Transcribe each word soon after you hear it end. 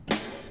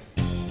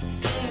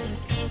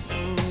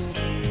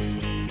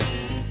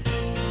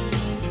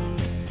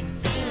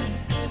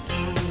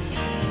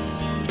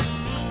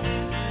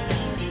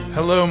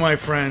Hello, my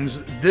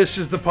friends. This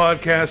is the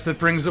podcast that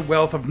brings the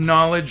wealth of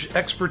knowledge,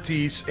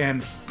 expertise,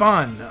 and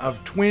fun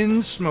of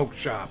Twin Smoke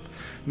Shop,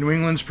 New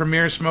England's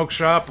premier smoke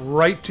shop,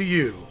 right to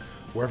you,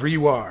 wherever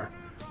you are,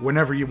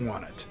 whenever you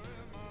want it.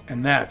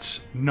 And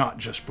that's not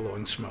just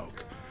blowing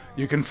smoke.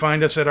 You can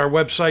find us at our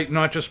website,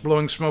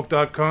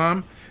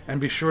 notjustblowingsmoke.com,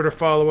 and be sure to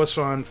follow us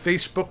on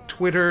Facebook,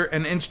 Twitter,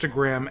 and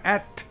Instagram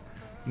at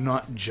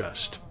Not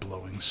Just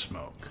Blowing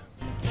Smoke.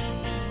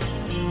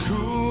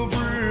 Cool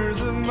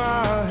breeze in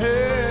my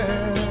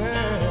head,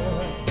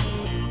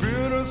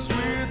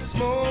 bittersweet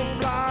smoke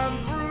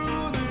flying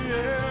through the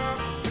air.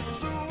 It's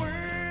the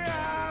way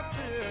I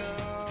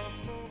feel,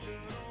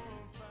 smoking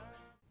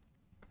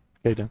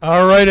on fire.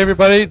 All right,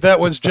 everybody. That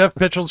was Jeff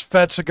Pitchell's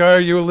Fat Cigar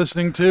you were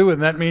listening to,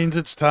 and that means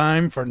it's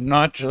time for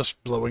Not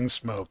Just Blowing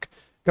Smoke.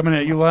 Coming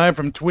at you live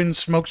from Twin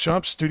Smoke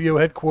Shop studio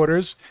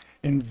headquarters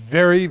in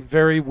very,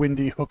 very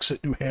windy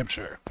Hooksett, New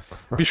Hampshire.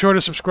 Be sure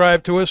to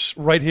subscribe to us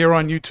right here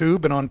on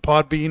YouTube and on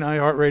Podbean,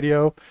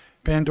 iHeartRadio,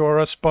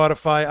 Pandora,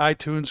 Spotify,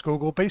 iTunes,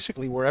 Google,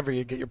 basically wherever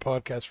you get your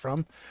podcast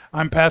from.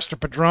 I'm Pastor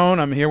Padron.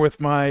 I'm here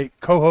with my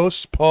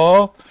co-hosts,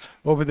 Paul,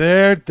 over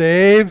there,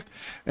 Dave,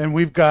 and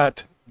we've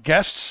got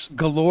guests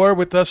galore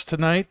with us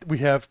tonight. We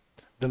have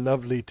the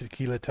lovely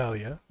Tequila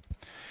Talia,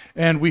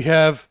 and we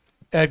have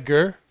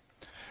Edgar,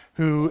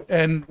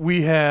 and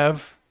we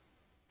have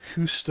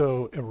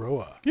Justo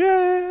Eroa.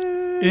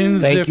 Yay!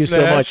 Thank you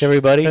so much,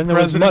 everybody. And there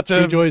was President much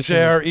of rejoicing.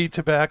 JRE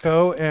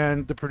Tobacco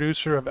and the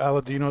producer of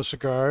Aladino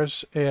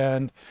Cigars.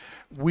 And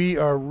we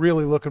are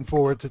really looking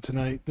forward to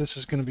tonight. This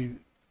is going to be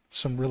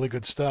some really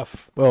good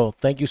stuff. Well,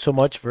 thank you so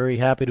much. Very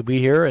happy to be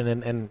here,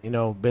 and you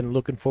know, been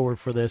looking forward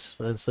for this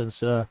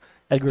since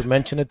Edgar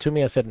mentioned it to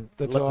me. I said,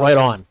 That's right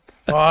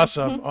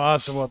awesome. on.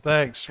 Awesome. Well,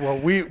 thanks. Well,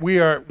 we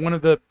are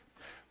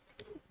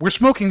we're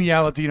smoking the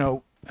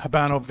Aladino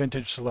Habano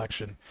Vintage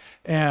Selection.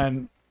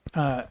 And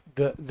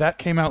that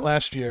came out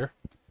last year.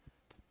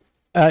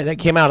 That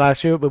came out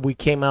last year, but we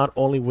came out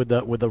only with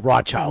the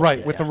Rothschild.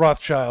 Right, with the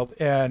Rothschild.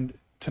 And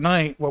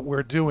tonight, what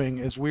we're doing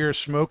is we're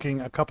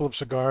smoking a couple of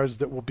cigars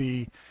that will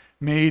be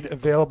made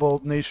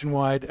available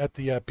nationwide at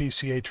the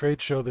PCA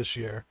trade show this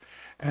year.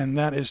 And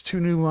that is two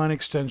new line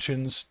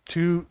extensions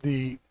to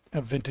the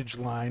vintage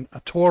line,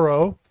 a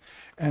Toro,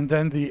 and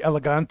then the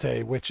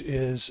Elegante, which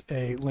is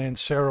a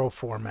Lancero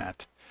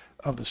format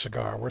of the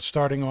cigar. We're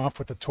starting off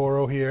with the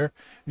Toro here.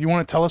 You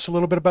want to tell us a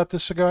little bit about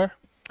this cigar?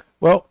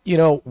 Well, you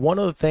know, one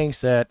of the things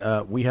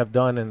that we have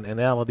done in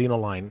Aladino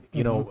line,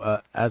 you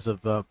know, as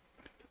of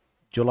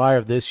July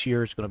of this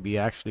year, it's going to be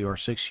actually our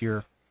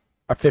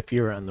fifth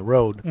year on the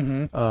road.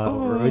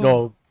 We're, you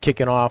know,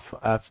 kicking off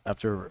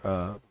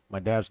after my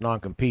dad's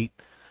non-compete.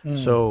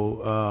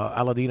 So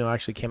Aladino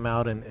actually came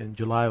out in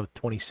July of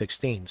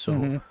 2016.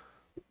 So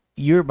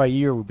year by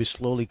year, we'll be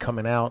slowly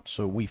coming out.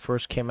 So we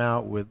first came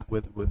out with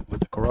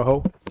the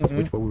Corojo,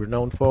 which what we were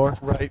known for.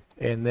 Right.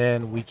 And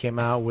then we came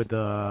out with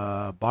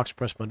the Box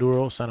Press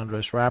Maduro San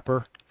Andres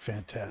wrapper.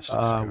 Fantastic.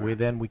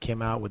 We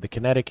came out with the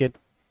Connecticut.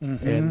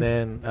 And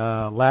then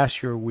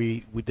last year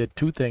we did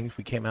two things.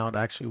 We came out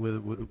actually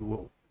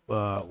with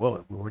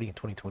well, we're already in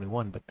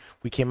 2021, but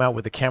we came out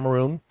with the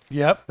Cameroon.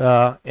 Yep.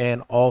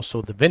 And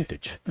also the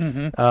Vintage.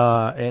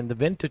 And the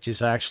Vintage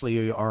is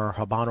actually our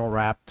Habano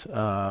wrapped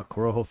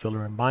Corojo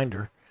filler and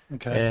binder.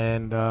 Okay.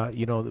 And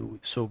you know,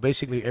 so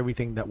basically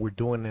everything that we're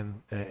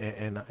doing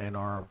in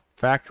our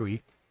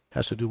factory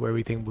has to do with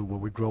everything with what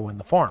we grow in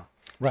the farm.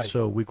 Right.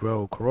 So we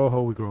grow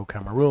Corojo, we grow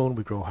Cameroon,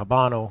 we grow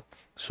Habano.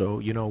 So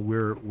you know,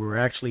 we're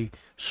actually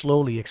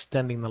slowly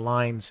extending the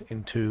lines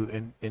into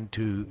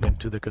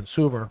the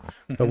consumer,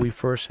 but we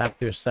first have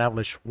to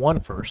establish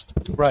one first,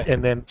 Right.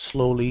 and then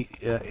slowly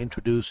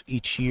introduce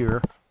each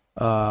year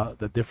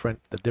the different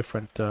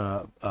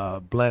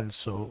blends.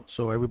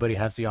 So everybody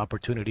has the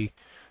opportunity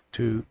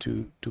to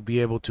be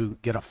able to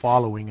get a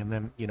following, and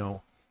then you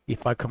know,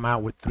 if I come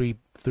out with three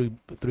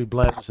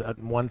blends at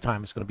one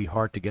time, it's going to be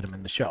hard to get them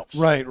in the shelves.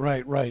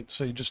 Right.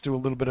 So you just do a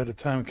little bit at a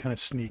time, kind of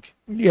sneak.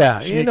 Yeah,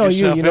 Sneak you know,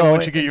 yourself you in know,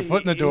 once you get your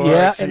foot in the door,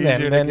 Yeah, it's and easier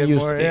to then get you,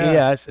 more,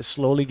 it's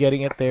slowly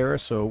getting it there.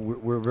 So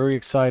we're very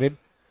excited.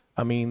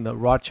 I mean, the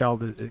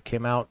Rothschild it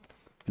came out,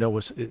 you know,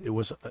 it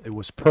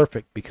was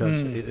perfect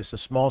because it's a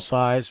small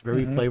size,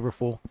 very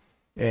flavorful,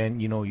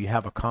 and you know, you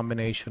have a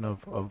combination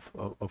of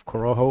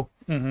Corojo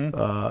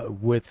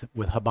with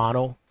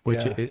Habano,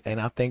 which and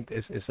I think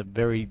it's a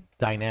very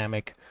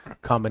dynamic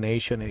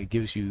combination, and it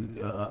gives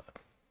you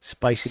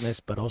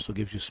spiciness, but also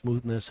gives you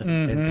smoothness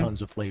and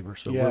tons of flavor.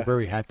 So we're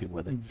very happy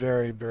with it.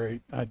 Very,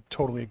 very. I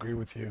totally agree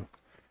with you.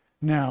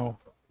 Now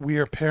we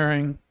are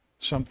pairing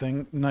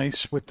something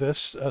nice with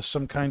this,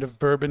 some kind of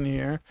bourbon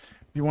here.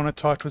 You want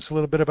to talk to us a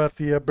little bit about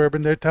the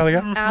bourbon there,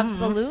 Talia?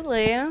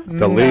 Absolutely.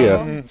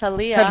 Talia.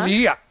 Talia.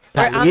 Talia.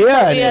 I'm Talia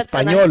en Talia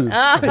español.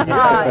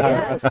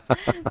 Yes.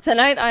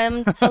 Tonight I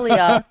am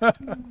Talia.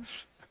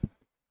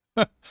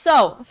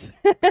 So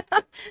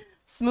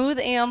Smooth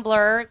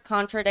Ambler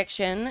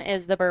Contradiction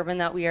is the bourbon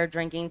that we are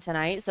drinking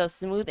tonight. So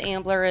Smooth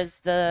Ambler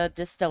is the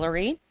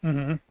distillery.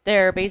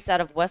 They're based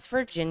out of West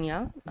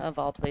Virginia, of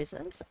all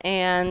places,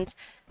 and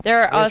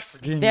they're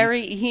West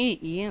Virginia.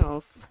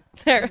 yes,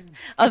 they're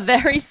a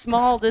very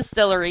small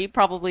distillery,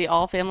 probably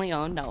all family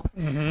owned. No,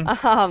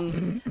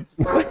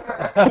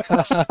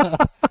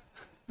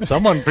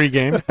 Someone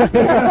pregame.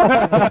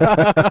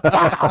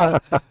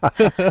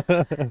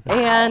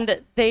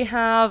 and they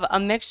have a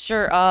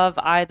mixture of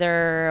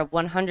either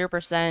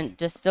 100%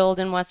 distilled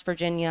in West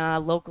Virginia,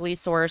 locally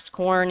sourced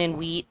corn and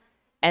wheat,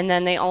 and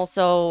then they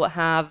also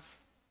have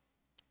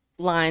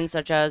lines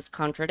such as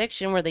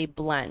Contradiction where they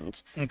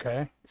blend.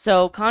 Okay.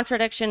 So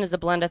Contradiction is a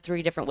blend of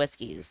 3 different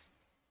whiskeys.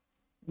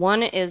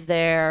 One is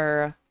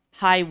their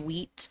high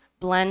wheat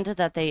blend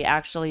that they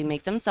actually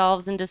make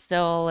themselves and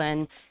distill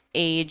and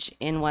age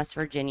in West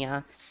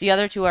Virginia. The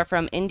other 2 are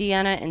from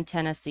Indiana and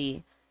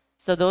Tennessee.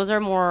 So those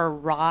are more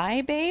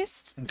rye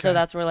based. Okay. So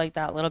that's where like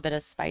that little bit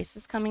of spice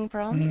is coming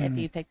from, if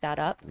you pick that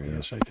up.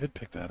 Yes, I did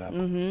pick that up.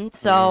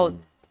 So,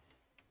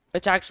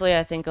 which actually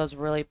I think goes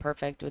really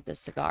perfect with this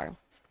cigar.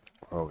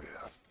 Oh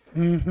yeah.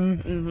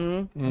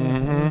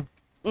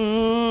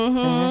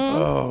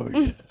 Oh,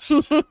 yes.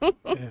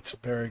 It's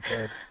very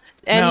good.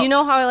 And Now- you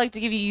know how I like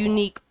to give you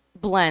unique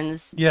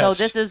blends. So Yes.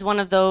 this is one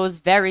of those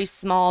very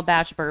small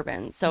batch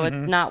bourbons. So it's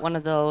not one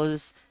of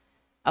those,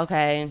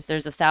 okay,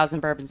 there's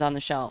 1,000 bourbons on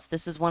the shelf.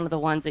 This is one of the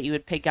ones that you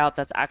would pick out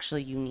that's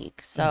actually unique.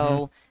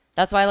 So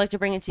that's why I like to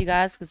bring it to you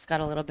guys, because it's got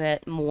a little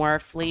bit more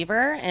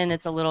flavor and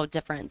it's a little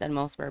different than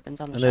most bourbons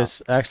on the And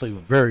shelf. it's actually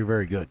very,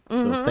 very good.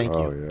 So thank you.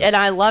 Oh yeah. And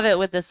I love it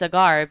with the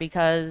cigar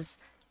because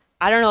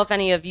I don't know if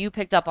any of you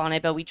picked up on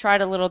it, but we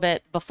tried a little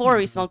bit before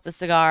we smoked the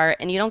cigar,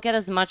 and you don't get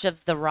as much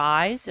of the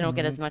rye, so you don't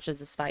get as much of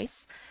the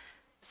spice.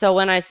 So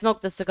when I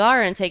smoke the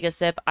cigar and take a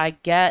sip, I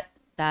get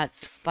that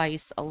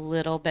spice a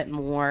little bit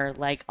more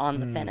like on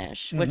the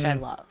finish, which I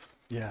love.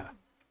 Yeah.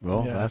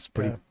 Well, Yeah, that's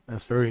pretty. yeah.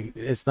 That's very.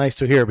 It's nice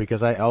to hear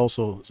because I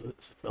also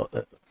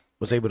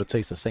was able to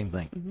taste the same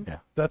thing. Yeah.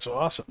 That's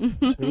awesome.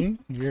 See?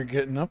 You're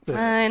getting up there.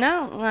 I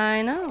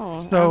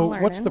know. So,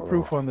 I'm what's the learning.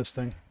 proof on this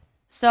thing?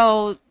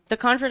 So the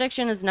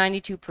Contradiction is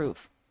 92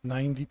 proof.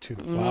 92.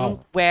 Wow.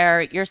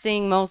 Where you're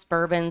seeing most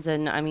bourbons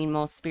and I mean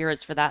most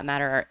spirits for that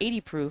matter are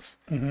 80 proof.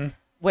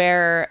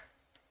 Where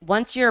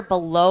once you're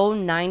below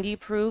 90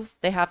 proof,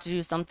 they have to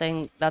do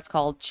something that's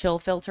called chill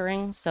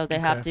filtering. So they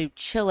have Okay. to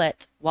chill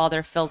it while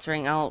they're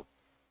filtering out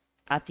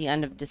at the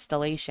end of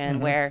distillation,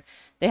 where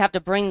they have to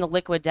bring the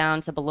liquid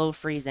down to below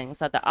freezing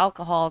so that the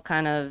alcohol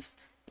kind of,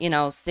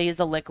 stays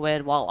a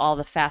liquid while all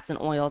the fats and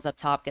oils up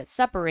top get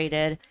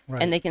separated Right.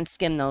 and they can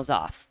skim those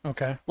off.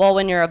 Okay. Well,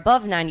 when you're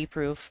above 90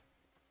 proof,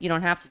 you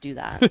don't have to do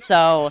that.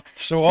 So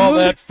So all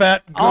that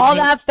fat, all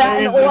that goodness fat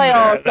stays and in there.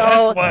 oil. So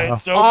That's why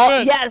it's so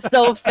good. yes,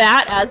 so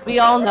fat, as we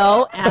all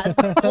know, adds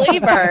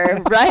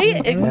flavor,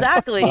 right?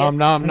 Exactly. Nom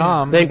nom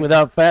nom. Steak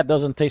without fat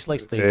doesn't taste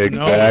like steak.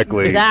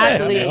 Exactly.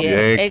 Exactly.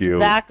 Thank you.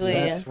 Exactly.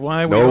 That's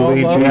why we No all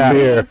lean love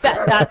beef here.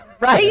 That's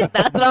right.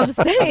 That's what I'm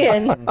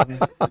saying.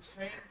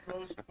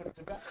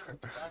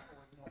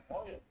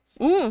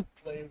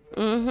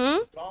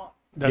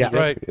 That's Yeah.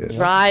 right.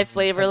 Dry,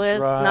 flavorless,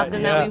 Dry,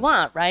 nothing yeah. that we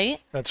want, right?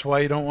 That's why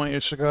you don't want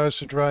your cigars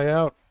to dry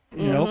out.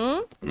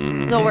 Nope.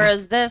 So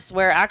whereas this,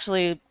 where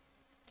actually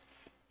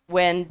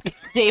when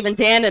Dave and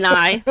Dan and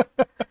I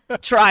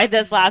tried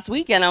this last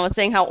weekend, I was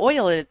saying how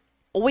oily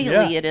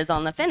Yeah. it is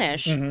on the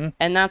finish, and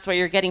that's what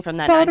you're getting from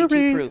that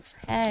 92 proof.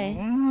 Hey,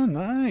 Oh,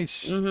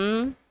 nice.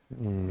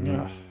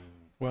 Yeah.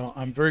 Well,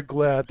 I'm very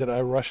glad that I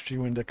rushed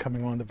you into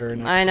coming on the very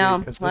next I know,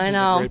 week, 'cause this I is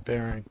know. a great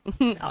pairing.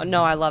 oh,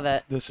 no, I love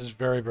it. This is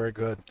very, very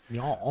good. Yeah.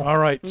 All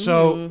right.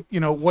 So,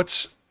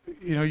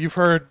 you've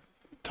heard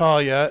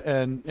Talia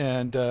and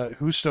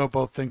Husto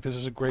both think this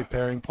is a great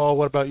pairing. Paul,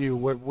 what about you?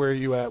 Where are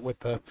you at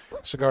with the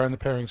cigar and the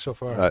pairing so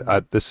far?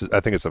 I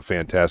think it's a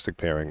fantastic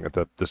pairing.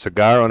 The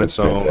cigar on its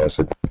own.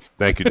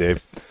 Thank you,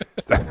 Dave.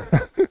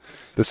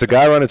 The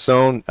cigar on its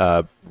own,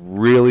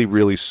 really,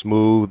 really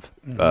smooth,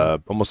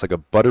 almost like a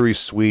buttery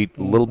sweet,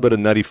 a little bit of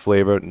nutty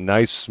flavor,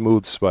 nice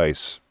smooth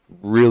spice.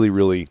 Really,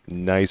 really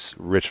nice,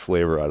 rich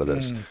flavor out of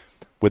this.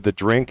 With the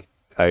drink,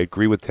 I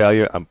agree with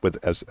Talia.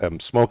 As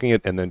I'm smoking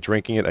it and then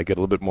drinking it, I get a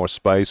little bit more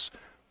spice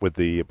with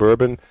the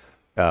bourbon.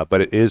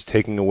 But it is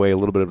taking away a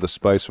little bit of the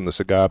spice from the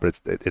cigar, but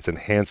it's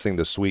enhancing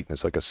the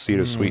sweetness, like a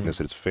cedar sweetness.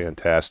 It's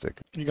fantastic.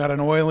 You got an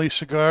oily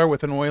cigar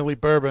with an oily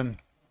bourbon.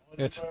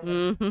 It's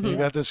you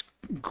got this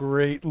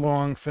great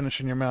long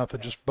finish in your mouth. They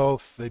just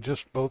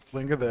both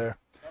linger there.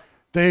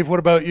 Dave, what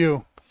about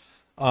you?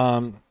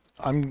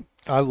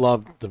 I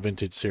love the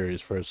vintage series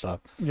first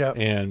off. Yeah.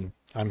 And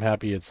I'm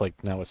happy it's like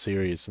now a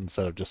series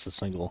instead of just a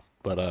single.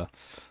 But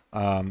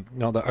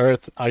no, the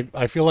Earth.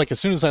 I feel like as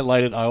soon as I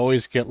light it, I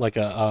always get like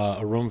a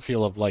room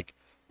feel of like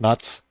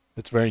nuts.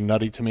 It's very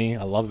nutty to me.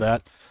 I love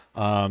that.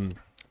 A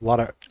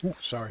lot of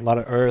Sorry.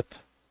 earth.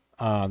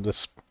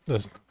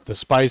 The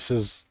spice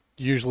is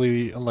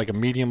usually like a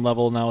medium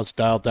level. Now it's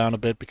dialed down a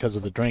bit because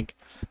of the drink.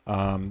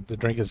 The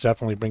drink is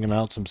definitely bringing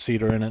out some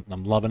cedar in it, and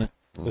I'm loving it.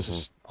 This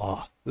is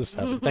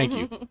heaven. Thank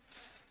you.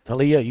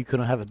 Talia, you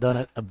couldn't have done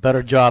it a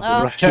better job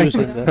Oh. of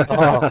choosing that.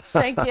 Oh,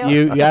 Thank you.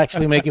 you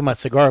actually making my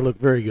cigar look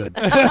very good.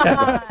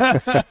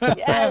 Yes.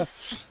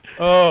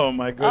 Oh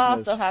my Oh,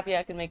 goodness! so happy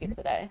I could make it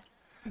today.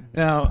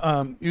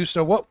 Now,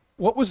 Justo, what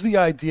was the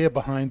idea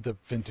behind the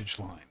vintage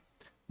line?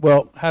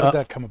 Well, How did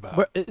that come about?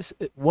 well,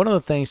 one of the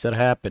things that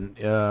happened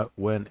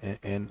when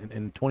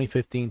in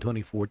 2015,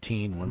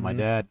 2014, when my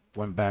dad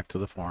went back to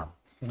the farm,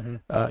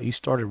 he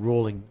started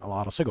rolling a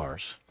lot of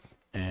cigars,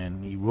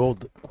 and he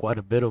rolled quite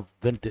a bit of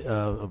vintage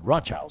of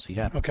Rothschilds. He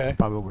had Okay.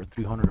 probably over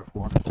 300 or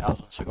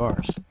 400,000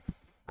 cigars.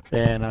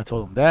 And I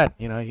told him, Dad,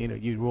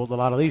 you rolled a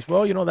lot of these.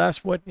 Well,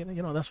 that's what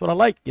that's what I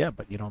like. Yeah,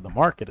 but the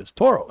market is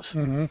Toros.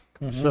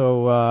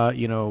 So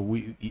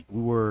we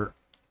were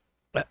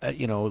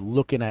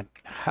looking at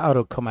how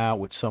to come out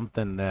with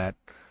something that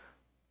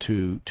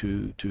to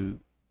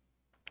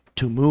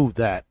move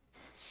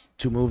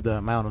the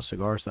amount of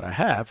cigars that I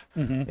have,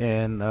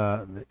 and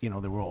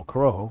they were all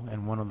Corojo.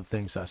 And one of the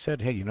things I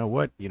said, hey, you know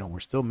what, we're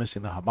still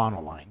missing the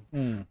Habano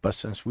line, but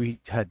since we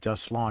had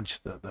just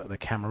launched the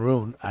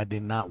Cameroon, I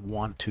did not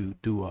want to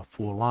do a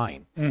full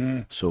line.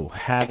 So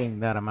having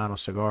that amount of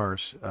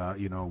cigars,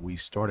 we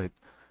started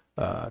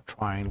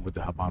trying with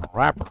the Habano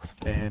wrapper,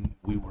 and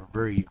we were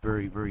very,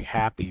 very, very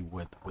happy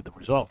with the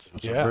results. It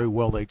was a Yeah. very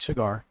well-aged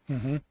cigar,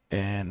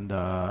 and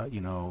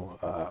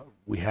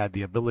we had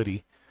the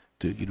ability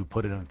to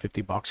put it in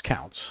 50 box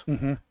counts,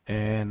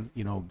 and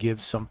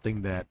give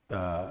something that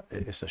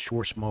is a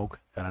short smoke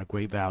at a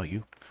great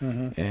value,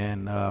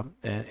 and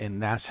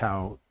that's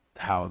how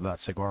that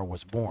cigar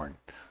was born.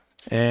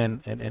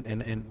 And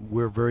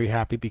we're very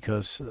happy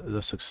because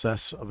the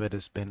success of it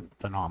has been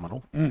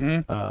phenomenal.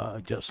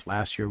 Just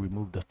last year we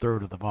moved a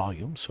third of the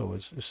volume, so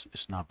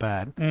it's not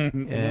bad.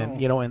 And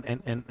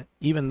and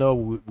even though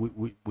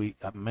we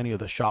many of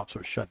the shops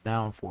were shut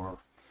down for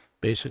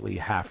basically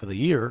half of the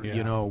year,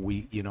 it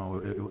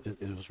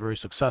was very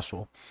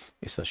successful.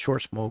 It's a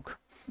short smoke,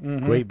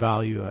 great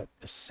value at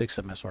 6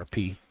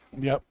 MSRP.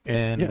 Yep.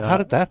 And Yeah, how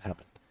did that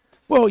happen?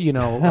 well,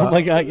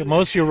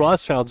 Most of your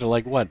Rothschilds are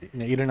like what,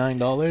 $8 or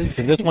 $9,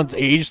 and this one's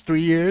aged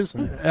 3 years.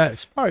 And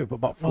it's probably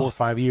about 4 or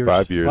 5 years.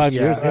 5 years. 5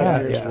 years.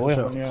 Yeah, Yeah, yeah. Boy,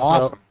 So-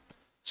 awesome.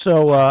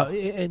 So,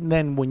 and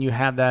then when you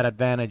have that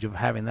advantage of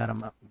having that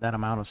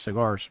amount of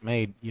cigars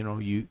made, you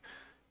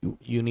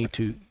need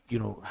to,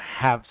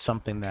 have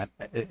something that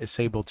is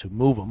able to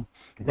move them,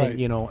 Right.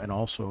 and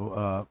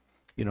also,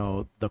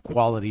 the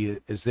quality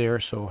is there.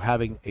 So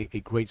having a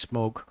great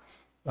smoke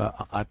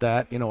at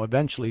that,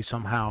 eventually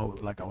somehow,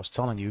 like I was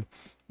telling you,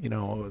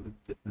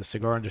 the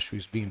cigar industry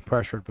is being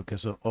pressured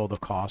because of all the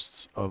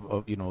costs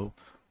of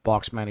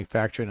box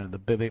manufacturing, and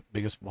the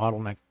biggest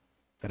bottleneck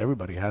that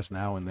everybody has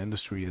now in the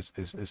industry is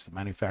the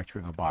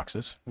manufacturing of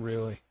boxes.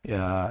 Really?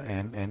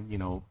 And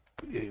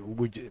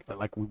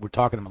like we were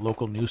talking about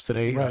local news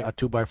today, Right. a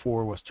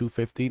 2x4 was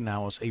 $250.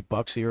 Now it's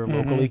 $8 here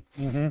locally.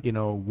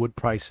 Wood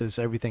prices,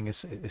 everything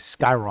is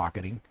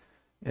skyrocketing.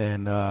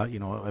 And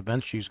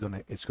eventually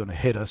it's gonna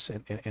hit us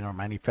in our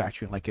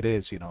manufacturing like it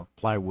is.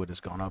 Plywood has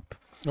gone up,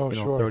 Oh,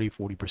 sure.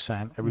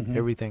 30-40%.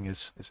 Everything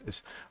is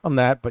on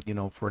that. But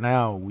for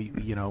now,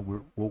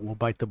 we'll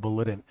bite the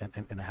bullet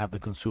and have the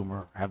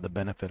consumer have the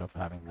benefit of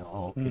having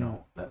all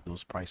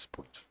those price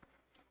points.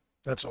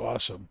 That's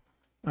awesome.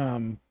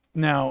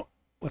 Now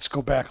let's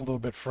go back a little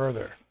bit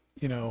further.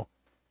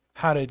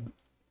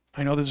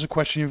 I know this is a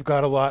question you've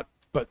got a lot,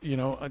 but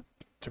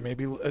to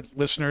maybe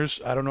listeners,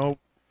 I don't know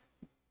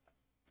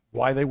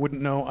why they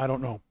wouldn't know. I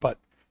don't know, but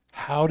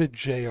how did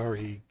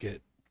JRE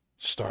get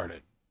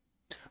started?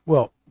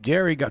 Well,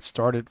 Jerry got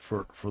started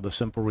for the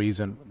simple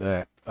reason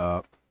that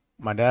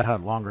my dad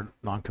had a longer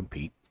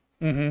non-compete,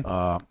 and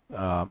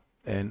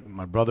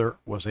my brother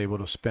was able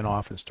to spin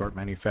off and start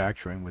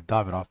manufacturing with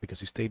Davidoff because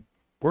he stayed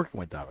working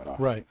with Davidoff.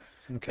 Right.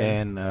 Okay.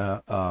 And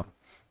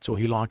so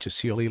he launched his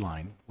CLE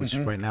line, which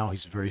right now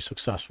he's very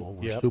successul.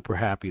 We're Yep. super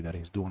happy that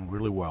he's doing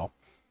really well.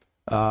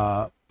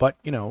 But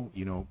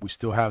we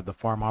still have the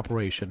farm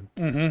operation,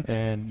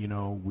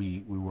 and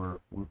we were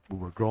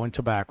growing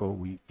tobacco.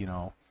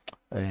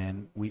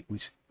 And we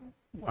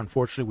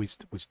unfortunately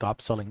we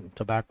stopped selling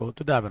tobacco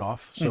to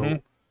Davidoff. So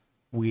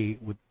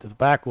with the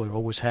tobacco, it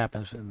always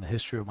happens in the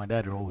history of my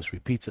dad. It always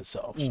repeats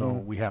itself. So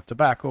we have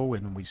tobacco,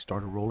 and we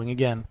started rolling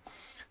again.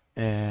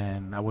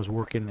 And I was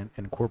working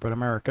in corporate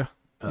America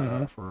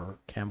for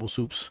Campbell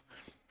Soups,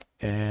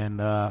 and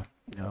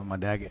my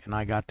dad and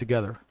I got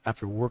together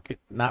after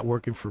not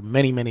working for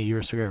many, many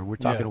years together. We're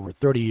talking over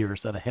 30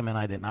 years that him and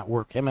I did not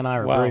work. Him and I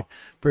are Wow. very,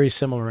 very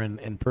similar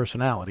in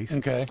personalities.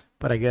 Okay.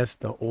 But I guess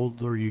the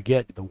older you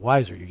get, the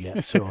wiser you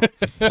get. So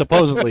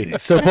Supposedly.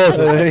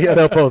 supposedly,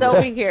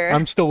 So we hear.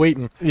 I'm still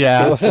waiting.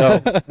 yeah. So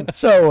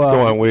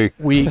Go on, we.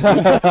 we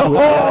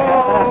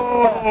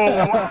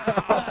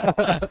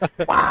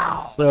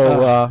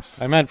So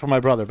I meant for my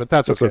brother, but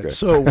that's okay. okay.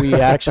 so we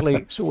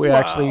actually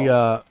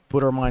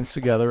put our minds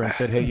together and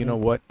said, hey, you know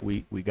what,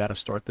 we got to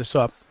start this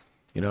up.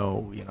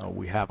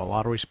 We have a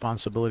lot of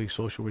responsibility,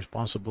 social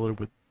responsibility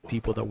with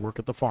people that work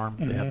at the farm.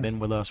 They have been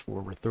with us for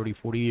over 30,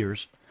 40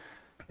 years.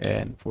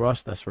 And for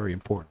us, that's very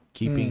important,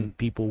 keeping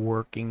people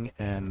working.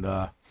 And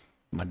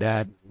My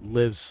dad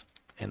lives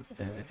and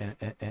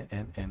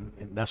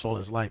that's all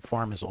his life.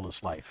 Farm is all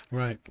his life.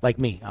 Right. Like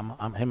me,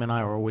 I'm him and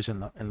I are always in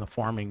the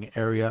farming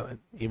area.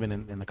 Even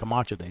in the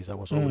Camacho days, I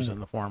was always in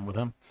the farm with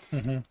him.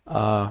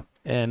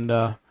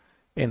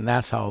 And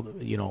that's how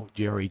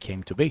Jerry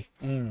came to be.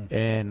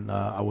 And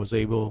I was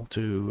able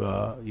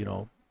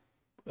to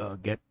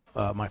get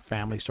my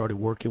family started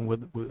working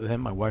with him.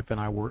 My wife and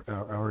I were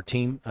our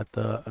team at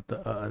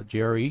the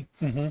GRE,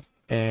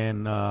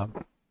 and I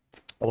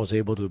was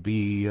able to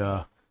be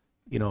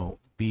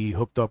be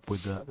hooked up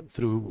with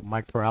through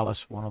Mike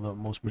Perales, one of the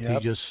most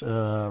prestigious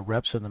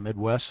reps in the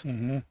Midwest.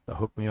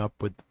 Hooked me up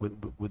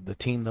with the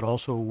team that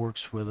also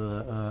works with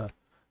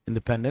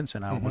independents,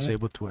 and I was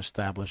able to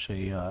establish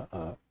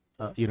a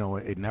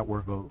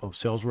network of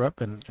sales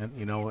rep, and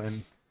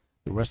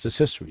the rest is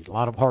history. A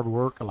lot of hard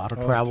work, a lot of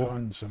travel,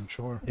 Tons, I'm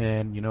sure.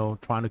 and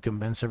trying to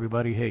convince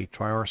everybody, hey,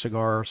 try our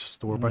cigars,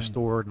 store by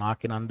store,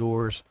 knocking on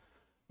doors,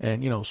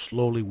 and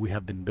slowly we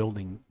have been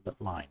building that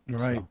line.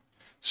 Right.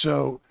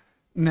 So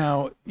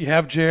now you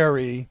have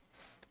JRE,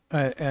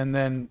 and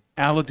then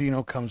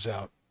Aladino comes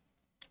out.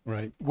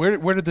 Right. Where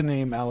did the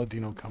name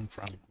Aladino come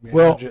from? I mean,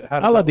 Well, how did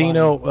that line-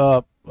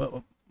 Aladino,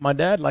 my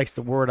dad likes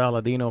the word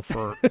Aladino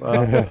for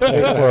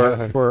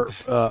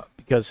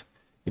because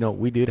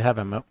we did have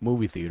a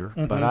movie theater,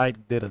 but I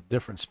did a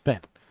different spin,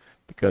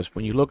 because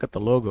when you look at the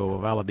logo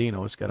of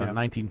Aladino, it's got a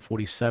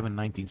 1947,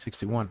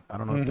 1961. I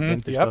don't know if the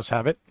vintage does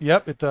have it.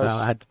 Yep, it does.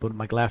 I had to put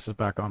my glasses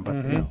back on, but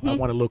I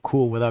want to look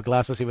cool without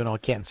glasses, even though I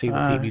can't see the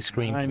TV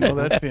screen. I know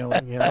that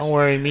feeling. Yes. Don't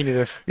worry, me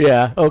neither.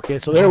 Yeah. Okay.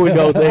 So there we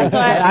go.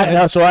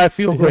 So I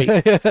feel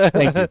great.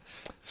 Thank you.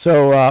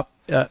 So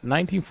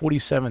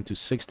 1947 to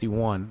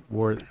 61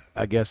 were,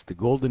 I guess, the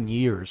golden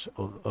years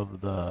of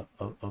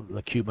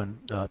the Cuban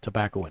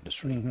tobacco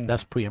industry.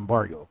 That's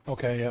pre-embargo.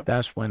 Okay. Yep.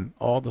 That's when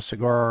all the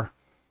cigar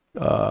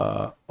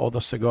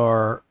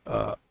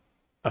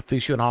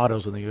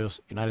aficionados in the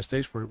United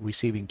States were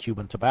receiving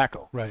Cuban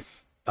tobacco. Right.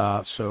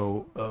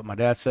 So my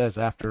dad says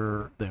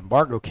after the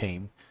embargo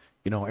came,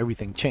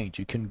 everything changed.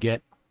 You couldn't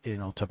get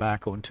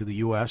tobacco into the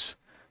U.S.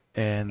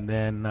 And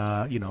then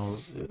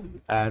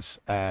as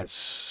a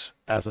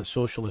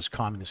socialist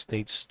communist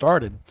state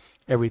started,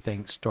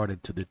 everything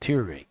started to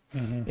deteriorate.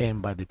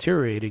 And by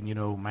deteriorating,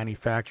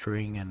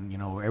 manufacturing and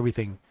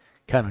everything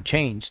kind of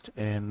changed.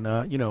 And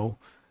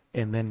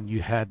and then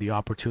you had the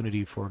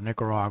opportunity for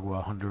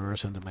Nicaragua,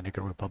 Honduras, and the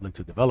Dominican Republic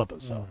to develop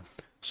itself.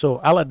 So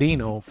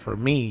Aladino for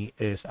me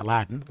is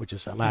Aladdin, which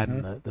is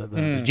Aladdin,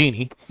 the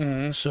genie.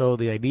 So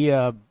the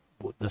idea,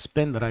 the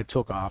spin that I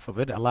took off of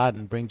it,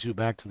 Aladdin brings you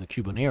back to the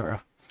Cuban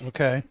era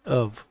Okay.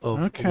 of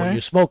Okay. when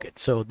you smoke it.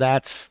 So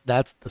that's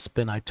the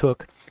spin I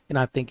took, and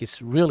I think it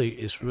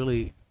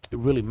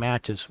really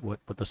matches what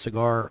the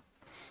cigars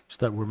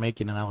that we're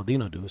making in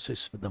Aladino do.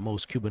 It's the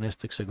most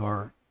Cubanistic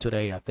cigar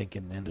today, I think,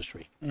 in the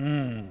industry.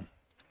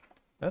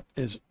 That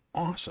is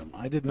awesome.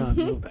 I did not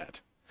know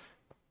that.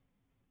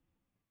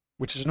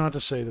 Which is not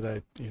to say that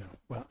I,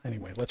 well,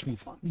 anyway, let's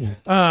move on.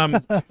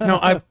 No,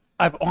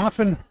 I've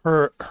often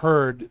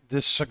heard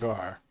this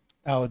cigar,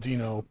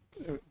 Aladino,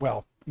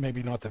 well,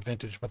 maybe not the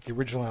vintage, but the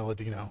original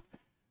Aladino,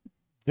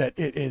 that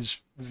it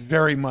is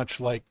very much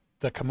like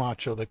the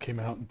Camacho that came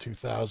out in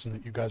 2000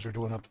 that you guys are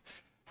doing up.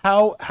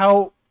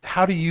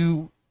 How do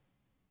you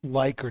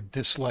like or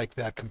dislike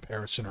that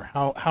comparison, or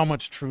how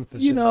much truth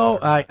is in there?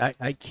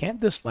 I can't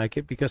dislike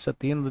it, because at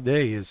the end of the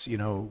day is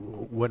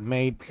what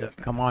made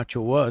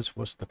Camacho was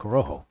the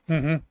Corojo,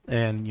 and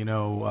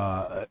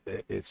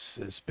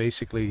it's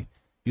basically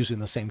using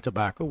the same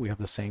tobacco. We have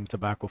the same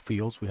tobacco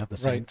fields, we have the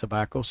same Right.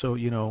 tobacco, so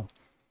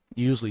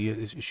usually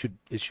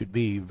it should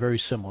be very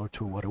similar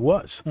to what it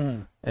was.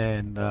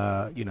 And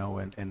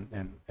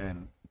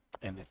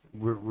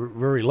we're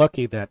very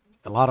lucky that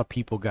a lot of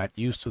people got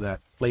used to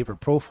that flavor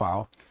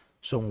profile.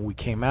 So when we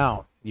came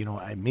out,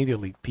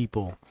 immediately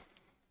people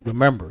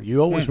remember.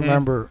 You always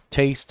remember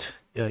taste,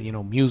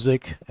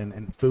 music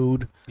and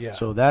food. Yeah.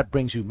 So that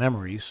brings you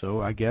memories.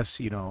 So I guess,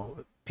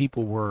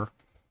 people were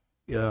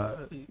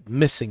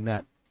missing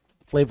that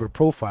flavor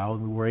profile,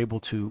 and we were able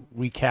to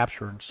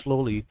recapture, and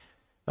slowly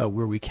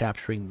we're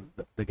recapturing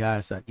the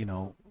guys that,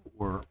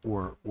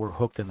 were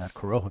hooked in that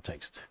Corojo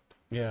taste.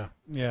 Yeah.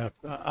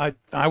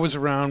 I was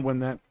around when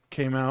that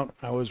came out.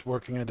 I was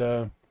working at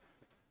a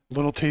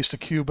Little Taste of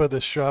Cuba,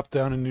 this shop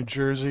down in New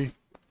Jersey,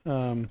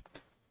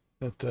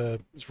 that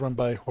is run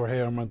by Jorge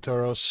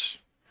Armenteros,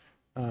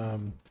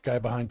 the guy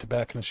behind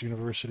Tobacconist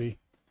University.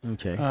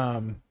 Okay.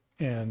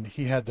 And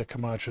he had the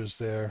Camachos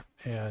there,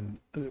 and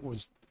it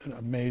was an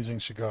amazing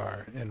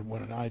cigar. And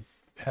when I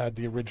had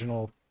the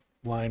original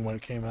line when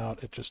it came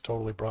out, it just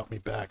totally brought me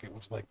back. It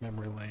was like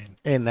memory lane.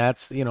 And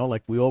that's,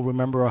 like we all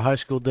remember our high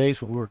school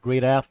days when we were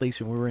great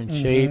athletes and we were in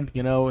shape,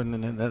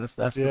 and that's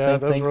Yeah, the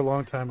those thing. were a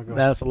long time ago.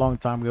 That's a long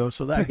time ago.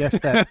 So I guess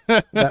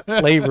that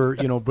flavor,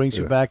 brings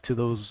you back to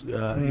those,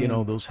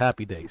 those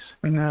happy days.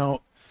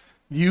 Now,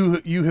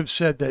 you have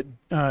said that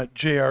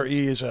JRE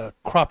is a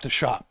crop to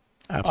shop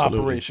Absolutely.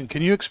 operation.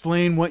 Can you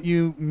explain what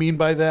you mean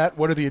by that?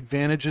 What are the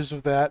advantages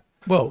of that?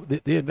 Well,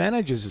 the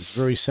advantages is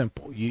very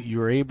simple.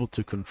 You're able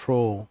to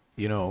control,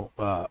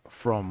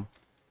 from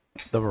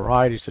the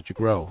varieties that you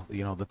grow,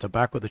 the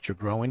tobacco that you're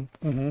growing,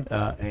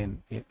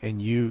 and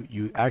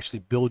you actually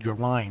build your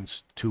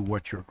lines to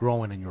what you're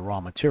growing in your raw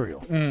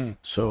material.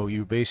 So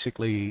you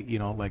basically,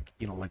 like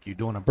you're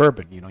doing a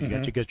bourbon, you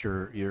got to get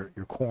your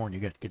corn, you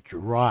got to get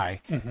your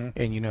rye, and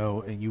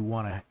and you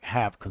want to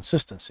have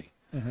consistency.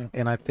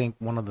 And I think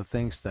one of the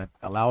things that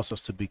allows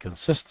us to be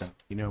consistent,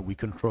 we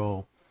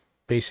control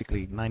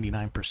basically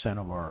 99%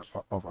 of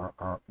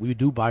our we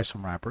do buy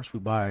some wrappers. We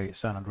buy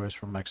San Andres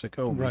from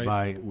Mexico.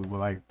 Right. We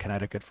buy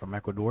Connecticut from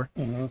Ecuador.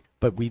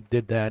 But we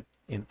did that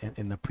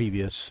in the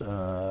previous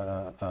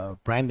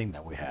branding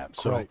that we have.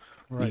 So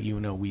Right.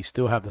 we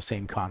still have the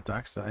same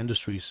contacts. The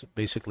industry is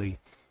basically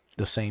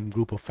the same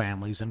group of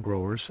families and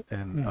growers,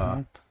 and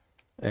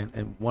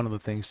one of the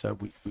things that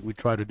we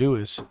try to do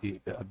is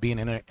being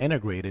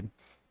integrated.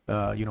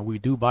 We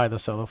do buy the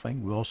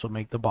cellophane. We also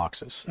make the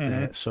boxes.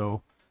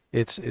 So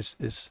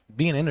it's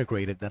being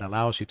integrated that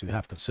allows you to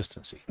have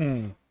consistency,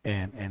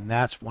 and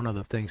that's one of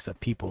the things that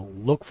people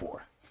look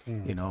for.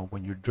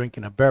 When you're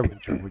drinking a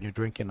beverage or when you're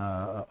drinking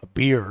a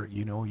beer,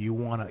 you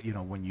want to,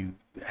 when you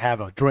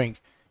have a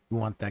drink, you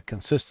want that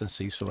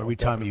consistency. So every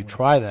time you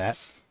try that,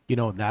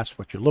 that's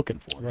what you're looking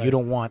for. Right. You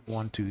don't want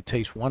one to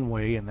taste one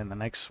way and then the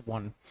next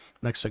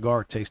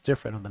cigar tastes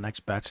different and the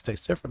next batch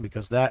tastes different,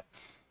 because that,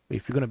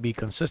 if you're going to be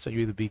consistent,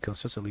 you either be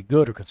consistently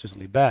good or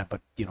consistently bad,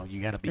 but you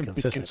got to be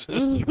consistent.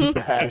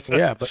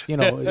 Yeah,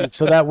 but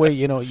so that way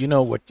you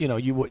know what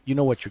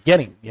you're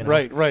getting.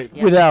 Right.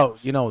 Yeah.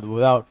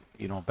 Without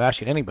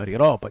bashing anybody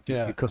at all, but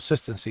Yeah.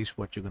 consistency is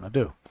what you're going to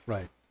do.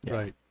 Right. Yeah.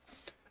 Right.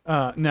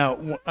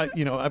 Now,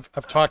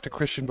 I've talked to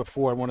Christian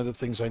before, and one of the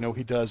things I know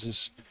he does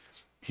is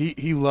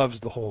he loves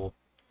the whole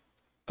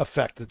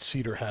effect that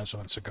cedar has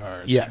on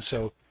cigars. Yes. And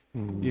so,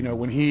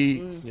 when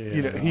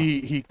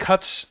he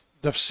cuts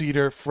the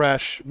cedar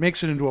fresh,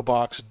 makes it into a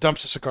box,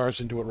 dumps the cigars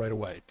into it right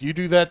away. Do you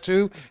do that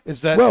too?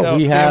 Is that a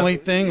family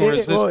thing, or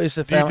is this? It's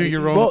a do you family. do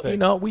your own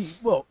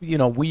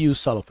thing? We use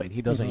cellophane.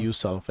 He doesn't use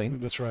cellophane.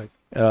 That's right.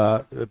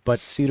 But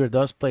cedar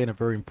does play in a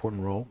very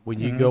important role. When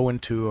you go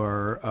into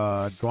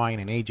our drying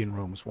and aging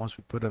rooms, once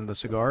we put in the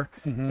cigar,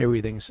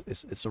 everything's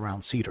it's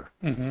around cedar.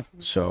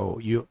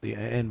 So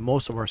and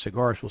most of our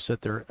cigars will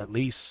sit there at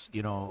least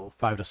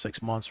 5 to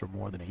 6 months or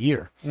more than a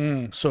year.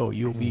 So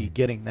you'll be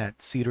getting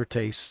that cedar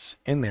taste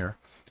in there.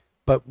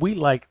 But we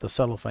like the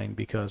cellophane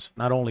because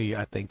not only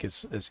I think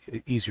it's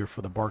easier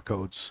for the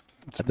barcodes.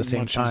 At the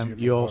same much easier time,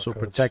 for you also barcodes.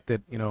 protect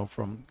it,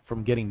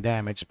 from getting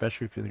damaged,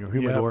 especially if you're in your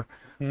humidor.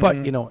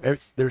 But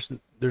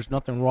there's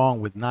nothing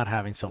wrong with not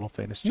having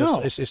cellophane. It's just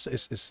No.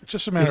 it's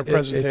just a matter of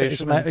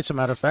presentation. It's a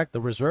matter of fact.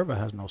 The Reserva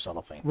has no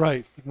cellophane.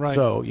 Right.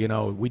 So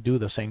we do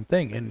the same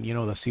thing, and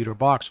the cedar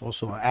box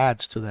also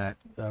adds to that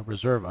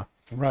Reserva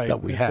Right.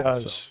 that we it have.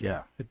 does. So,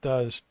 yeah. It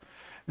does.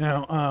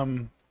 Now,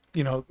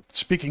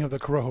 speaking of the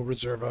Corojo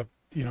Reserva,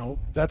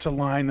 that's a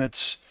line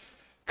that's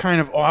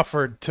kind of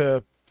offered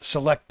to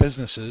select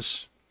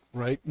businesses,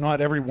 right?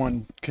 Not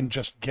everyone can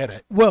just get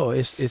it. Well,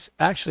 it's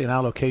actually an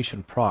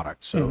allocation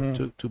product. So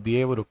to be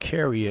able to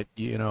carry it,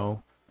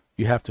 you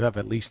have to have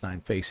at least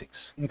 9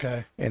 facings.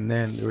 Okay. And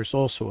then there's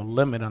also a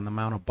limit on the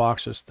amount of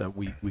boxes that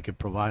we can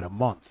provide a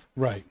month,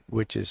 Right.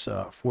 which is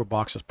 4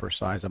 boxes per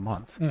size a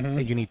month.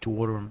 And you need to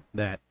order them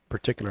that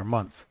particular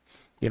month.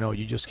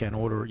 You just can't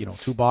order,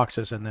 2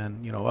 boxes and then,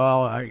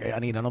 I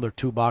need another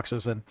 2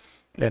 boxes. And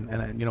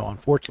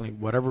unfortunately,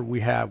 whatever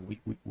we have,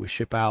 we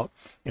ship out,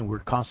 and we're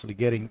constantly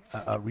getting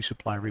a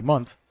resupply every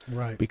month.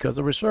 Right. Because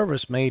the Reserva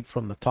is made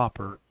from the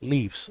topper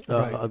leaves,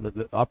 Right.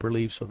 the upper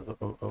leaves of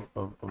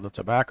the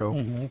tobacco,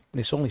 and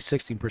it's only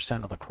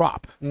 16% of the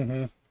crop.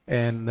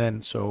 And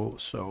then so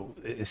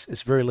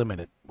it's very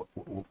limited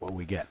what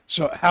we get.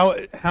 So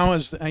how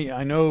is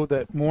I know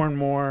that more and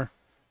more,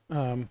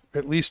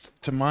 at least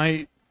to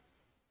my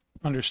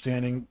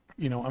understanding,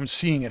 I'm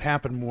seeing it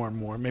happen more and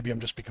more. Maybe I'm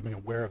just becoming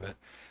aware of it,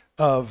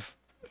 of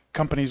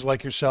companies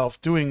like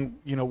yourself doing,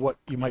 what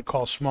you might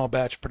call small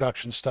batch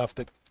production stuff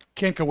that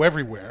can't go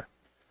everywhere.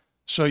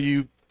 So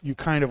you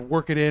kind of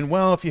work it in.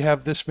 Well, if you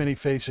have this many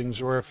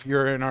facings, or if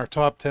you're in our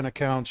top 10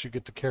 accounts, you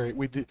get to carry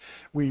it.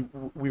 We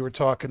were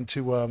talking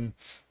to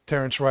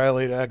Terrence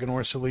Riley at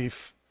Aganorsa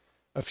Leaf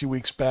a few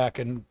weeks back,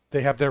 and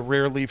they have their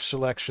rare leaf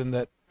selection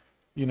that,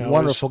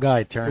 Wonderful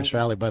guy, Terrence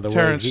Raleigh, by the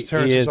Terrence, way.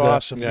 Terrence is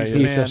awesome. yeah, He's the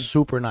He's man. a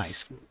super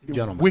nice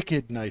gentleman.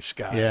 Wicked nice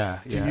guy. Yeah,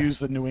 To yeah. use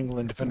the New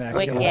England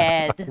vernacular.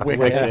 Wicked.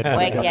 Wicked.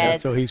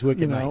 Wicked. So he's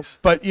wicked nice.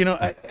 But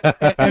but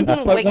one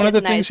of the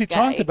Wicked things he nice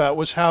talked guy. about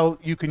was how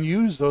you can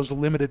use those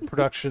limited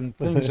production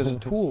things as a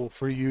tool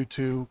for you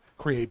to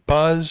create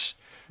buzz,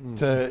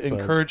 to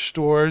encourage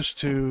stores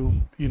to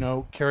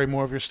carry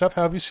more of your stuff.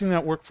 How have you seen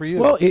that work for you?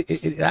 Well,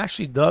 it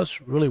actually does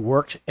really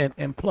work,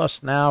 and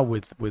plus now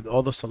with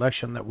all the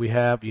selection that we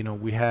have,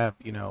 we have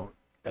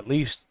at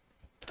least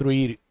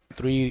three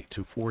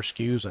to 4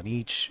 SKUs on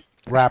each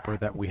wrapper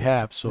that we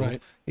have. So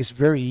Right. it's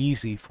very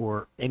easy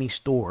for any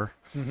store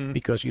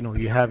because, you know,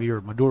 you have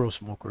your Maduro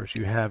smokers,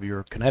 you have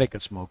your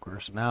Connecticut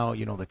smokers, now,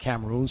 you know, the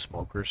Cameroon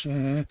smokers.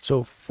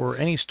 So for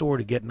any store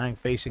to get 9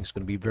 facing is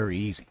going to be very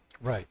easy.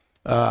 Right.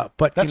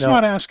 But That's you know,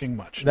 not asking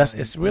much. that's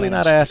nine- it's really nine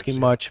not cigars, asking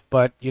yeah. much,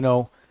 but you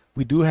know,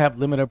 we do have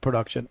limited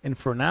production, and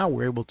for now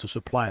we're able to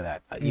supply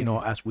that. You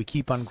know, as we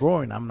keep on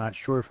growing, I'm not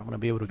sure if I'm going to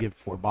be able to give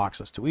 4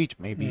 boxes to each.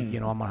 Maybe you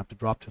know I'm going to have to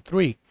drop to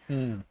 3.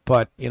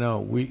 But you know,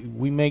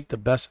 we make the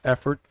best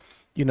effort.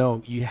 You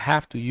know, you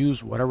have to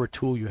use whatever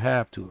tool you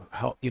have to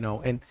help. You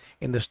know, and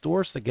in the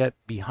stores that get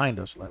behind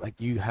us, like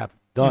you have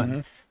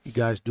done, you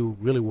guys do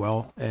really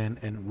well,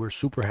 and we're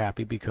super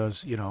happy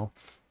because you know.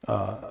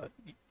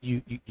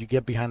 You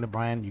get behind the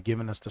brand. You're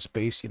giving us the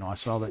space. You know, I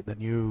saw the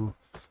new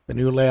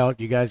layout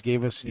you guys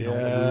gave us. You know, we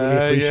really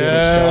appreciate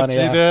it, Sean. see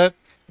Yeah, that?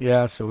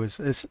 yeah. So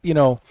it's you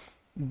know,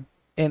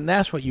 and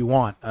that's what you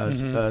want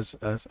as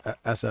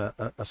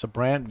a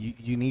brand.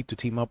 You need to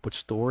team up with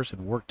stores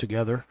and work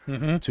together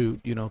to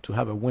you know to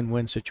have a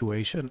win-win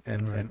situation.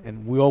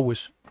 And we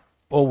always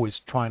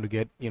trying to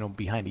get you know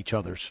behind each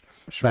other's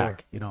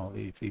back. You know,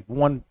 if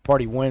one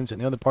party wins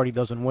and the other party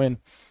doesn't win,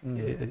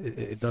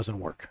 it doesn't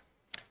work.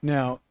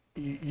 Now,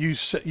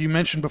 you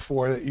mentioned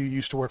before that you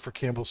used to work for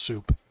Campbell's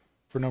Soup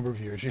for a number of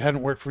years. You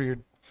hadn't worked for your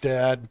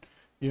dad,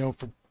 you know,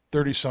 for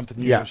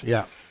 30-something years.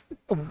 Yeah.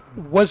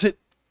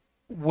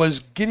 Was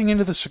getting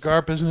into the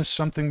cigar business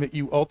something that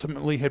you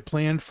ultimately had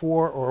planned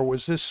for, or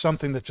was this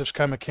something that just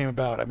kind of came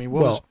about? I mean,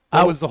 what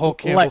was the whole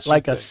Campbell's Soup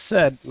like thing?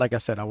 I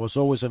said, I was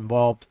always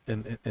involved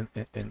in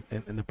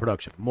the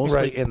production, mostly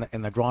Right.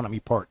 in the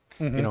agronomy part.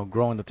 You know,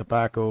 growing the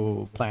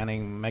tobacco,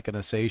 planting,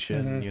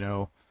 mechanization. You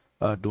know,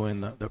 doing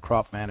the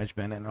crop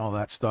management and all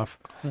that stuff.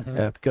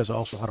 Because I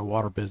also had a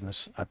water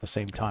business at the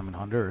same time in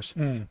Honduras.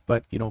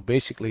 But you know,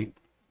 basically,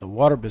 the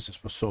water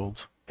business was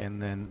sold,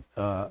 and then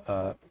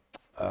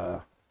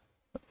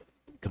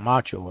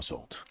Camacho was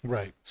sold.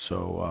 Right.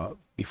 So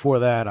before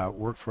that, I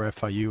worked for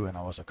FIU and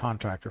I was a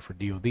contractor for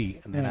DOD.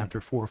 And then after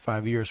 4 or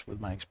 5 years with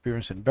my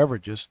experience in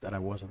beverages that I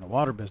was in the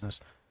water business,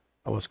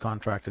 I was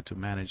contracted to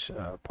manage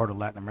part of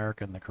Latin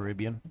America and the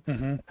Caribbean.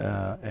 And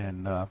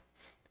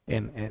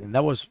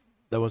that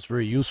was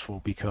very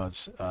useful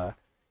because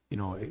you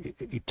know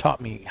it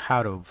taught me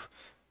how to.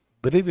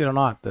 Believe it or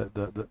not,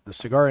 the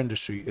cigar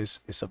industry is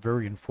a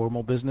very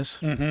informal business,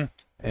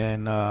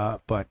 and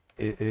but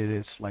it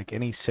is like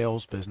any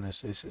sales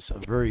business. It's a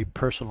very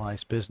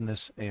personalized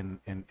business in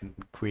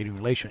creating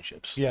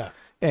relationships. Yeah.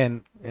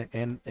 And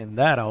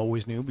that I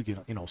always knew. Because,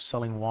 you know,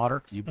 selling water.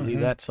 Can you believe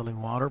that?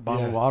 Selling water,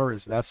 bottled water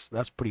that's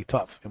pretty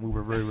tough, and we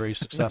were very very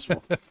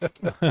successful.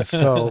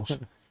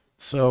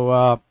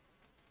 So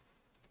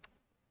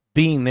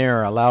being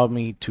there allowed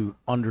me to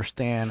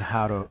understand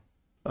how to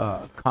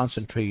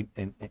concentrate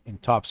in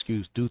top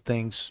SKUs, do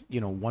things,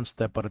 you know, one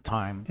step at a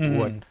time.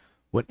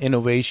 What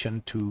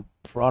innovation to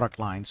product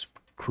lines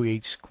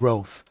creates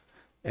growth,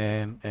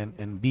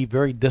 and be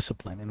very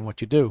disciplined in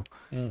what you do.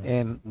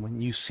 And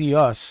when you see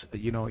us,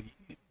 you know,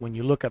 when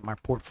you look at my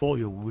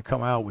portfolio, when we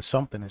come out with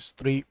something, it's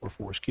 3 or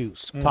 4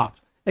 SKUs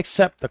tops,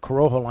 except the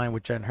Corojo line,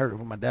 which I inherited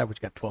from my dad,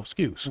 which got 12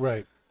 SKUs.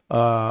 Right.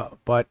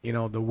 But you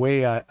know, the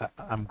way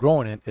I'm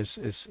growing it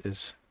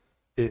is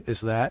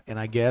that, and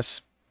I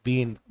guess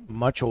being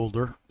much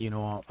older, you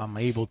know, I'm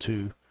able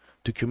to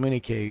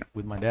communicate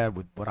with my dad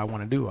with what I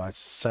want to do. I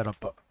set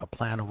up a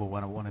plan of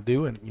what I want to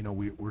do, and you know,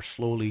 we're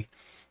slowly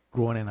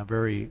growing in a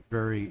very,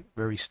 very,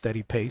 very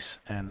steady pace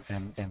and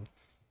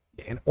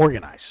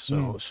organized.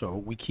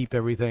 So we keep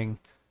everything.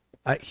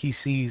 He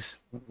sees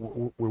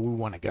where we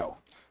want to go.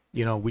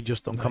 You know, we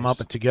just don't come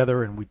up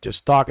together and we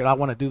just talk it. I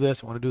want to do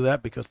this, I want to do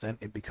that, because then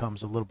it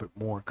becomes a little bit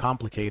more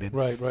complicated.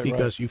 Right.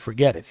 Because you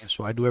forget it. And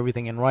so I do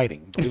everything in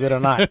writing. Believe it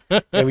or not,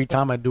 every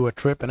time I do a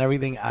trip and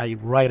everything, I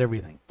write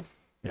everything.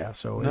 Yeah.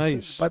 So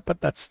Nice. But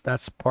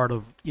that's part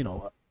of, you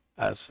know,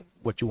 as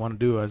what you want to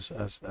do as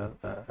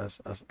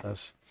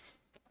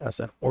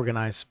an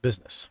organized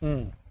business.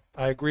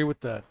 I agree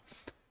with that.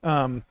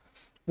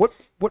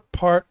 What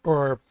part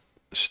or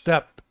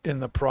step in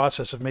the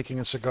process of making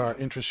a cigar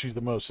interests you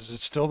the most? Is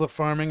it still the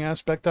farming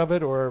aspect of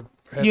it, or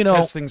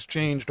has things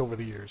changed over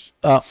the years?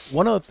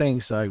 One of the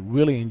things I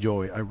really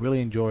enjoy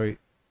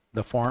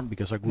the farm,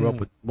 because I grew up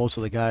with most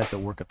of the guys that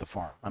work at the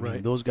farm. I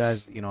mean, those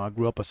guys, you know, I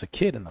grew up as a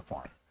kid in the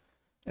farm,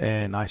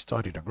 and I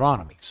studied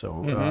agronomy.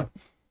 So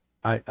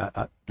I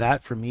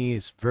that for me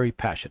is very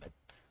passionate.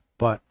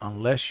 But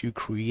unless you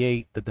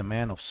create the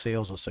demand of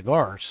sales of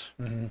cigars,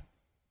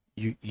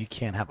 you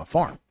can't have a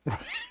farm.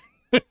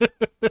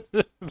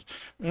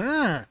 You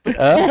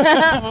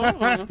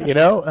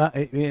know,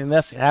 and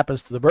that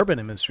happens to the bourbon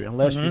industry.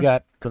 Unless you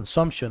got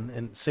consumption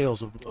and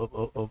sales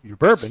of your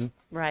bourbon,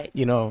 Right.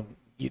 you know,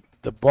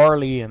 the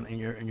barley and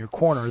your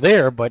corn are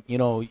there, but you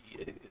know,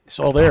 it's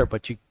all there.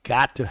 But you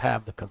got to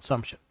have the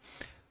consumption.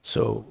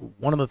 So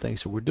one of the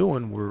things that we're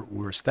doing,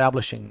 we're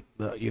establishing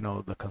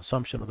the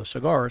consumption of the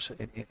cigars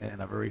in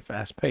a very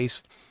fast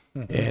pace,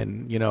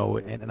 and you know,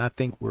 and I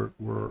think we're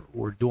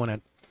doing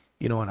it,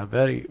 you know, in a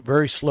very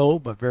very slow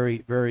but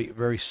very very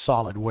very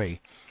solid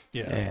way.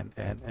 Yeah.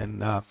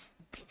 And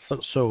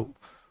so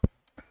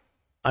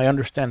I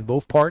understand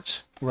both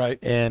parts. Right.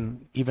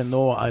 And even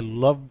though I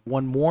love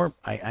one more,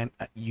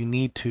 you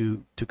need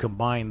to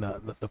combine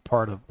the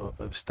part of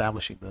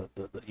establishing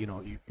the you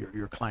know,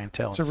 your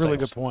clientele. It's a and really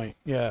sales. good point.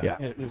 Yeah.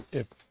 Yeah.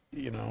 If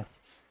you know,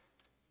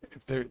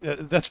 if there,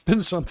 that's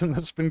been something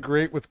that's been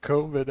great with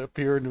COVID up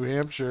here in New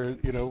Hampshire,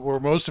 you know, where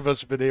most of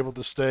us have been able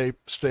to stay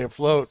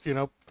afloat. You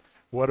know,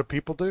 what do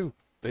people do?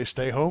 They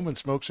stay home and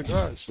smoke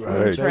cigars.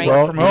 Right. They Drink.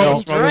 work from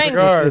home, Drink. smoke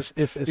cigars.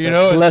 It's You a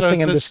know, it's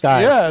blessing in it's-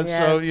 disguise. Yeah, and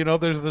so Yes. you know,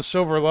 there's the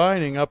silver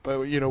lining up,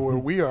 you know, where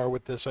we are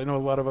with this. I know a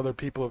lot of other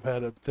people have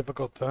had a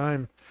difficult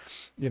time,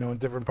 you know, in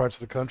different parts of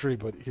the country,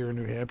 but here in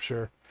New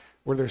Hampshire,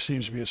 where there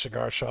seems to be a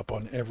cigar shop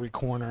on every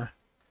corner,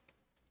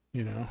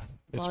 you know,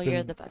 Well,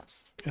 you're the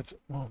best. it's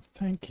well,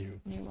 thank you,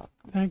 You're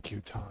welcome. thank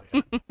you,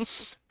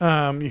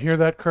 Talia. You hear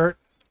that, Kurt?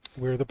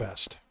 We're the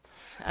best.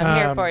 I'm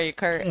here Um, for you,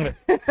 Kurt.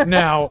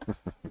 Now,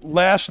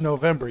 last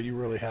November, you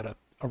really had a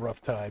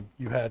rough time.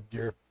 You had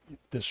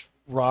this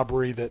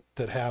robbery that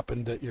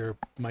happened at your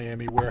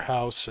Miami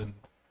warehouse, and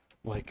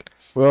like,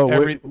 Well,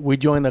 every- we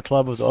joined the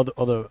club with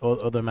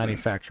other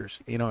manufacturers.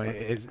 You know,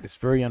 it's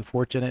very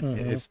unfortunate.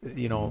 Mm-hmm. It's,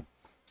 you know,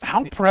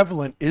 how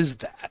prevalent is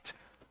that?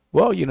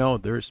 well, you know,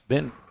 there's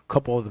been a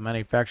couple of the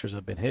manufacturers that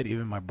have been hit.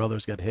 Even my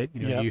brothers got hit.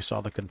 You know, Yep. you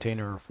saw the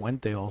container of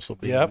Fuente also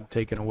being Yep.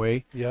 taken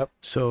away. Yep.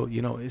 So,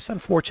 you know, it's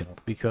unfortunate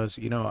because,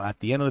 you know, at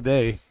the end of the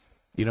day,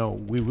 you know,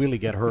 we really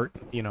get hurt.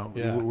 You know,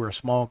 Yeah. we're a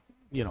small,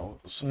 you know,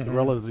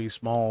 relatively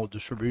small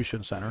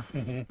distribution center,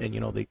 and you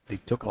know they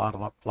took a lot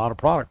of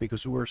product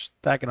because we were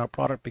stacking up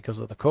product because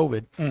of the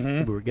COVID.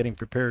 We were getting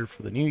prepared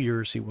for the New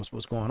Year, see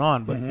what's going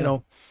on. But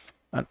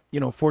you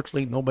know,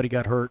 fortunately nobody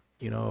got hurt.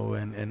 You know,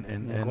 and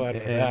glad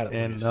for that,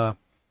 at least.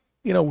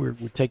 you know, we're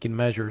taking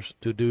measures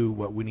to do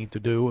what we need to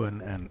do,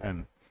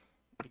 and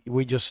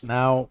we just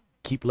now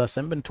keep less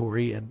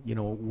inventory and you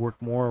know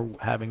work more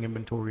having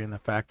inventory in the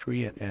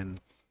factory and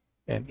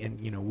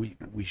you know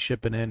we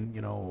ship it in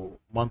you know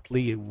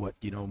monthly what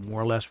you know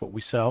more or less what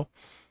we sell,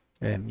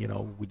 and you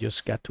know we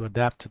just got to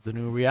adapt to the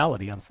new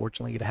reality.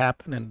 Unfortunately, it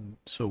happened, and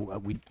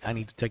so I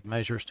need to take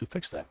measures to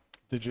fix that.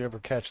 Did you ever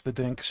catch the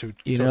dinks who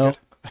You took know, it?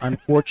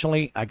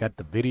 unfortunately, I got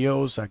the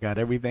videos, I got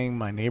everything.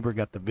 My neighbor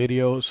got the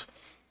videos,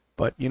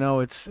 but you know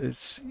it's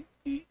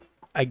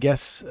I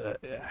guess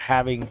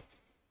having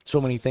so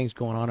many things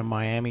going on in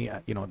Miami.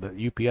 You know, the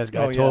UPS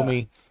guy Oh, told yeah.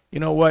 me, you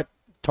know what,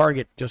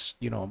 Target just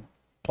you know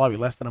probably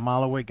less than a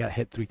mile away got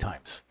hit 3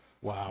 times.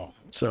 Wow.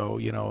 So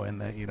you know,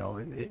 and you know,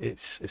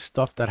 it's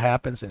stuff that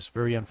happens. It's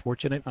very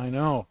unfortunate. I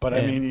know, but I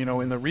And- mean, you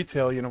know, in the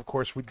retail, you know, of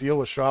course, we deal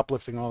with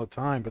shoplifting all the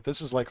time, but this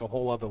is like a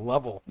whole other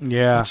level.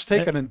 Yeah, Let's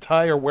take an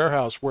entire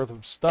warehouse worth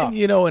of stuff. and,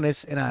 you know, and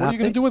it's and What are you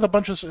going to do with a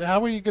bunch of?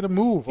 How are you going to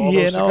move all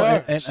you those know,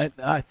 cigars? and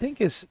I think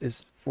is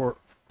for.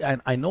 And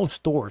I know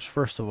stores,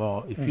 first of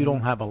all, if you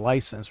don't have a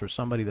license or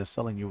somebody that's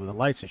selling you with a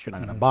license, you're not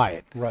going to buy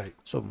it. Right.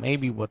 So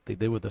maybe what they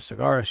did with the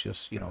cigars,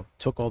 just you know,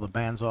 took all the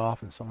bands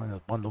off and selling a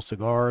bundle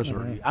cigars,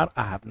 or I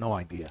have no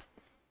idea.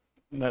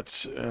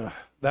 That's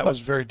that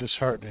was very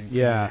disheartening. for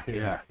Yeah, me to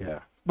hear. yeah.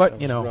 That But you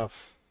was know,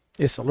 rough.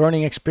 it's a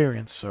learning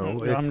experience. So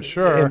I'm it's-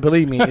 sure. And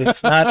believe me,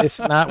 it's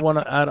not one.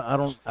 I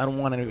don't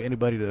want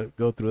anybody to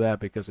go through that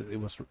because it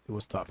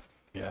was tough.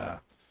 Yeah.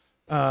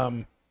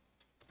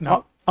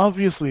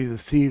 Obviously, the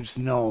thieves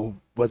know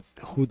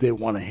who they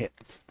want to hit,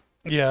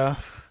 Yeah.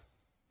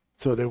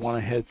 so they want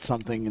to hit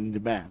something in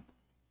demand.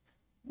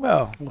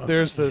 Well,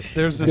 There's the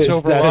There's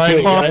silver that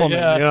lining. Compliment,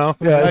 Yeah. you know?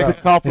 Yeah, it's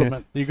a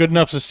compliment. You're good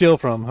enough to steal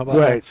from. How about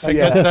Right. I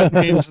guess that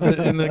means that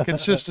in the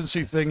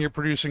consistency thing, you're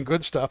producing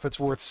good stuff. It's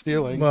worth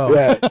stealing. well,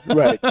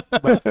 Right.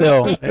 but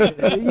still,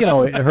 you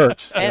know, it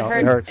hurts. You It know,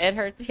 hurts. It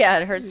hurts. Yeah,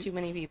 it hurts too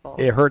many people.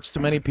 It hurts too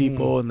many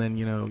people, and then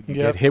you know you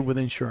Yep. get hit with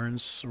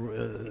insurance. You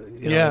know,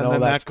 yeah, and all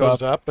and then that stuff.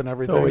 goes up and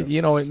everything. So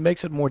you know, it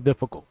makes it more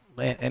difficult,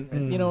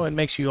 and you know, it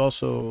makes you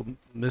also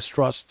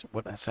mistrust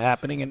what's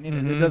happening, and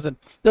it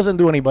doesn't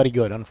do anybody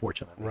good,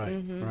 unfortunately.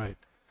 Right, right.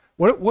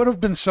 What have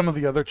been some of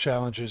the other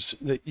challenges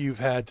that you've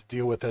had to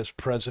deal with as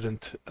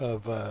president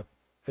of a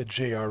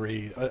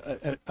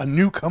JRE, a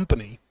new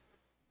company,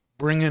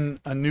 bringing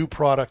a new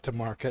product to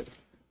market?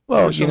 What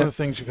Well, are some you know, of the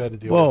things you've had to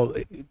deal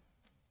with?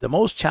 the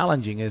most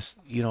challenging is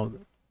you know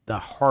the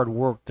hard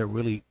work that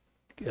really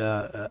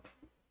that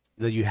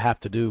you have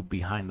to do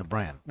behind the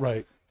brand.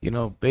 Right. You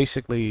know,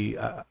 basically,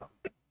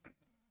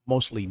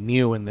 mostly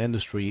new in the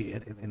industry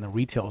in the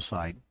retail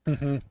side,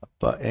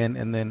 but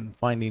and then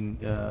finding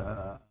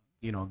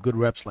you know good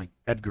reps like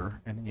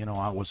Edgar, and you know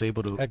I was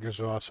able to Edgar's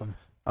awesome.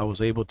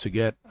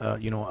 get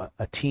you know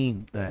a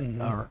team that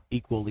are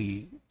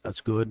equally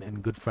as good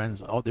and good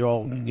friends. They're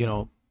all you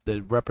know they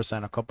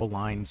represent a couple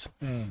lines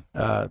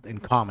in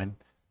common,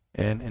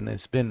 and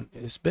it's been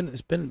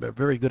a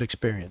very good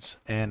experience,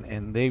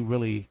 and they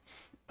really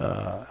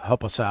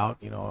help us out.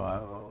 You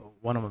know,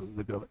 one of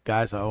the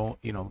guys I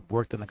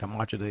worked in the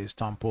Camacho days,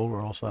 Tom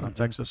Pulver, also out of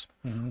Texas,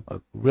 a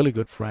really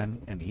good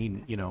friend, and he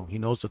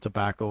knows the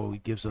tobacco. He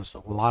gives us a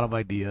lot of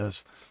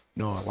ideas.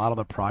 You know, a lot of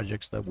the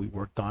projects that we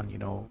worked on, you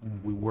know,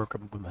 we work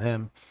with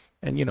him,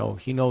 and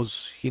he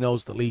knows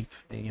the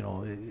leaf,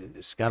 and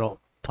it's got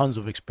tons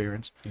of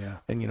experience. Yeah.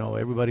 And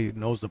everybody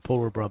knows the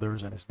Puller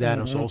brothers, and his dad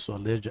is also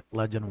a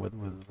legend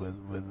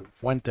with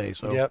Fuente.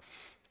 So Yep.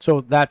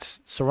 so that's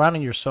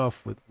surrounding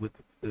yourself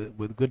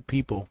with good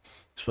people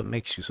is what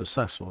makes you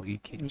successful. You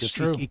can't It's just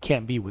true. you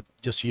can't be with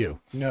just you.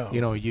 No.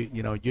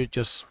 You're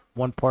just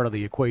one part of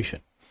the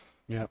equation.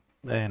 Yep.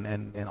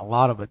 And a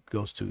lot of it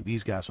goes to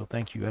these guys. So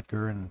thank you,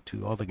 Edgar, and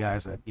to all the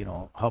guys that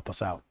help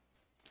us out.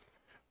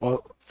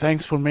 Well,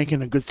 thanks for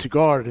making a good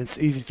cigar. It's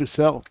easy to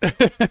sell.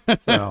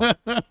 So,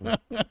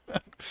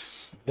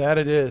 That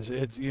it is.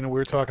 It's we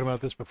were talking about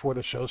this before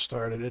the show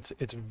started.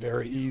 It's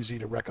very easy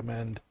to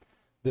recommend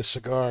this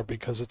cigar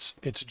because it's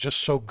just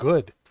so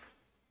good.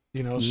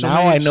 So now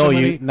many- I know so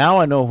you. many- Now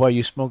I know why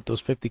you smoke those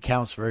 50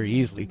 counts very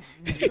easily.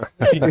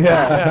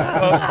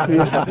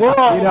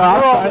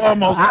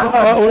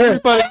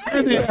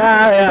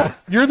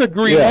 You're the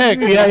green Yeah.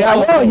 egg.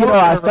 Well,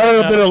 I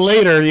started a bit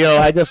later.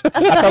 I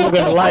thought we were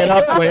gonna line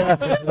up,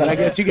 but I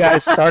guess you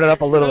guys started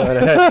up a little bit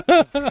ahead.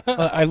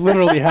 I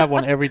literally have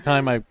one every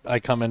time I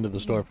come into the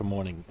store for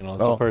morning. It's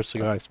the first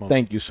cigar I smoke.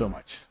 Thank you so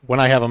much. when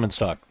I have them in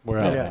stock. We're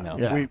out Yeah. right now.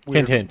 Yeah.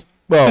 Hint, hint.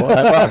 Well,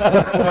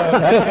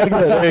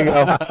 there you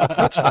go.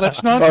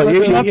 Let's not, Oh,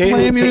 let's you- not you-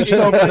 blame you,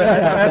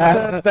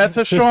 Stoker. That's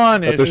a Sean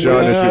That's a issue.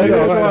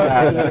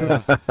 Sean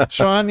issue.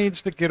 Sean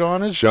needs to get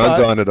on his Sean's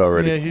butt. on it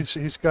already. Yeah,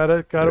 he's got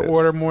to Yes.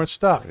 order more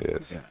stuff.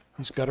 Yes.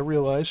 He's got to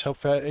realize how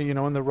fat,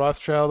 in the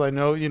Rothschild, I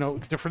know,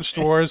 different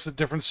stores, the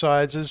different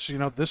sizes,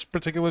 this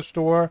particular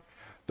store,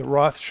 the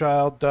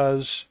Rothschild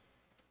does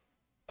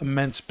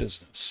immense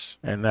business.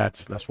 And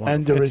that's wonderful.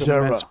 And the It's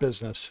immense Reserva.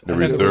 business. The And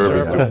reserve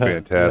is doing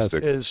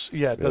fantastic. it does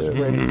Yeah.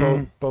 great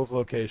in both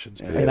locations.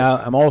 And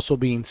I'm also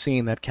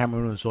seeing that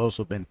Cameroon has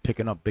also been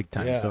picking up big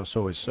time. Yeah.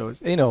 So it's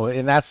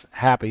and that's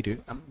happy to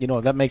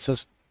that makes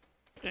us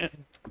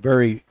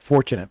very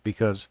fortunate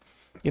because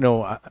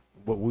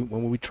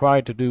when we try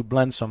to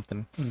blend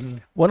something,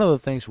 one of the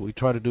things we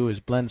try to do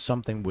is blend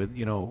something with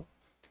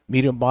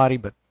medium body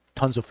but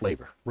tons of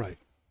flavor. Right.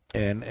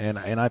 And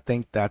I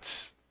think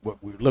that's what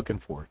we're looking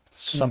for.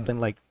 Something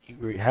like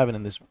you're having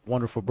in this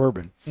wonderful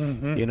bourbon.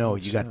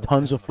 You got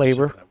tons of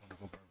flavor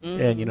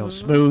and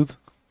smooth.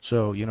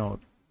 So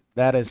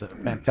that is a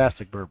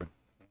fantastic bourbon.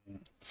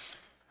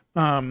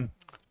 We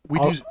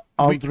I'll, do.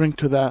 I'll we, drink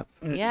to that.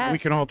 Yes. we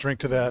can all drink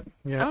to that.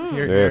 Yeah. Oh.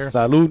 Here, Yes. here.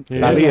 Salud. Yeah.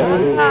 La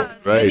vida. Ah,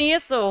 Right. sin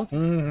eso.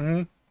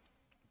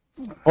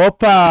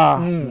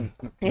 Opa.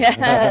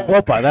 Yeah.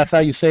 Opa. That's how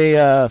you say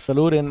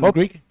salud in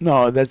Greek.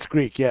 No, that's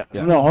Greek. Yeah.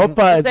 Yeah. No,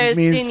 Opa There's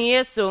means sin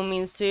eso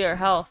means to your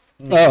health.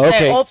 So Oh, you say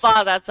okay.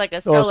 Opa, that's like a Oh,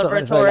 so-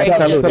 celebratory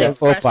salud.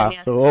 expression. Opa.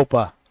 Yeah. So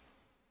opa.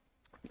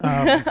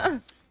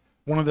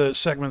 One of the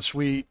segments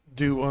we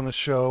do on the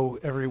show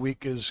every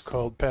week is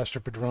called Pastor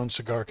Padron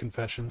Cigar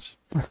Confessions.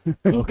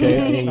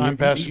 Okay. I'm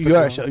Pastor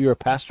You're Padron. you're a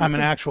pastor. I'm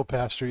an actual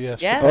pastor,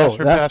 yes. Yeah. The Oh,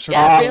 pastor, that's- pastor.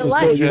 Yeah, real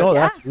life. So, Yeah.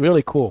 that's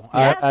really cool.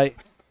 Yes.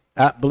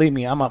 I believe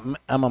me, I'm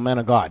a man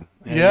of God.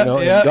 And, Yeah,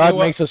 and yeah, God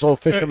well, makes us all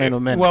fishermen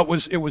of men. Well,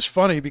 it was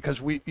funny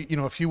because we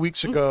a few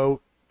weeks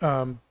ago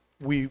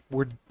we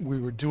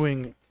were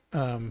doing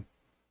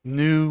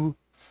new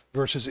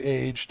versus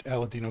aged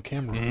Aladino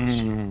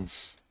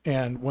Cameroons,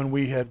 and when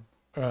we had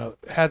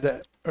had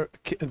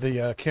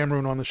the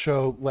Cameroon on the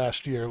show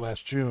last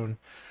June,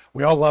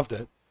 we all loved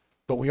it,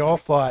 but we all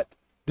thought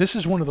this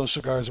is one of those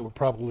cigars that would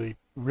probably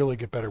really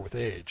get better with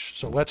age.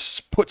 So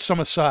let's put some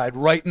aside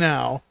right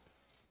now,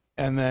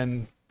 and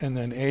then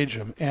age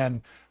them.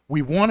 And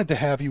we wanted to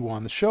have you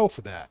on the show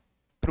for that,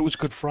 but it was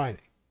Good Friday,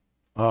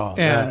 oh,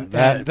 and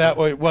that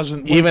way it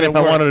wasn't. even if I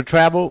gonna work. wanted to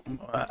travel,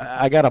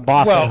 I got a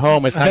boss Well, at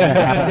home. It's not gonna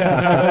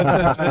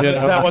happen.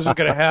 that wasn't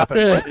going to happen.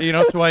 But,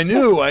 so I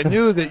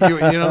knew that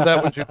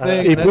that was your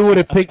thing. If we would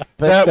have picked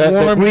that the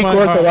warmed Greek my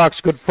heart.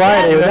 Orthodox Good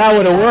Friday, that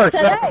would have worked.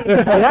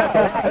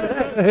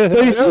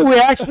 So you see, we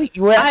actually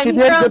I'm did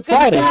here on Good Good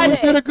Friday.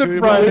 Friday. did a Good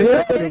Friday.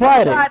 Good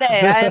Friday.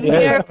 Friday. I'm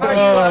here for you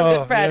on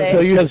Good Friday. So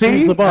you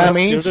see, the boss. I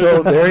mean,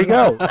 so there you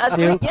go.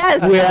 See,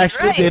 yes, we that's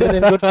actually right. did it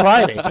in Good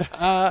Friday.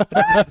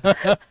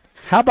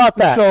 How about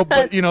that? So,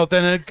 but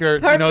then Edgar,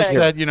 Perfect.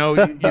 said,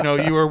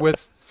 you were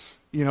with,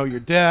 your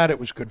dad. It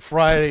was Good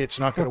Friday. It's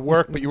not going to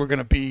work, but you were going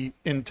to be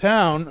in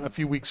town a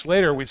few weeks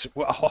later. We said,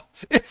 well,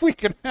 if we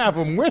can have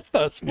him with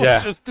us, we'll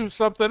Yeah. just do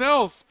something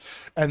else.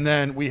 And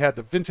then we had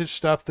the vintage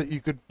stuff that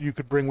you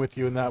could bring with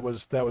you, and that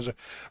was.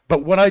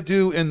 But what I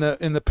do in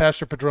the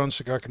Pastor Padron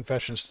Cigar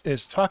Confessions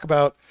is talk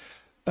about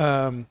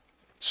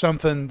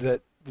something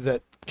that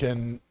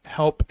can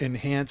help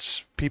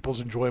enhance people's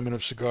enjoyment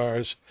of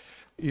cigars.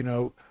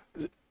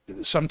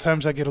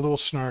 Sometimes I get a little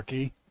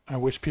snarky. I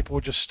wish people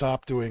would just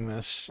stop doing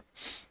this.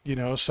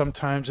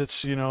 Sometimes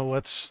it's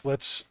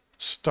let's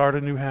start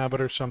a new habit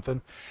or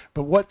something.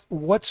 But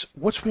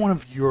what's one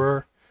of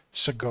your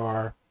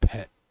cigar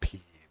pet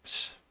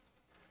peeves?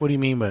 What do you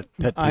mean by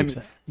pet I'm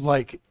peeves?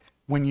 like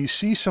when you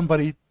see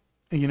somebody,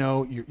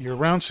 you're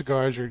around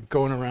cigars, you're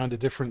going around to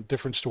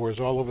different stores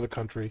all over the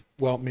country.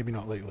 Well, maybe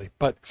not lately,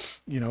 but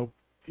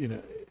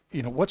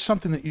what's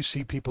something that you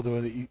see people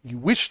doing that you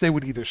wish they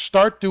would either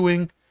start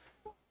doing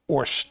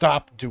or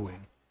stop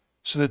doing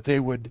so that they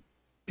would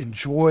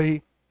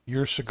enjoy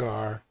your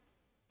cigar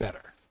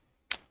better?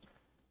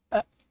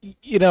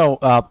 You know,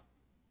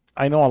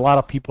 I know a lot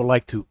of people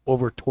like to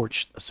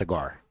over-torch a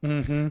cigar.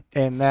 Mm-hmm.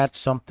 And that's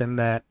something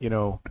that, you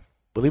know,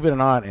 believe it or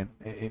not, and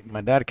my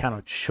dad kind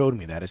of showed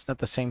me that it's not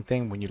the same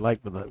thing when you like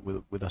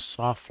with a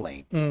soft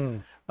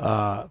flame,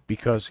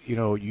 because you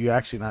know you're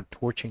actually not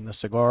torching the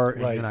cigar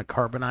and Right. you're not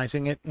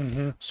carbonizing it.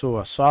 Mm-hmm. So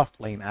a soft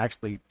flame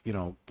actually, you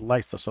know,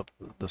 lights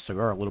the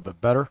cigar a little bit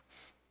better.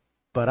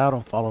 But I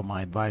don't follow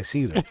my advice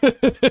either. We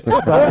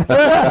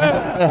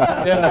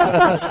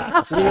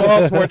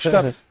all torched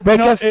up.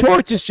 Because it-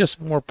 torch is just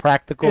more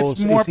practical.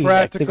 It's more easy,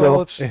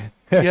 practical. It's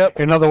yep.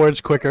 In other words,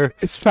 quicker.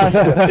 It's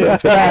faster.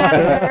 It's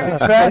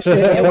faster.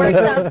 It works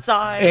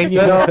outside. And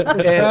you know,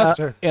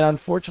 faster. and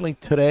unfortunately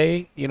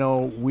today, you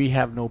know, we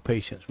have no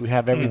patience. We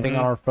have everything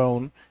on our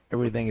phone.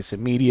 Everything is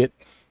immediate,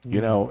 you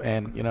know,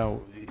 and you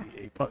know,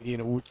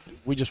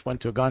 we just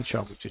went to a gun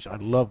shop, which is I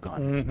love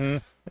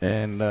guns,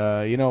 and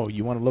you know,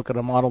 you want to look at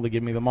a model, they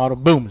give me the model,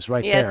 boom, it's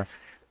right Yes.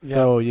 there.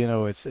 So you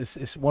know,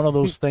 it's one of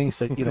those things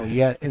that you know you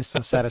get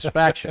instant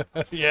satisfaction.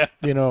 Yeah.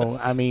 You know,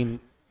 I mean,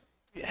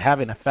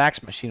 having a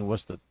fax machine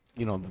was the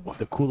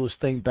coolest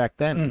thing back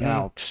then.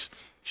 Now,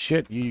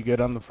 shit, you get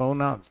on the phone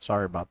now.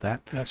 Sorry about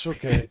that. That's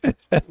okay.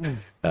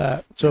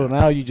 So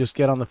now you just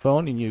get on the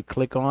phone and you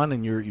click on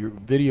and your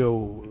video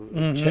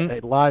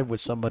live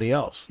with somebody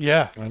else.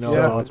 Yeah. I know.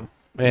 Yeah. That's awesome.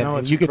 And, No,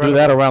 and it's you can do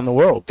that around the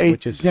world, Hey,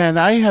 which is Dan,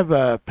 I have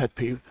a pet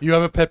peeve. You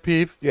have a pet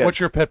peeve? Yes. What's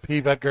your pet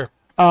peeve, Edgar?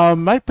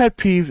 My pet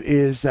peeve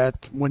is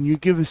that when you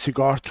give a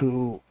cigar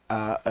to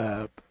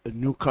a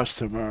new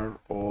customer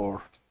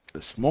or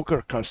a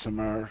smoker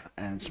customer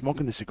and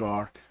smoking a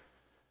cigar,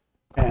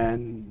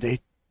 and they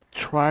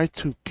try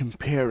to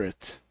compare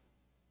it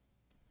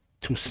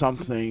to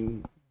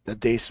something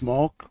that they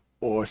smoke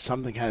or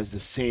something has the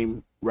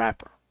same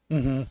wrapper.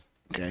 Mm-hmm.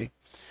 Okay,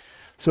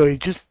 so it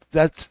just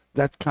that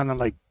kind of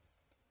like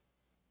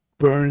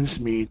burns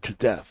me to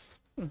death.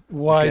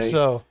 Why Okay.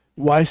 so?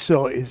 Why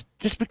so is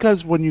just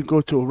because when you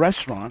go to a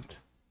restaurant,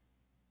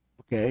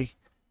 okay,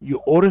 you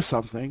order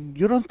something,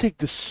 you don't take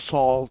the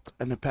salt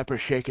and the pepper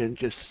shaker and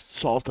just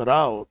salt it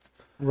out.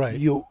 Right.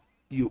 You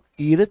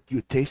eat it,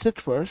 you taste it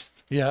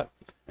first, Yeah.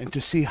 and to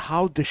see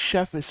how the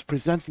chef is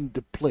presenting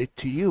the plate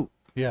to you.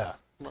 Yeah.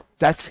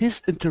 That's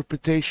his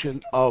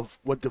interpretation of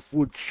what the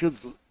food should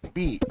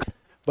be.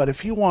 But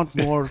if you want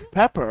more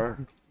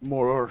pepper,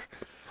 more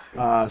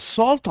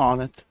salt on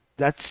it,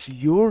 that's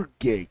your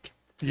gig.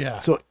 Yeah.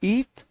 So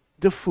eat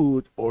the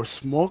food or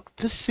smoke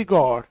the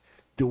cigar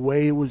the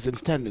way it was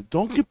intended.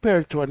 Don't compare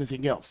it to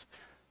anything else.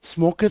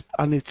 Smoke it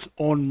on its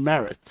own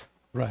merit,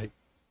 right.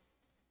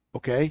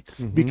 okay?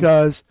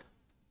 Because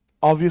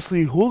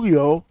obviously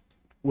Julio,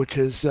 which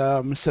is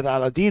Mr.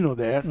 Aladino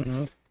there,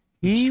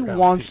 he Mr.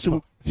 wants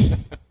to,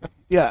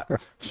 yeah,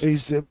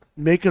 he's the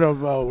maker of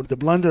the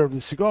blender of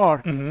the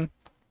cigar.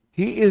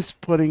 He is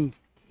putting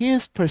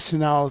his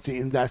personality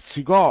in that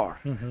cigar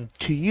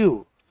to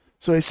you.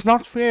 So it's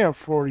not fair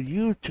for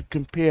you to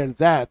compare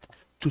that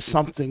to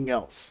something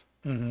else.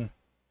 So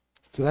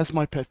that's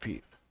my pet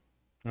peeve.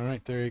 All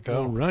right. There you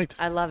All go. right.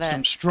 I love it.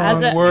 Some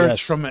strong As a- words Yes.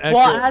 from Edgar.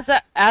 Well,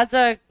 as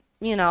a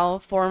you know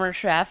former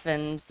chef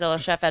and still a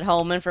chef at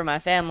home and for my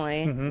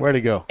family, where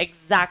to go.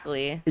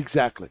 exactly.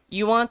 Exactly.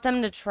 You want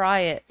them to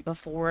try it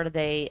before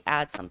they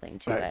add something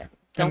to Right. it.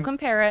 Don't And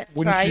compare it.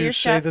 Wouldn't Try you your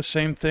say chef. the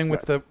same thing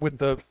with the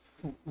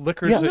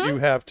liquors Yeah. that you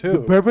have too? The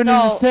bourbon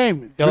is So- the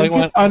same. Yeah, like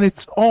Drink it on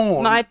its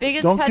own. My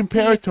biggest Don't pet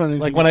compare it peeve- to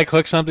anything. Like when I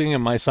cook something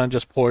and my son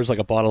just pours like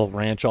a bottle of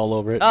ranch all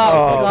over it.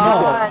 Oh,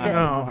 God,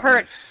 no.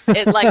 hurts.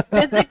 It like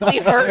physically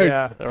hurts.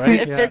 Yeah.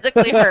 It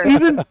physically hurts.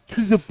 Even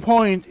to the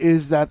point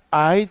is that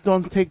I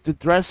don't take the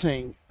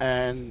dressing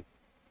and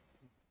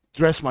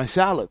dress my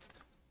salad.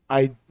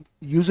 I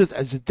use it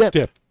as a dip.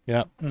 Dip.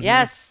 Yeah.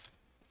 Yes.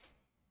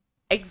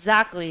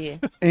 Exactly.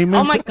 Amen.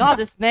 Oh my God,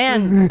 this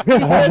man.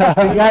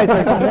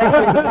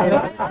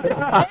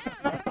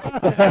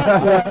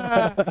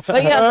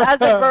 But yes,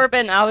 as a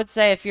bourbon, I would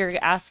say if you're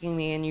asking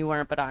me and you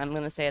weren't, but I'm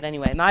going to say it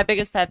anyway. My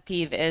biggest pet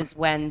peeve is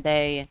when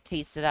they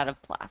taste it out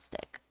of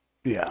plastic.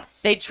 Yeah.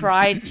 They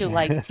try to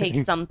like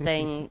take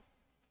something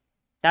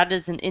that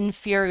is an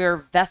inferior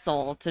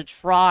vessel to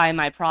try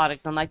my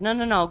product. I'm like,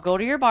 no, go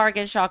to your bar,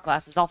 get shot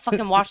glasses. I'll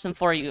fucking wash them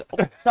for you.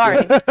 Oh, sorry.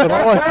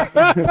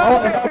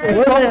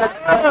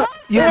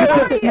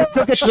 You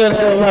took it to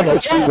another level.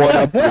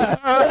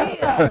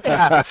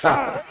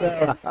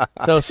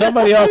 So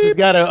somebody else has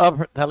got to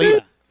up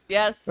Talia.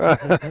 Yes. Hola,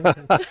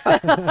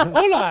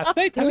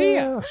 say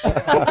Talia.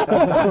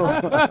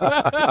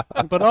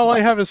 But all I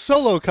have is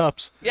solo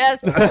cups.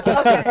 Yes.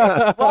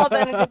 Okay. Well,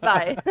 then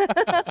goodbye.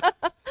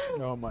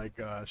 Oh my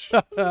gosh.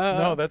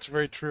 No, that's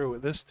very true.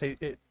 This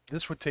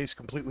would taste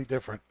completely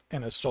different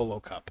in a solo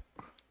cup.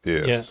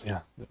 Yes. Yeah.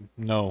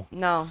 No.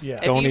 No. Yeah.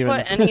 If Don't you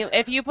even- put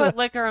if you put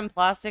liquor in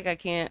plastic, I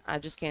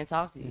just can't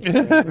talk to you. I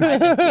just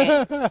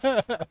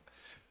can't.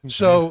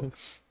 So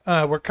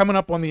we're coming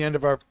up on the end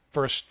of our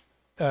first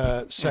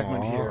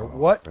segment here.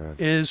 What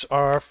is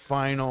our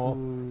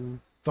final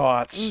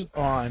thoughts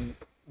on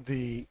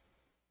the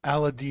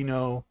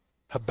Aladino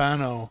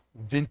Habano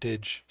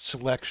Vintage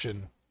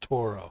Selection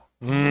Toro.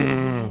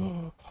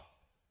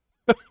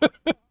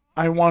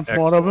 I want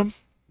more of them.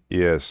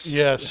 Yes.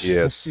 Yes.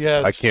 Yes.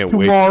 Yes. I can't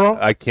Tomorrow?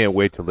 wait. I can't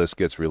wait till this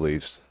gets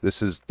released.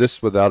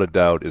 This without a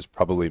doubt is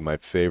probably my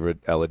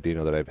favorite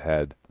Aladino that I've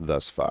had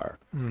thus far.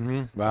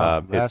 Wow,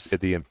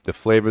 The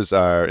flavors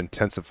are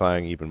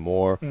intensifying even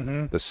more.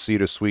 Mm-hmm. The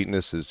cedar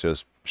sweetness is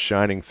just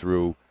shining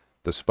through.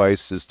 The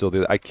spice is still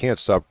there. I can't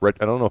stop. I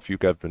don't know if you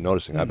guys have been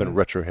noticing. I've been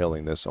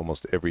retrohaling this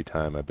almost every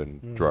time I've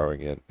been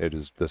drawing it. It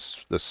is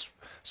this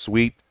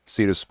sweet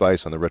cedar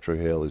spice on the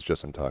retrohale is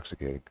just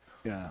intoxicating.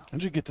 Yeah.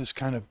 Don't you get this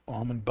kind of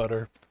almond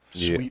butter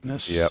Yeah.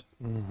 sweetness Yep.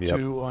 Yep.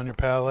 too on your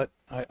palate?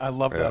 I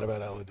love that Yeah.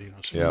 about Aladino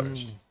Yep.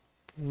 cigars.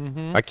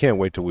 I can't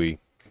wait till we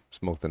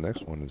smoke the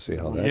next one and see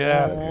how that.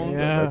 Yeah,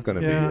 That's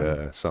gonna yeah.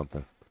 be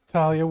something.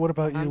 Talia, what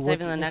about you? I'm What-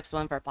 saving the next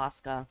one for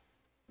Pascha.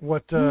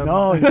 What?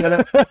 No, you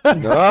gotta.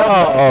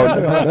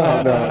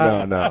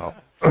 No.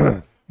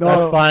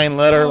 That's fine.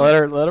 Let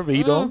her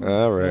be. Don't.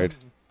 All right.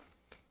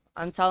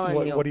 I'm telling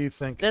What, you, what do you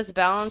think? this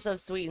balance of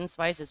sweet and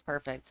spice is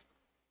perfect.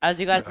 As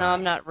you guys know,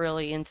 I'm not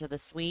really into the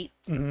sweet.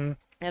 Mm-hmm.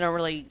 I don't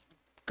really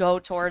go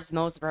towards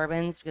most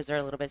bourbons because they're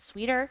a little bit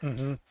sweeter.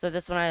 Mm-hmm. So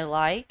this one I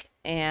like,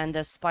 and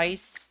the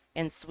spice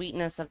and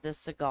sweetness of this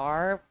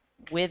cigar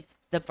with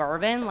the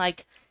bourbon,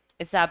 like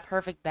it's that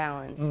perfect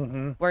balance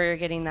Mm-hmm. where you're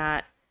getting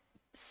that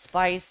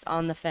spice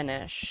on the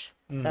finish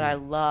that I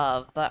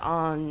love, but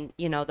on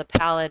the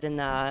palate and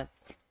the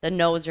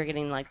nose, you're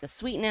getting like the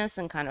sweetness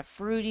and kind of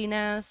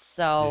fruitiness.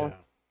 So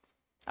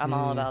I'm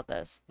all about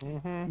this.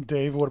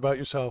 Dave, what about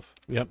yourself?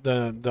 Yep,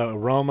 the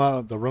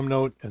aroma, the room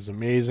note is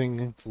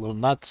amazing. It's a little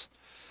nuts.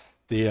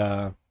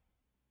 The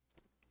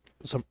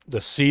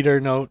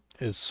cedar note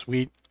is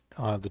sweet.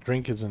 The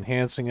drink is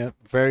enhancing it.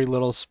 Very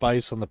little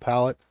spice on the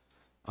palate.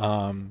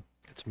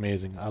 It's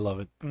amazing. I love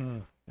it,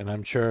 and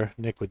I'm sure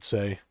Nick would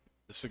say.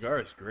 The cigar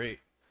is great.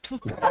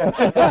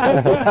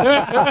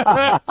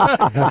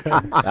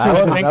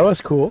 That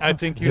was cool. I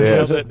think you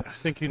Yes. nailed it. I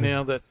think you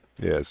nailed it.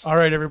 Yes. All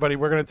right, everybody,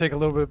 we're going to take a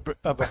little bit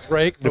of a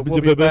break, but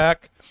we'll be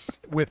back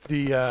with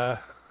the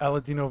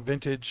Aladino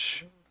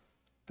Vintage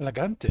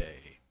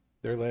Elegante,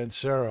 their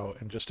Lancero,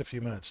 in just a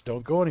few minutes.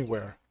 Don't go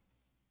anywhere.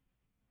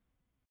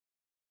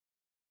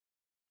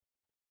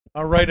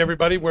 All right,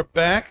 everybody, we're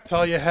back.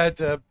 Talia had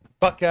to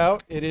buck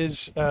out. It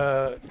is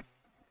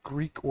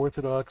Greek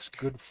Orthodox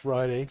Good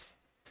Friday,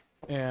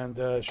 and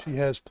she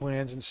has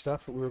plans and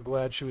stuff, but we were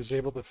glad she was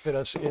able to fit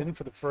us in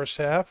for the first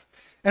half.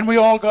 And we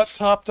all got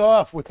topped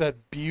off with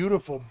that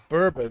beautiful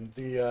bourbon,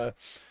 the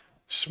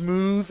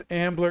Smooth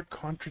Ambler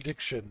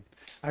Contradiction.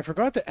 I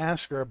forgot to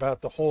ask her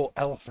about the whole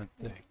elephant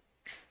thing.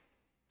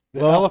 The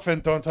Well-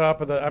 elephant on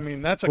top of the, I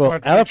mean, that's a Well,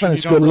 contradiction elephant you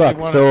is don't good really luck.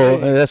 wanna So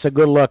be. that's a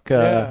good luck.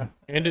 Yeah.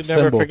 And it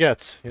Symbol. never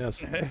forgets.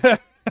 Yes.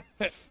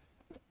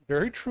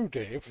 Very true,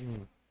 Dave.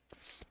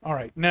 All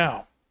right,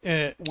 now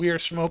we are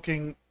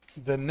smoking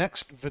the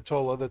next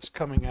Vitola that's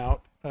coming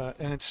out,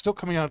 and it's still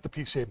coming out at the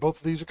PCA. Both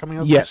of these are coming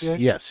out at Yes, the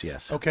PCA?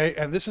 yes. Okay,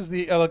 and this is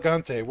the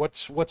Elegante.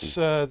 What's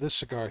this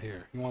cigar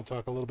here? You want to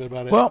talk a little bit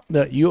about it? Well,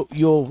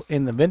 you'll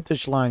in the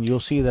vintage line, you'll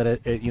see that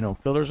it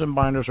fillers and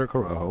binders are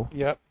Corojo,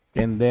 Yep,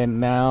 and then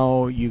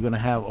now you're gonna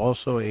have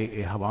also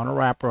a Habano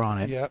wrapper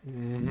on it. yep.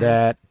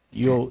 That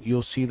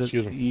you'll see the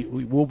Excuse me.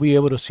 we'll be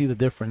able to see the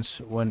difference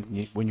when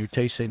you're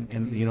tasting,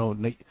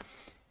 and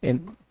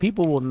and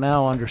people will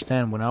now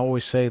understand when I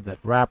always say that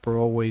wrapper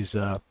always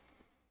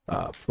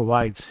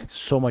provides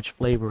so much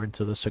flavor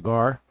into the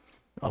cigar.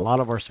 A lot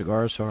of our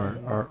cigars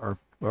are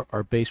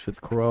based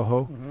with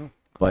Corojo,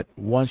 but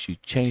once you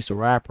change the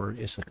wrapper,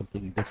 it's a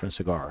completely different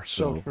cigar.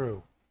 So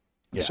true.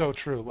 yeah. So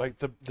true. Like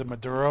the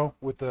Maduro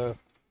with the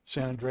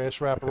San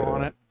Andreas wrapper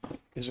on it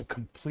is a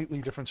completely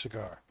different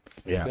cigar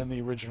yeah. than the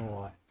original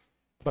line.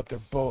 But they're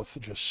both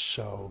just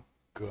so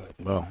good.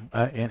 Well,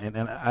 and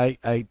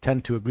I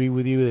tend to agree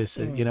with you. It's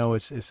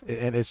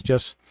it's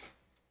just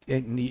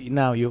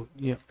now you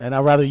and I'd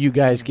rather you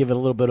guys give it a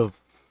little bit of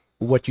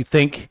what you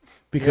think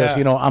because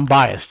Yeah. I'm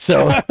biased,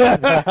 so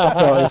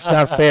so it's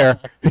not fair.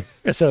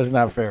 So it's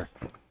not fair.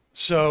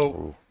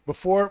 So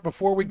before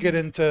we get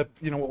into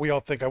what we all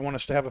think, I want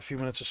us to have a few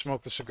minutes to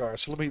smoke the cigar.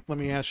 So let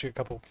me ask you a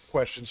couple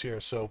questions here,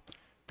 so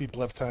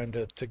people have time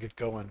to get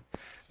going.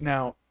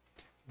 Now,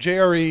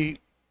 JRE,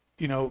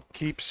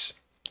 keeps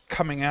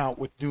coming out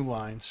with new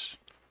lines,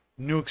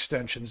 new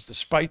extensions,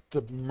 despite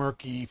the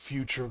murky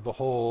future of the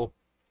whole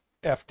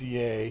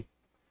FDA,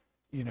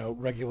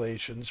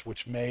 regulations,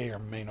 which may or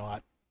may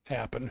not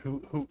happen.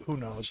 Who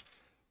knows?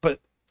 But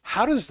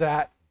how does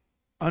that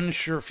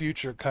unsure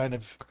future kind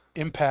of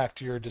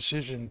impact your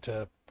decision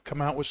to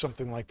come out with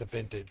something like the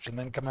vintage and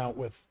then come out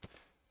with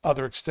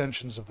other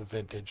extensions of the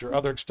vintage or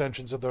other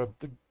extensions of the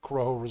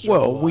Corojo Reserve?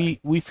 Well, line?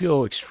 we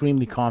feel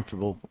extremely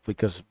comfortable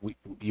because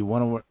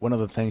one of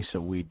the things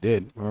that we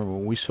did. Remember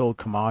when we sold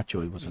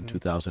Camacho, it was in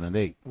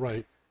 2008.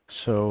 right.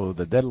 So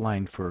the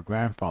deadline for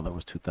grandfather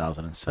was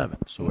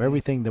 2007. So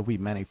everything that we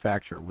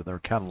manufacture with our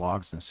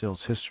catalogs and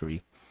sales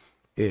history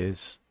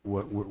is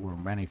what we're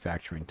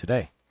manufacturing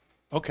today.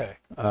 Okay.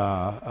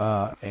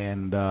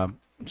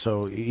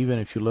 So even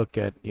if you look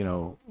at,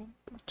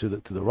 to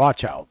the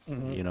Rothschild,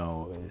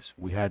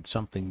 we had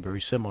something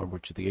very similar,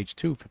 which is the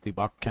H2 50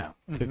 box count,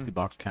 50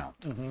 box count.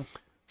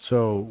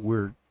 So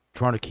we're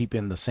trying to keep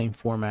in the same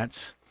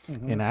formats,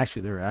 and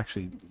actually they're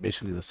actually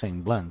basically the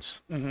same blends.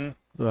 There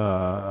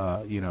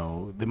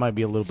might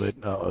be a little bit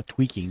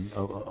tweaking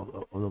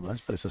of the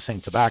blends, but it's the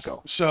same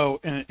tobacco. So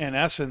in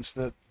essence,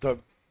 the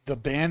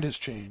band has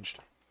changed,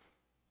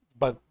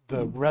 but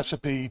the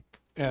recipe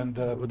and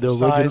the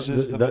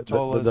sizes, the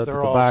vitolas, the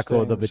they're all tobacco,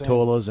 staying the the same.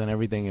 vitolas, and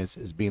everything is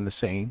being the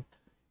same.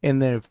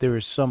 And then if there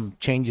is some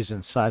changes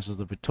in sizes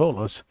of the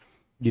vitolas,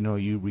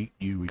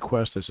 you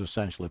request this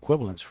essential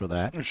equivalence for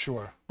that,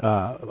 Sure.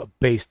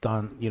 based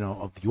on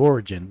of the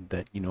origin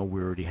that we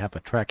already have a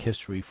track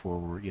history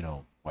for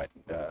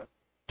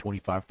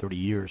 25, 30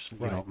 years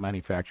Right.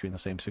 manufacturing the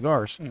same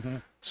cigars.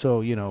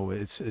 So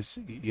it's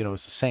the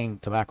same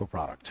tobacco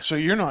product. So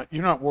you're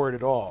not worried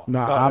at all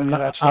No, about I'm any of not-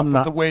 that stuff. I'm but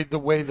not. the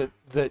way that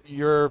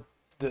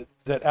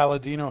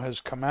Aladino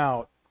has come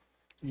out,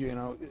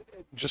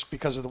 just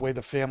because of the way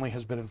the family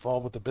has been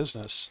involved with the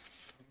business,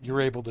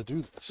 you're able to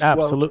do this.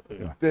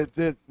 Absolutely.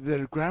 Yeah.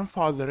 Their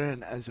grandfather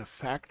in as a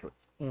factory.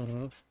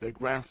 Their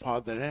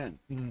grandfather in.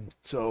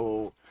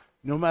 So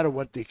no matter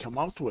what they come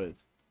out with,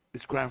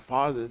 it's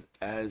grandfathered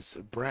as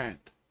a brand.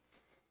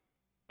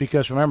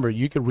 Because remember,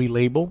 you could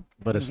relabel,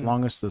 but as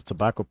long as the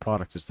tobacco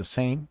product is the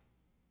same,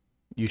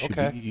 you should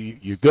Okay. be,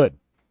 you're good.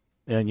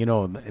 And and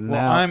Well,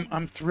 now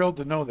I'm thrilled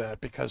to know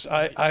that, because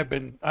I've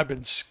been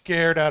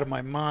scared out of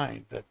my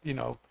mind that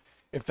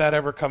if that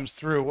ever comes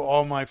through,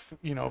 all my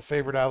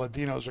favorite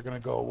Aladinos are going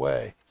to go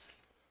away.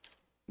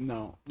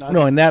 No, not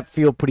in that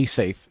field pretty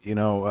safe.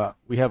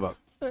 We have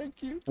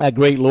Thank you. a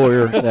great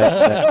lawyer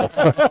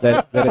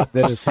that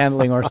is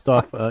handling our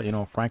stuff.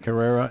 Frank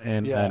Herrera,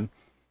 and Yeah.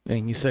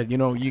 and he said,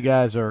 you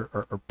guys are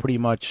pretty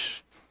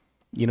much.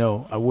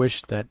 I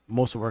wish that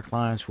most of our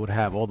clients would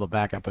have all the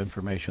backup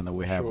information that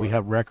we have. We Sure.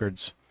 have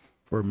records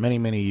for many,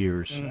 many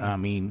years. I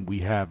mean, we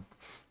have,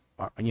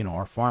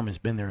 our farm has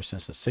been there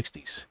since the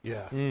 60s.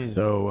 Yeah.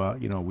 So,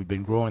 we've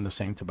been growing the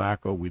same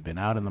tobacco. We've been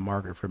out in the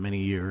market for many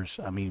years.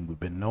 I mean, we've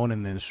been known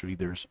in the industry.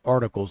 There's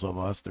articles of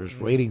us. There's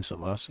ratings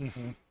of us.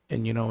 And,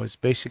 it's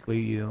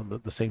basically,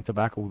 the same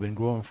tobacco we've been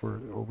growing for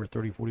over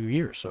 30, 40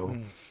 years.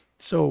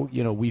 So,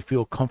 we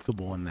feel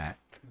comfortable in that.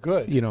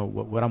 Good.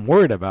 What I'm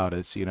worried about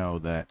is,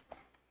 that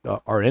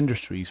our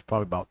industry is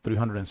probably about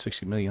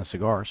 360 million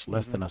cigars,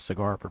 less than a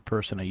cigar per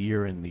person a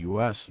year in the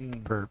U.S.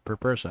 Per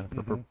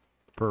person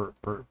per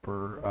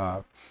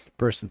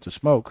person to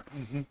smoke.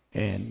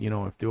 And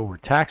if they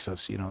overtax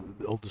us,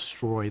 they'll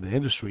destroy the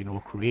industry and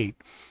it'll create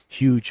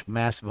huge,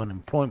 massive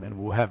unemployment.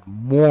 We'll have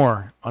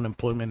more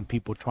unemployment and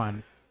people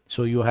trying.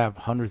 So you'll have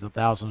hundreds of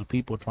thousands of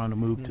people trying to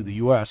move to the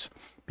U.S.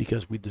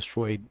 because we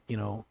destroyed,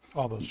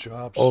 All those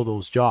jobs. all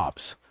those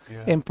jobs.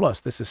 Yeah. And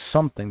plus, this is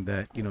something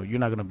that you're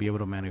not going to be able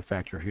to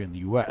manufacture here in the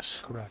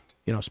U.S. Correct.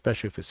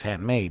 Especially if it's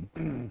handmade.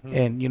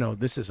 And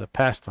this is a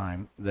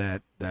pastime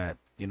that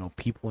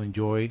people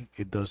enjoy.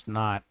 It does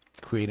not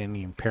create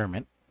any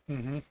impairment.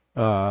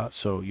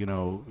 So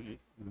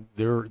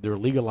they're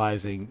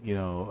legalizing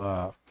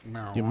your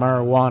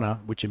marijuana,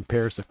 which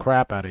impairs the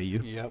crap out of you.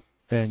 Yep.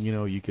 And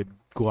you could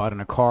go out in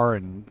a car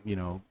and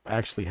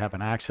actually have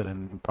an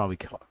accident and probably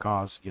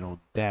cause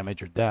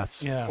damage or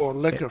deaths. Yeah. or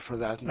liquor for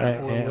that matter.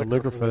 And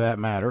liquor for that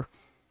matter.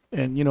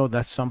 And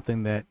that's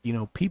something that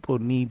people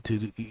need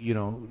to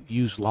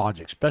use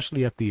logic,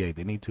 especially FDA.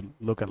 They need to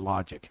look at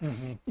logic.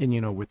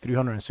 And with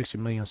 360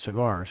 million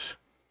cigars,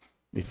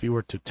 if you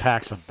were to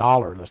tax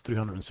 $1, that's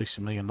 $360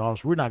 million.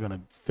 We're not going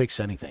to fix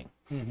anything.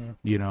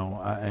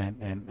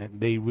 And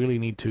they really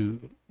need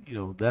to.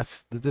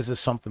 This is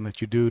something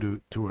that you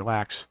do to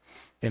relax,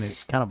 and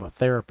it's kind of a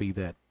therapy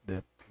that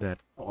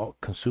all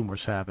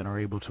consumers have and are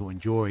able to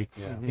enjoy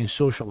and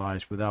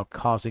socialize without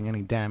causing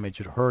any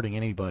damage or hurting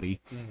anybody,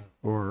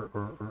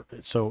 or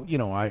so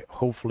I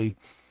hopefully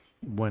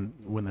when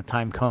the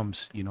time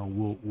comes,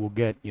 we'll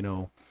get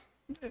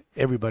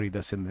everybody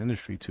that's in the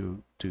industry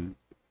to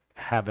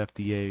have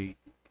FDA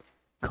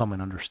come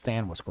and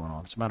understand what's going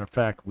on. As a matter of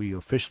fact, we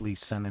officially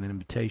sent an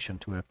invitation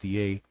to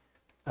FDA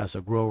as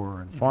a grower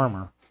and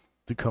farmer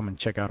to come and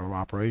check out our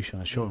operation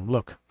and show them,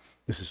 look,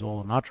 this is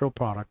all a natural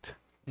product.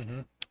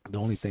 The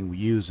only thing we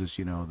use is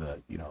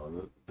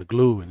the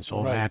glue, and it's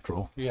all Right.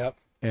 natural, Yep.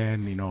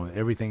 and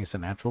everything is a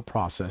natural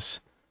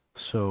process.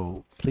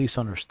 So please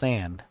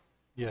understand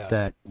Yeah.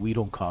 that we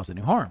don't cause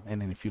any harm.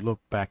 And then if you look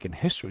back in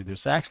history,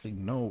 there's actually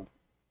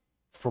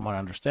from what I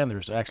understand,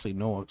 there's actually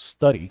no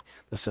study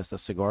that says that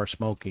cigar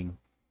smoking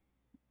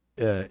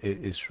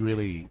is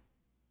really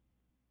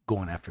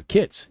going after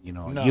kids.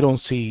 No. You don't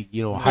see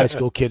a high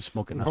school kid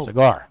smoking No. a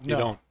cigar. You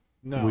don't.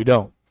 No. We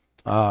don't.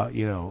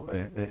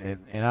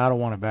 And I don't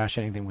want to bash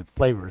anything with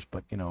flavors,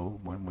 but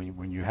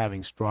when you're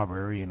having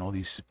strawberry and all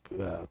these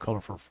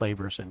colorful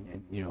flavors,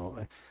 and Yeah.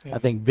 I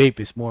think vape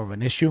is more of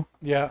an issue,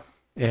 Yeah.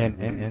 and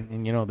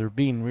they're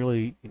being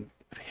really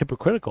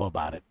hypocritical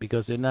about it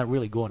because they're not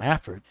really going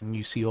after it, and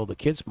you see all the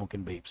kids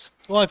smoking vapes.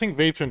 Well, I think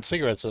vapes and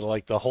cigarettes are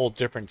like the whole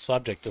different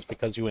subject just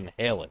because you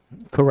inhale it.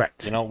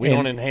 Correct. You know, we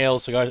don't inhale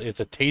cigars. It's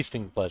a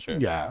tasting pleasure.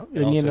 Yeah,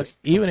 You know, and it's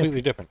you know, a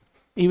completely different.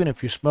 even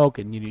if you smoke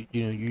and you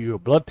your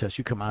blood test,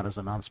 you come out as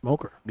a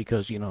non-smoker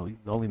because you know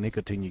the only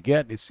nicotine you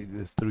get is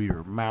through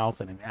your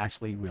mouth, and it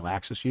actually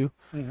relaxes you.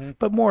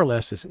 But more or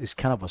less, it's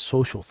kind of a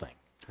social thing.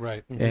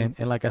 Right. And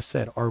like I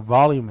said, our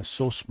volume is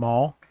so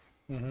small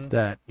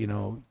that you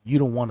know you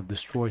don't want to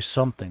destroy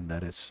something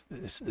that is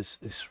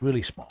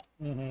really small.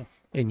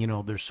 And you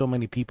know, there's so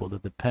many people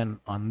that depend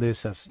on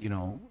this as you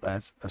know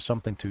as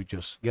something to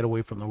just get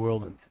away from the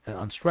world and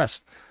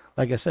unstressed.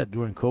 Like I said,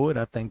 during COVID,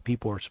 I think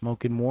people are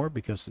smoking more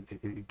because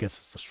it gets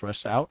us the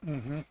stress out.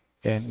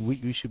 And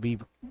we should be.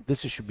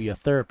 This should be a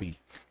therapy.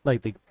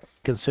 Like they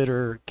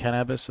consider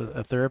cannabis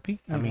a therapy.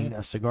 I mean,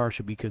 a cigar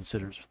should be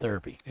considered a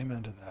therapy.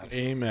 Amen to that.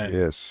 Amen.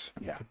 Yes.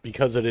 Yeah.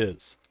 Because it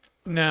is.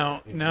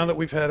 Now that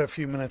we've had a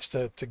few minutes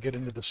to get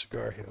into the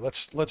cigar here,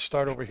 let's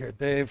start over here,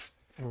 Dave.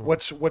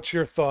 What's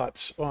your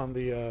thoughts on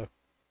the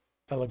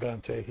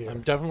Elegante here?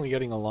 I'm definitely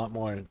getting a lot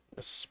more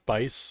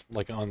spice,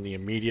 like on the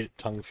immediate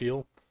tongue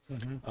feel.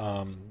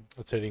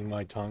 It's hitting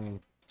my tongue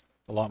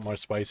a lot more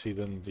spicy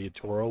than the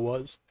Toro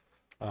was.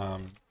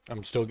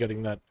 I'm still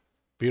getting that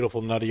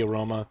beautiful nutty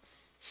aroma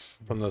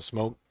from the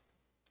smoke.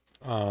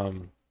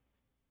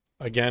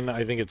 Again,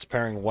 I think it's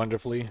pairing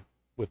wonderfully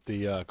with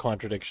the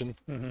Contradiction.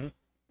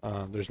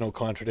 There's no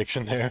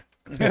contradiction there.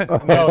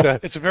 No,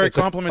 it's a very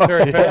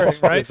complimentary pairing,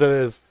 right? Yes, it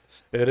is.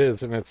 It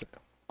is, and it's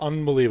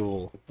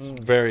unbelievable.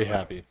 Very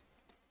happy.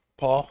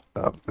 Paul?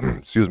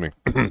 Excuse me.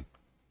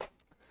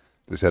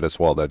 Just had to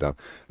swallow that down.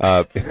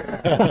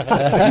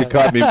 You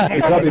caught me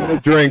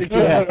mid-drink.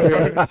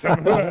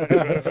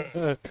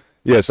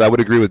 Yes, I would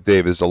agree with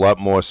Dave. There's a lot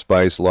more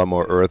spice, a lot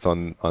more earth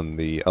on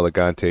the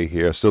Elegante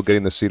here. Still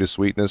getting the cedar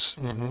sweetness.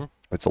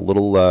 It's a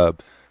little.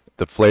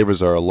 The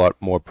flavors are a lot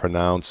more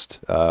pronounced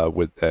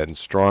and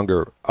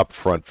stronger up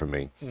front for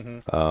me.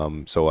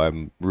 So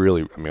I'm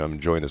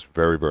enjoying this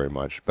very, very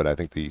much. But I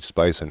think the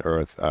spice and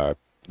earth are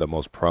the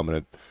most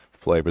prominent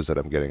flavors that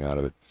I'm getting out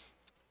of it.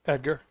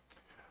 Edgar?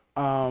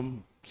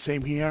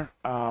 Same here.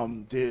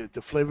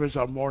 The flavors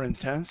are more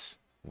intense,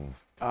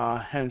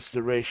 hence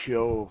the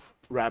ratio of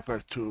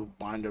wrapper to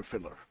binder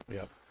filler.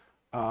 Yep.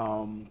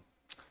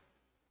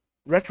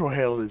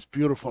 Retrohale is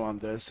beautiful on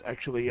this.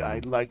 Actually, I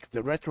like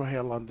the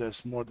retrohale on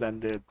this more than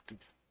the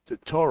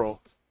Toro.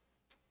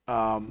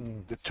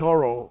 The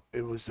Toro,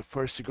 it was the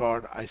first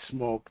cigar I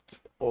smoked.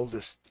 All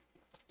this,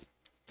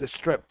 the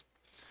strip.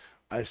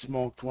 I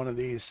smoked one of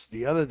these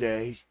the other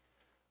day.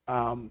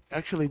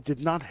 Actually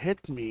did not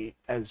hit me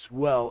as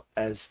well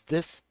as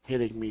this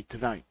hitting me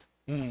tonight.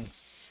 Do you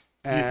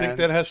think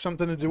that has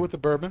something to do with the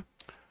bourbon?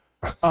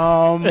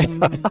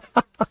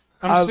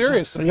 I'm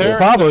serious. The pairing,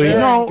 Probably, the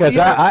pairing, because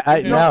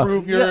I now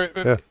prove your.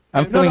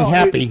 I'm feeling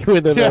happy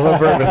with the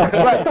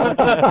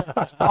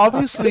bourbon.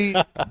 Obviously,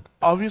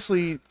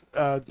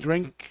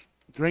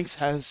 drinks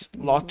has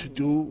a lot to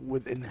do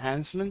with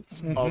enhancement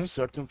of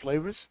certain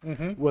flavors,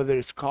 whether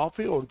it's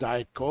coffee or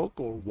Diet Coke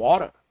or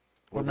water,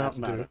 Or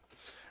Mountain Dew.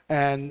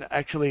 And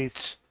actually,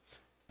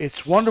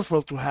 it's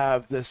wonderful to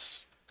have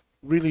this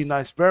really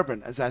nice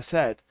bourbon. As I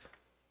said,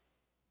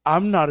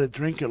 I'm not a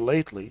drinker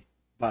lately,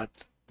 but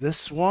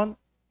this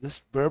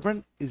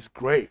bourbon is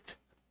great.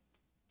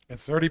 At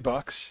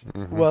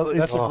 $30, Well,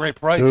 that's it's a great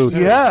price. Dude.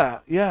 too.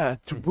 yeah,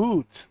 to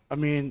boot. I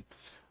mean,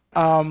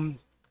 the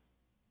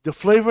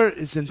flavor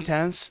is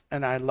intense,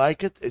 and I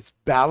like it. It's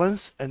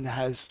balanced and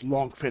has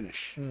long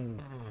finish.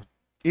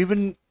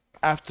 Even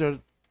after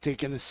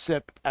taking a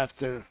sip,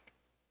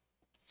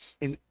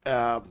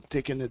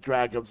 taking the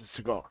drag of the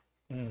cigar,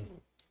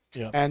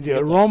 Yeah. and the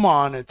aroma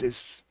on it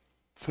is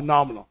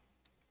phenomenal.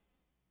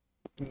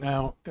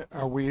 Now,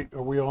 are we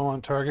all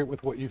on target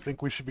with what you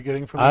think we should be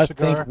getting from the I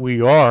cigar? think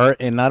we are,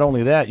 and not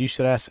only that, you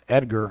should ask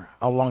Edgar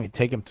how long it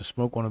take him to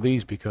smoke one of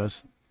these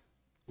because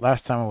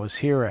last time I was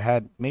here, I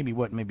had maybe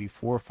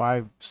 4 or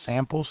 5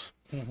 samples,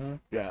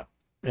 Yeah.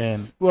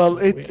 and Well,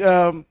 I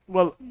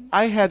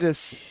had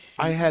this.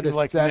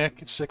 like set-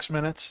 Nick, 6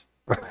 minutes.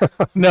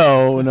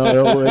 no.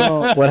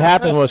 What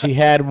happened was he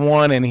had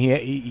one and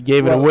he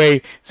gave it Well-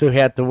 away, so he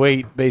had to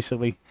wait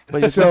basically.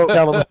 But you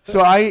tell him.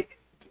 So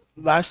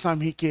last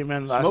time he came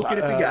in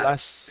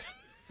last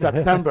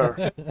September,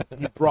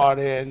 he brought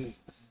in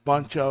a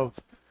bunch of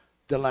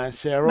the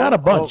Lancero. Not a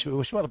bunch. It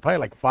was probably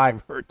like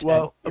 5 or 10.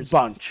 Well, a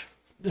bunch.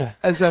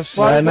 As a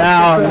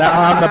Now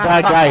I'm the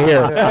bad guy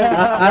here.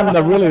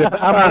 I'm really the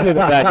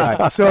bad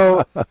guy.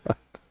 So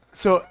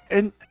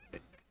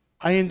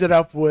I ended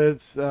up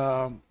with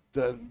the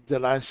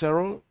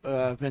Lancero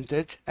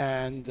vintage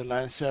and the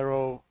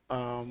Lancero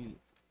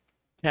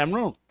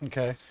Cameroon.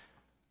 Okay.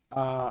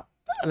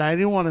 And I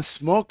didn't want to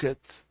smoke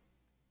it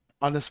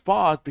on the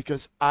spot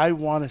because I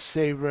want to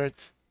savor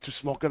it to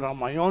smoke it on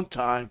my own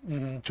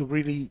time to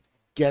really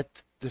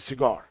get the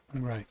cigar.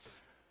 Right.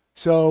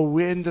 So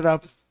we ended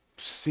up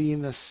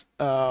seeing this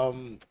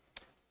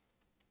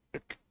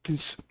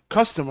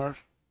customer,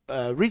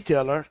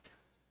 retailer,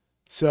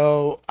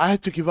 So I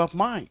had to give up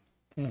mine.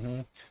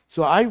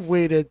 So I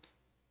waited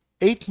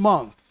 8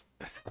 months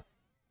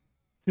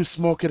to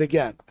smoke it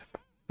again.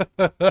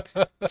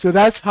 So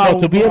that's how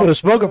to be able to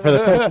smoke it for the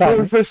first for time.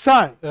 the first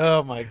time,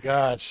 Oh my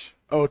gosh.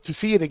 or to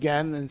see it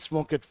again and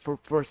smoke it for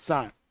first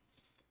time.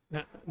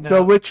 Now,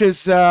 So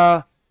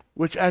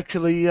which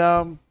actually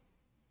I'm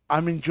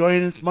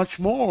enjoying it much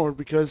more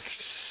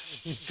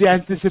because the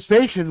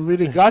anticipation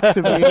really got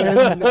to me,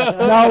 and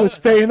now it's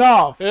paying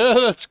off. yeah,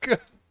 that's good.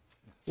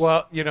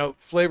 Well,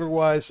 flavor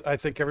wise, I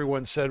think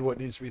everyone said what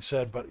needs to be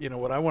said, but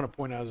what I want to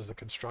point out is the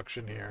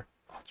construction here.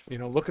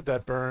 Look at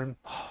that burn.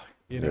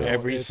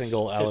 Every it's-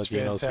 single it's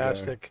Aladino cigar.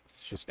 fantastic.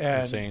 It's just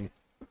And- insane.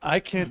 I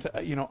can't,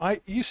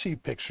 you see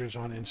pictures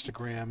on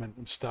Instagram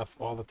and stuff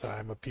all the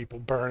time of people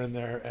burning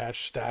their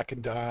ash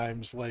stacking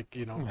dimes, like,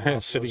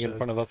 Sitting in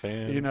front of a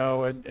fan.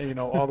 and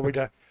all the way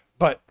down.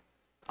 But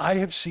I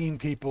have seen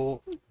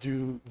people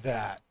do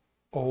that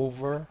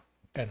over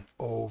and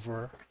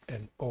over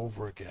and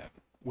over again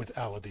with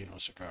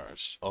Aladino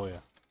cigars, Oh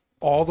yeah.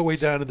 all the way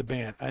down to the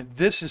band. And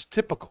this is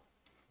typical.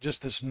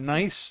 Just this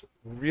nice,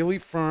 really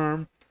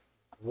firm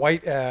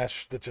white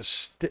ash that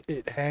just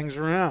it hangs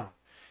around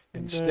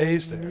and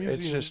stays there.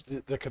 It's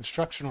just the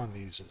construction on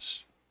these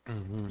is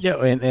Yeah,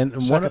 and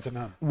one second of, to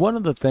none. one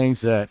of the things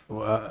that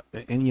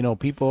and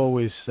people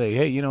always say,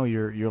 hey,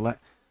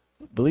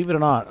 believe it or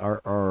not,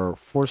 our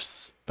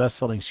fourth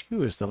best-selling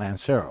SKU is the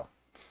Lancero.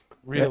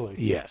 Really?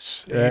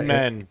 Yes.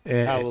 Amen.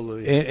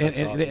 Hallelujah.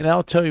 And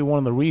I'll tell you one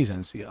of the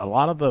reasons. A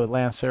lot of the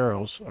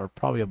Lanceros are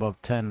probably above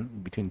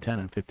between 10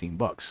 and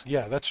 $15.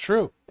 Yeah, that's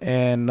true.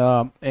 And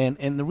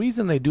the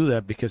reason they do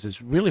that because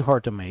it's really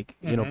hard to make.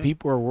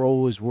 People are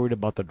always worried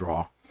about the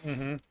draw.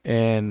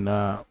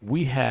 And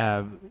we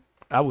have,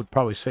 I would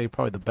probably say,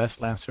 the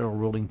best Lancero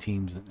rolling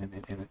teams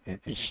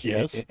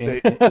Yes.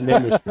 in the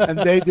industry. And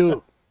they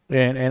do.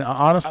 And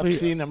honestly, I've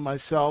seen them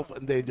myself,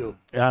 and they do.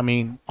 I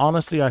mean,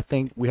 honestly, I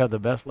think we have the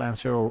best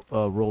Lancero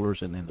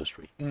rollers in the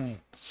industry,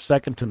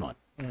 second to none.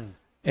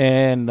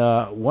 And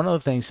one of the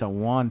things I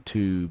want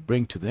to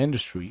bring to the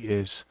industry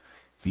is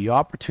the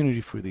opportunity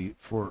for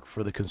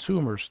the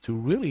consumers to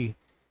really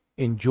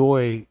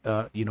enjoy,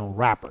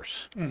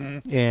 wrappers.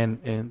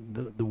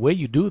 And the way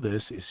you do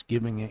this is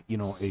giving it,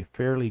 a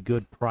fairly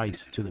good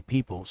price to the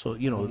people. So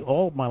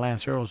all my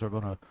Lanceros are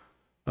going to,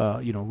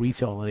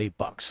 retail at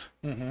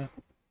 $8.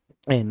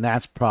 And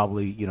that's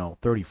probably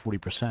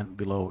 30-40%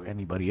 below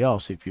anybody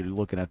else if you're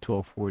looking at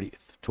 $12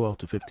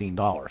 to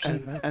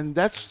 $15. And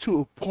that's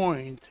to a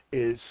point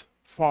is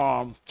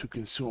farm to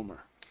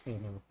consumer.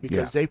 Because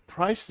Yeah. they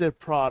price their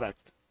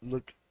product.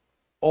 Look,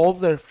 all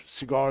their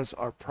cigars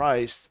are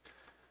priced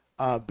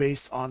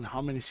based on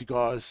how many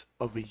cigars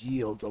of a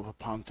yield of a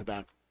pound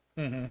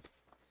tobacco.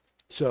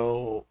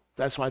 So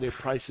that's why they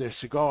price their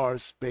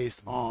cigars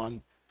based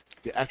on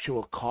the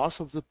actual cost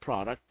of the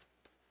product,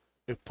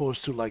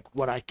 opposed to like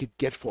what I could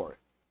get for it.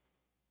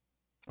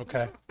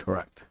 Okay.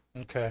 Correct.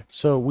 Okay.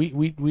 So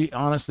we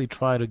honestly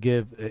try to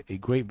give a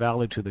great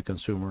value to the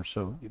consumer.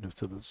 So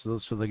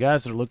so the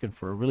guys that are looking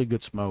for a really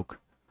good smoke,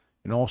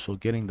 and also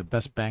getting the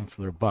best bang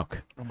for their buck.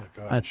 Oh my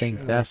gosh. I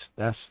think that's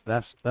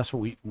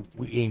what we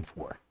aim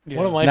for. Yeah.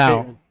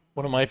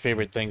 One of my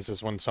favorite things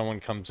is when someone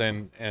comes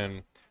in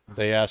and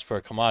they ask for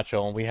a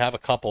Camacho, and we have a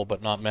couple,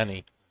 but not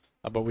many,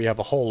 but we have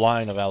a whole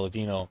line of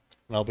Aladino,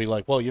 and I'll be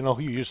like, well, you know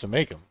who used to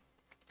make them,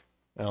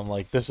 and I'm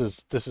like, this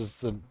is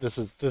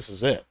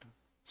it.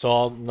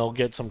 So they'll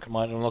get some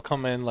Camacho, and they'll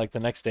come in like the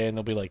next day, and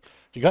they'll be like,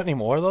 you got any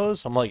more of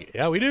those? I'm like,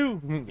 yeah, we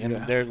do,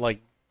 and they're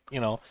like,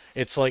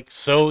 it's like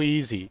so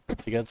easy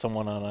to get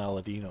someone on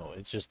Aladino.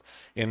 It's just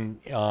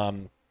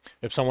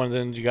if someone's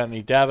in, you got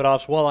any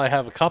Davidoffs? Well, I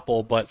have a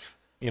couple, but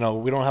we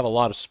don't have a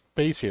lot of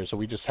space here, so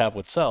we just have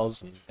what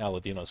sells, and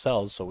Aladino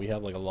sells, so we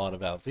have like a lot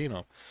of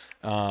Aladino,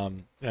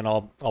 and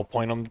I'll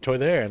point them to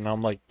there, and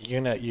I'm like,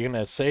 you're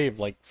gonna save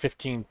like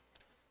 15,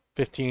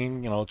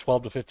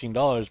 $12 to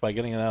 $15 by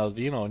getting an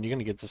Aladino, and you're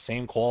gonna get the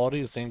same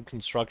quality, the same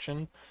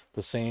construction,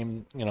 the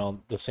same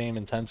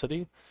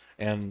intensity,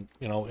 and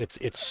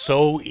it's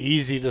so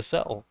easy to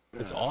sell.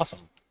 It's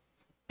awesome.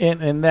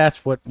 And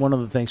that's what one of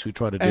the things we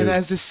try to do. And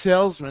as a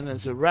salesman,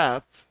 as a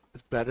rep,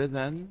 it's better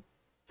than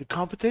the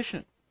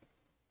competition.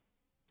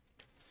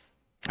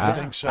 I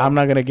think so. I'm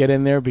not going to get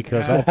in there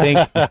because I think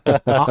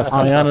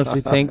I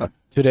honestly think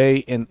today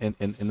in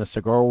the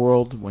cigar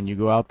world, when you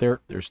go out there,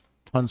 there's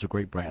tons of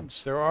great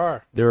brands. There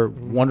are. They're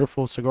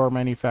wonderful cigar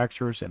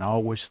manufacturers, and I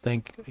always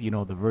think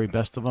the very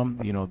best of them.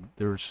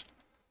 There's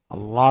a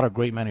lot of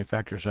great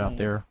manufacturers out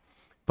there,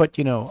 but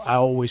I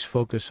always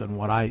focus on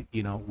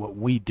what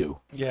we do.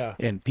 Yeah.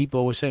 And people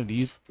always say, "Do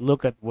you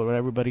look at what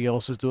everybody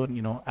else is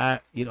doing?" I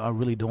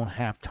really don't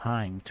have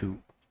time to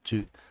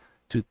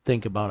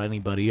think about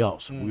anybody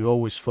else. We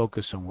always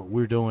focus on what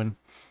we're doing,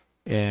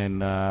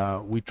 and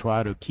we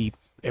try to keep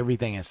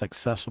everything as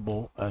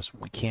accessible as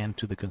we can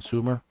to the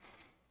consumer,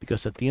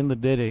 because at the end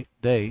of the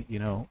day,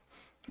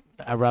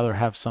 I'd rather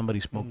have somebody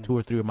smoke 2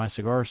 or 3 of my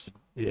cigars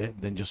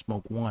than just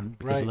smoke one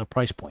because of the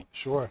price point.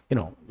 Sure.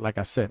 Like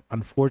I said,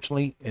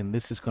 unfortunately, and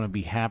this is going to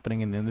be happening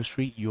in the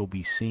industry, you'll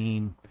be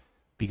seeing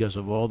because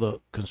of all the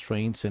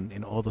constraints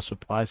and all the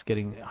supplies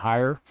getting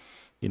higher,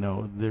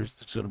 there's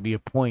going to be a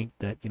point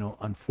that,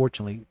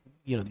 unfortunately,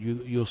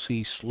 you'll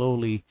see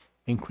slowly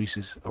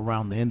increases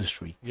around the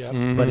industry. Yeah.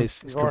 But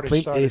it's We've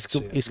already started to see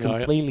it. it's Yeah, yeah.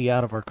 completely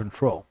out of our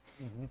control.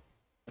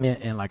 Mm-hmm.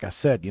 And like I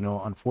said,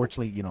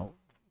 unfortunately,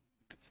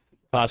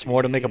 Costs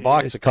more to make a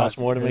box. It's It costs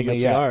cost- more to make a yeah.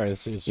 cigar.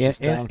 It's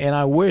just down. and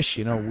I wish,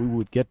 we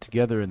would get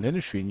together in the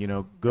industry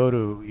and, go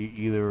to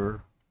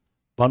either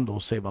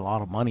bundles, save a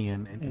lot of money,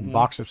 and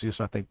boxes,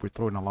 because I think we're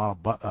throwing a lot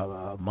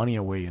of money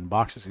away in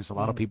boxes, because a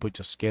lot of people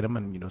just get them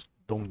and,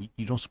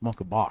 you don't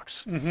smoke a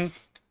box. Mm-hmm.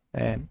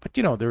 But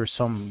there are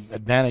some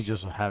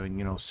advantages of having,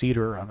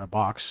 cedar on a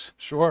box.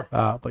 Sure.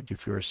 But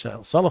if you're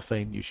a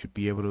cellophane, you should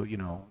be able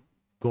to,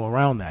 go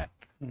around that.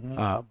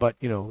 But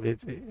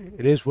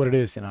it is what it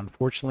is, and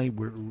unfortunately,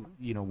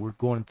 we're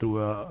going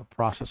through a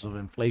process of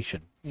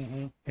inflation,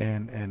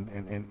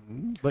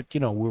 Mm-hmm. but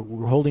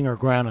we're holding our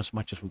ground as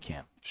much as we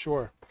can.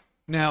 Sure.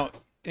 Now,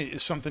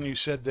 something you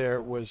said there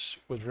was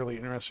really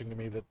interesting to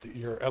me, that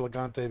your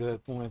Elegante, the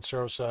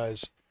Lancero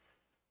size,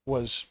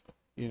 was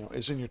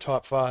is in your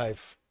top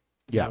 5,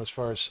 Yeah. as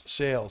far as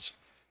sales,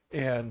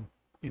 and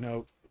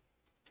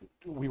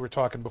we were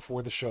talking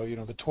before the show.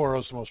 The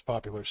Toro's the most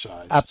popular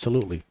size.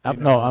 Absolutely. You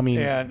No, know, I mean,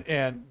 and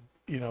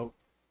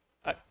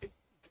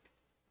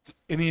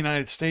in the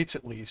United States,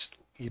 at least,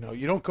 you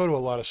don't go to a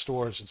lot of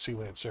stores and see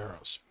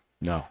Lanceros.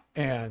 no.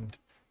 And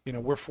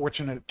we're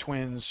fortunate at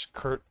Twins.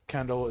 Kurt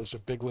Kendall is a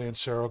big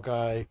Lancero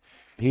guy.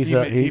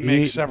 He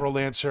makes several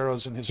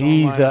Lanceros in his own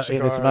line of as a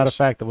matter of cigars.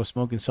 fact, I was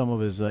smoking some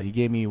of his. He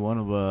gave me one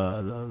of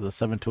the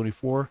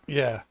 724.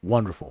 Yeah,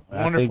 Wonderful.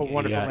 I wonderful think,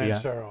 wonderful yeah, yeah.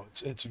 Lancero.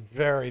 It's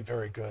very,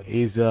 very good.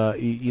 He's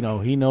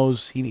he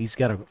knows he's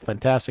got a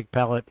fantastic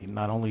palate.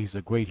 Not only he's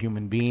a great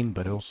human being,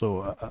 but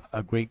also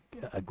a great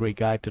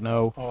guy to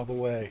know. All the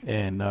way.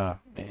 And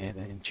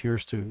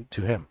cheers to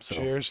him. So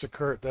Cheers to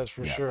Kurt, that's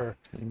for Yeah. sure.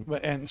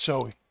 And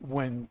so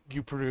when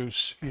you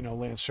produce,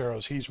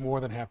 Lanceros, he's more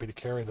than happy to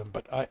carry them.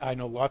 But I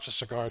know lots of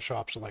cigar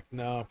shops are like,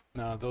 no,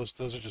 those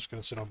are just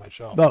going to sit on my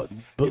shelf.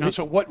 but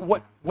So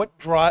what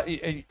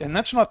dry? And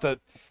that's not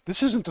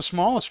this isn't the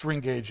smallest ring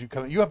gauge you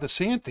come. You have the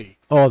Santee,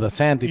 the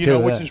Sandy too.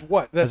 which yeah. is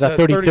what? That's Is that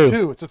a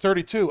 32? It's a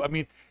 32. I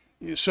mean,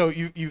 so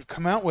you've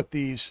come out with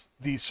these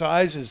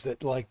sizes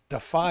that like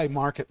defy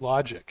market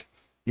logic.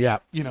 Yeah.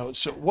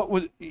 So what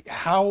was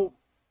how?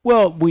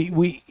 Well, we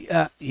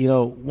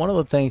one of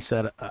the things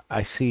that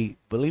I see,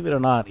 believe it or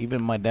not,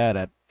 even my dad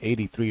at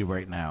 83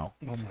 right now,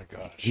 Oh my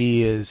gosh.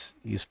 he's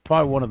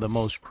probably one of the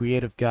most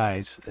creative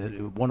guys,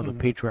 one of the Mm-hmm.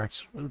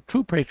 patriarchs,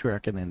 true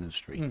patriarch in the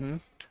industry.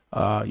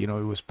 He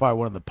was probably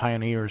one of the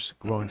pioneers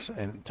growing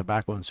in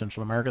tobacco in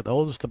Central America. The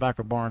oldest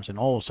tobacco barns in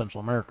all of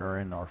Central America are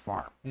in our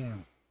farm.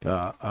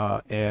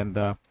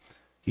 And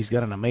he's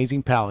got an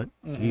amazing palate.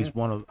 He's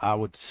one of, I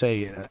would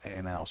say,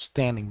 an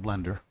outstanding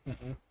blender,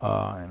 and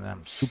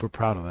I'm super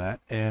proud of that.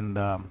 And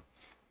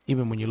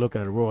even when you look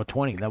at a Royal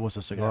 20, that was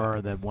a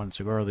cigar that won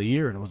Cigar of the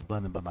Year, and it was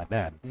blended by my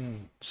dad.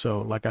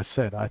 So, like I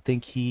said, I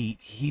think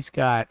he's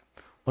got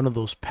one of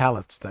those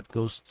palates that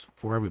goes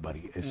for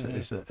everybody. It's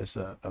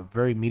a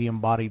very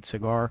medium-bodied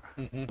cigar,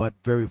 but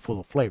very full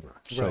of flavor.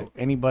 So Right.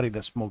 anybody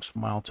that smokes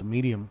mild to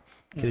medium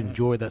can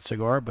enjoy that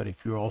cigar. But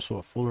if you're also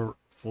a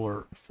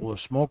fuller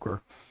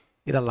smoker,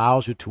 it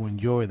allows you to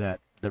enjoy the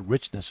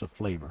richness of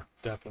flavor.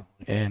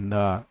 Definitely. And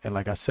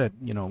like I said,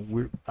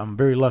 I'm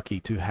very lucky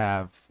to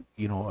have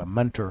a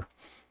mentor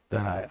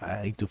that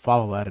I need to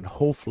follow that, and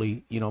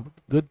hopefully,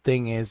 good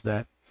thing is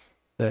that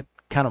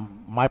kind of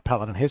my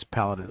palate and his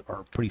palate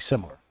are pretty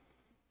similar.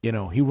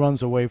 He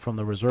runs away from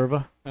the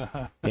Reserva,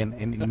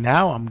 and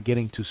now I'm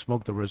getting to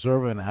smoke the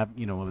Reserva, and have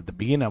at the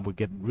beginning I would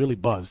get really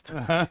buzzed.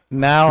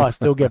 Now I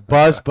still get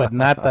buzzed, but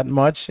not that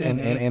much,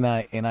 and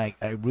I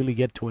really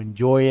get to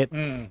enjoy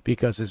it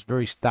because it's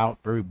very stout,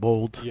 very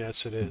bold,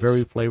 Yes, it is.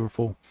 very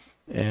flavorful,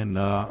 and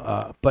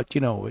but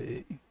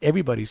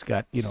everybody's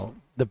got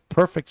the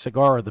perfect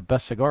cigar or the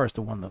best cigar is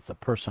the one that the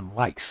person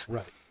likes.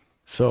 Right.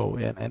 So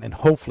and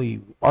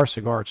hopefully our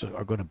cigars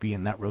are going to be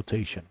in that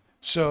rotation.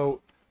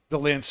 So the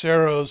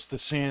Lanceros, the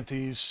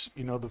Santees,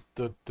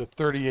 the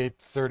 38,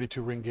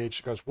 32 ring gauge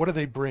cigars, what do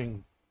they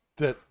bring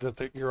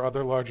that your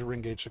other larger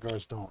ring gauge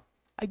cigars don't?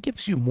 It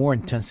gives you more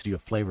intensity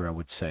of flavor, I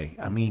would say.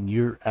 I mean,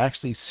 you're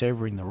actually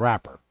savoring the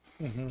wrapper.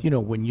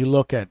 When you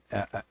look at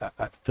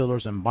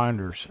fillers and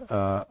binders,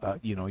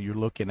 you're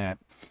looking at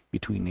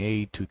between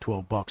 $8 to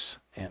 $12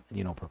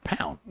 and per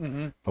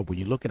pound. But when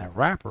you're looking at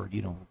wrapper,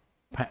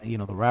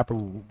 the wrapper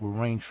will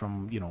range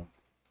from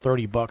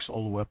 $30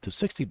 all the way up to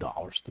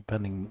 $60,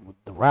 depending with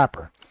the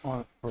wrapper.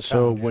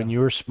 So when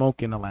you're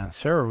smoking a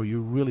Lancero,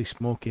 you're really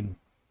smoking,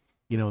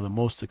 the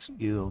most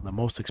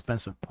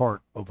expensive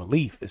part of a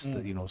leaf. It's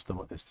it's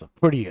the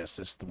prettiest.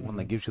 It's the one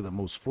that gives you the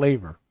most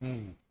flavor.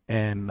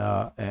 And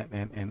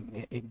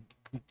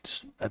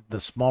the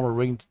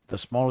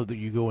smaller that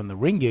you go in the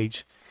ring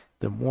gauge,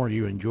 the more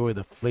you enjoy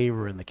the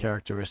flavor and the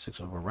characteristics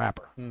of a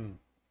wrapper.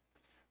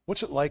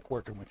 What's it like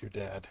working with your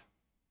dad?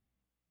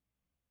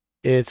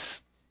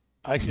 It's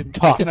I can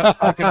tough.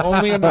 I can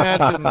only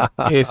imagine.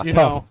 It's you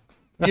tough.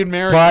 Being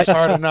married But- is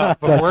hard enough,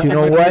 but but working you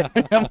know with what?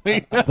 your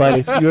family. But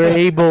if you're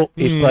able,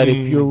 but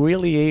if you're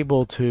really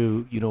able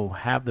to,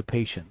 have the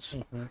patience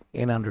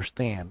and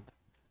understand,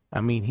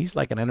 I mean, he's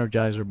like an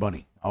Energizer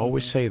bunny. I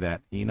always say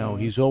that.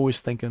 He's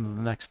always thinking of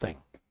the next thing.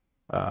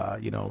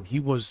 He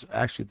was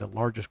actually the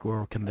largest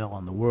grower of candela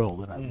in the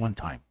world at one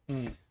time,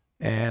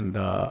 and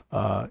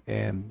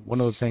one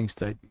of the things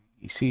that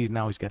he sees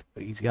now, he's got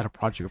a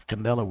project of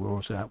candela.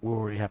 We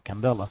already have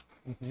candela,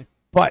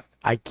 but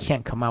I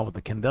can't come out with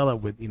the candela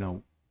with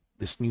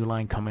this new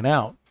line coming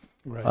out.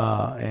 Right.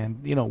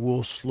 And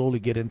we'll slowly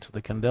get into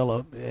the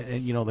candela.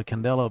 And the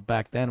candela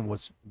back then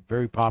was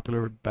very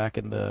popular back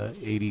in the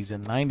 80s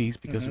and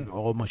 90s because of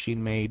all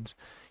machine made.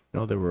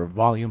 There were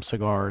volume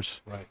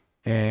cigars. Right.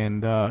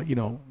 And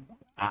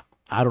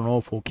I don't know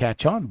if we'll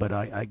catch on, but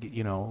I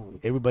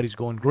everybody's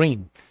going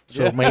green,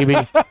 so maybe.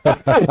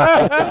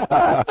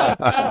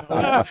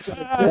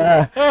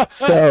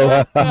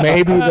 So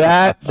maybe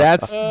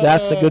that's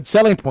a good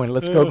selling point.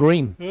 Let's go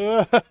green.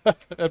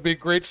 That'd be a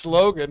great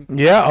slogan.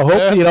 Yeah, I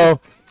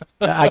hope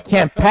I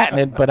can't patent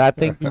it, but I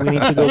think we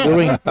need to go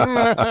green.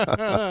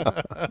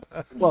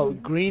 Well,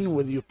 green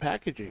with your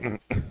packaging.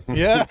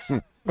 Yeah.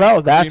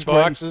 Well, that's Green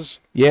what. boxes.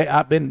 Yeah,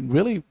 I've been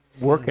really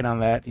working on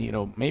that.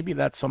 Maybe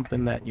that's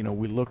something that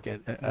we look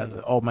at as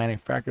all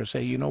manufacturers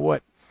say. You know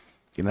what?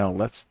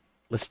 Let's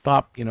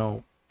stop.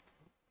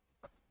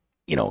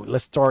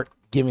 Let's start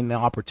giving the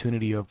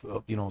opportunity of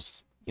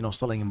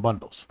selling in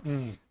bundles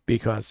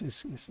because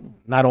it's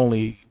not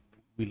only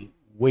we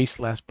waste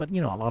less, but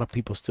a lot of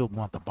people still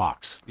want the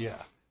box. Yeah.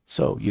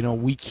 So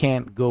we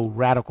can't go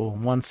radical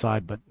on one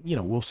side, but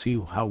we'll see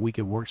how we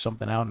can work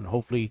something out, and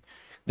hopefully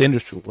the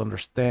industry will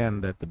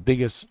understand that the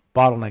biggest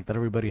bottleneck that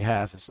everybody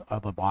has is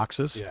other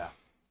boxes. Yeah.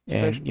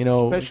 And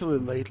Especially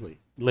lately.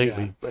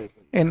 lately,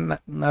 and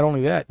not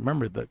only that,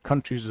 remember the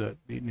countries that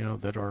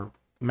that are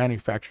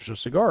manufacturers of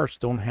cigars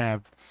don't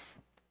have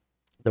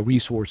the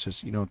resources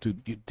to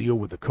deal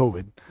with the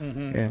COVID,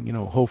 and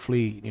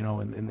hopefully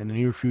in the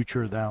near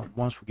future, that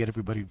once we get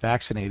everybody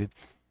vaccinated,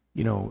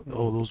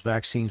 all those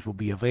vaccines will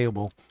be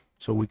available.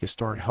 So we could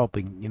start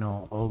helping,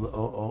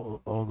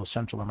 all the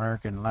Central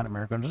American and Latin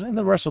Americans and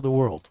the rest of the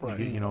world. Right.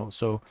 And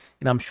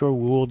I'm sure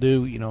we will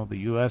do. The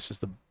U.S. is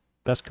the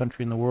best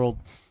country in the world.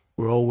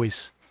 We're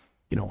always,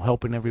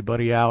 helping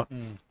everybody out,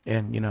 and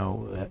the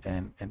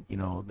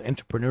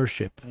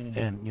entrepreneurship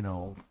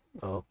and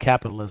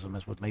capitalism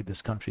is what made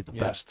this country the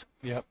best.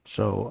 Yep.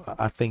 So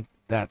I think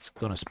that's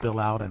going to spill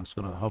out and it's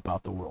going to help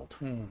out the world.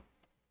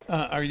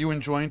 Are you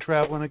enjoying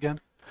traveling again?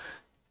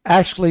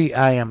 Actually,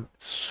 I am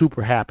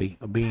super happy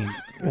of being.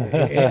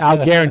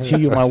 I'll guarantee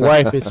you, my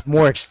wife is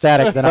more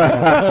ecstatic than I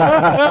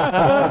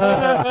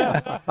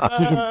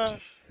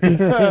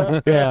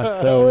am.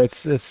 Yeah,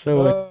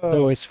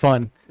 so it's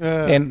fun,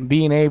 and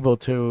being able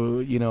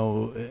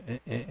to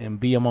and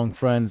be among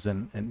friends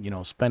and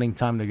spending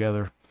time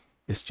together,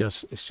 it's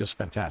just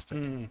fantastic.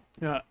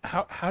 Yeah.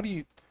 How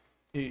do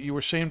you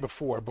were saying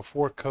before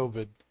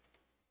COVID,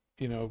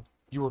 you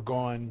were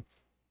gone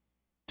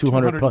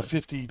 200 plus.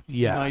 250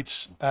 Yeah.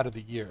 nights out of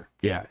the year.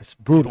 Yeah, it's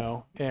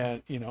brutal.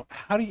 And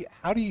how do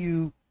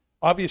you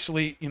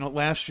obviously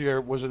last year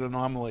was an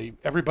anomaly.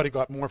 Everybody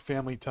got more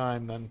family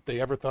time than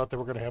they ever thought they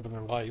were going to have in their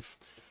life.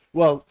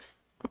 Well,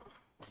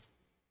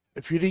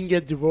 if you didn't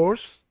get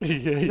divorced, That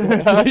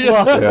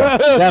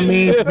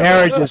means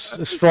marriage is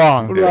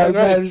strong. right,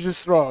 marriage is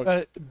strong.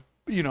 But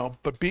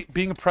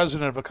being a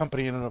president of a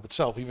company in and of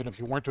itself, even if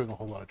you weren't doing a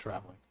whole lot of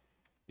traveling,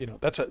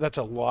 that's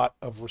a lot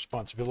of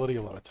responsibility,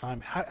 a lot of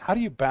time. How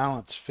do you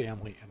balance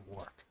family and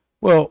work?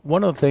 Well,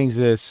 one of the things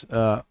is,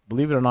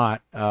 believe it or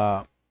not,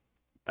 I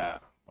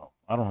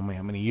don't know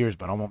how many years,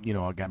 but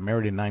I got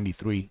married in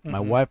 '93.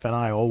 My wife and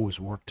I always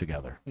worked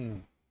together,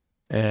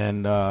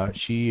 and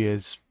she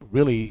is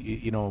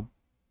really,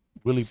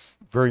 really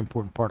very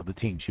important part of the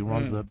team. She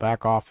runs the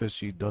back office.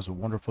 She does a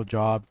wonderful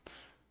job,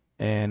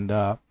 and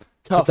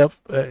Tough.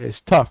 it's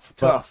tough.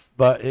 Tough.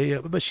 But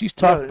she's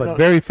tough, but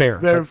very fair.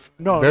 Very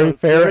fair,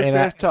 fair, and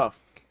and tough.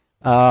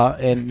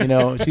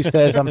 and she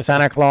says I'm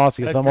Santa Claus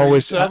because I'm You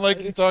always sound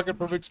like you're talking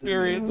from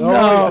experience.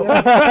 no.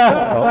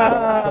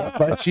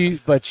 but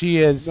she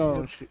is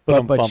No,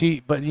 but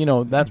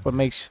that's what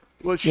makes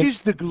well,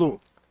 she's the glue.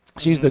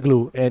 she's the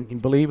glue,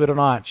 and believe it or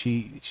not,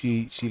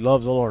 she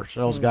loves all our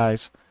sales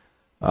guys,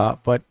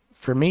 but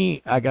for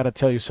me, I got to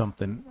tell you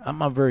something.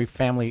 I'm a very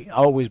family. I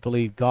always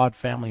believe God,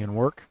 family, and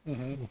work.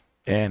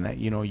 And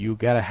you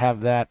got to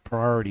have that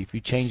priority. If you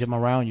change them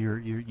around,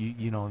 your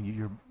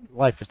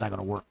life is not going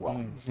to work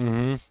well.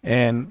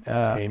 And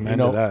Amen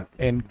to that.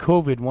 and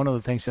COVID, one of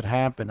the things that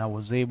happened, I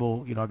was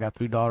able, I got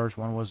 3 daughters.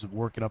 One was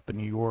working up in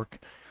New York.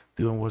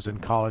 The other one was in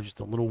college.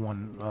 The little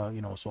one,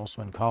 is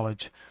also in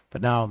college.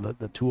 But now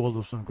the 2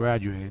 oldest ones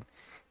graduated.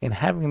 And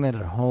having that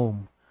at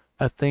home,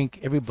 I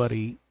think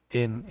everybody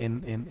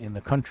in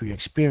the country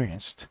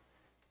experienced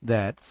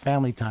that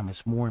family time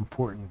is more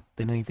important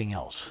than anything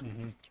else.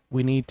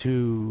 We need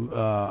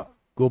to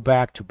go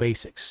back to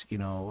basics.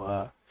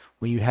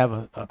 when you have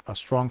a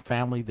strong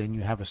family, then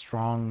you have a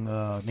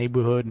strong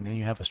neighborhood, and then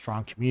you have a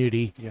strong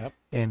community. Yep.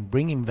 And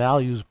bringing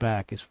values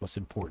back is what's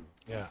important.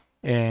 Yeah.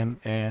 And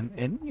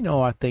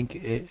I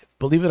think,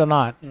 believe it or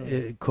not,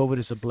 COVID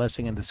is a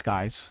blessing in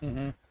disguise.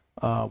 When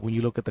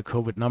you look at the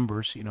COVID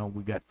numbers,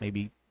 we got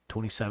maybe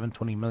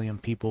 20 million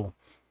people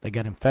that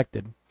got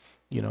infected.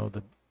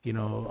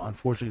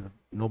 Unfortunately,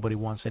 nobody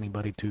wants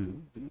anybody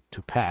to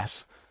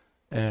pass.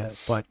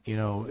 But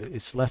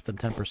it's less than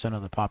 10%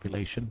 of the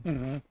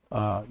population.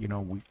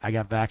 I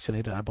got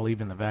vaccinated. I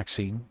believe in the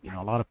vaccine.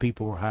 A lot of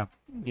people are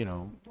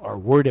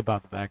worried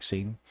about the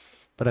vaccine,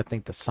 but I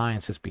think the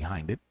science is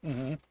behind it.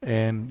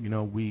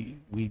 And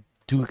we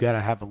do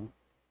gotta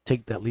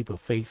take that leap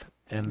of faith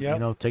and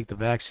take the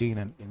vaccine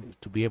and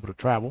to be able to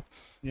travel.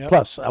 Yep.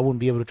 Plus, I wouldn't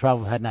be able to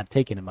travel if I had not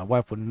taken it. My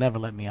wife would never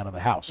let me out of the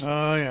house.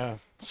 Oh yeah.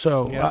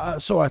 So, Yeah.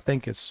 so I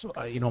think it's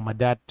my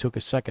dad took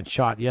a second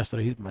shot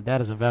yesterday. My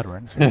dad is a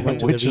veteran, so he went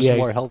to Which the is VA.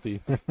 more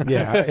healthy.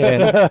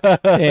 Yeah,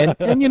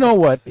 and you know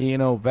what?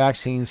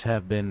 Vaccines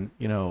have been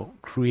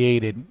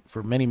created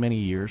for many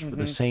years with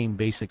the same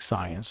basic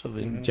science of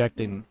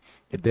injecting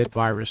a dead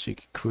virus. You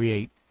can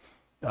create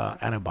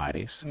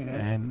antibodies,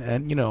 and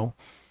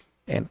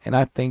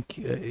I think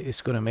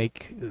it's going to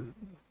make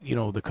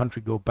the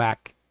country go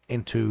back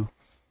into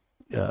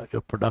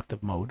a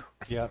productive mode.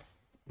 Yeah.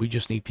 We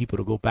just need people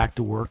to go back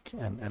to work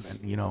and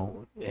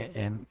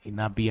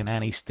not be an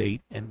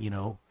anti-state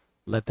and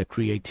let the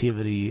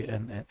creativity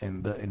and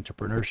the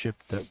entrepreneurship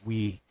that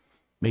we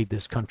made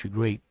this country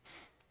great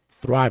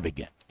thrive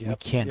again. We Yep,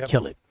 can't yep.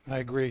 kill it. I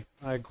agree.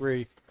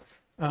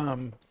 How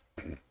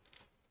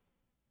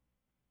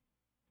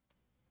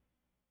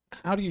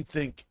do you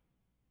think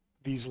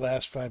these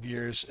last 5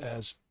 years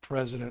as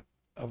president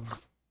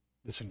of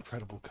this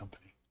incredible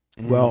company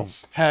Well,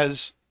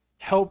 has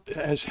helped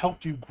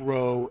you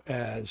grow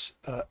as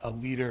a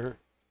leader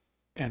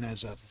and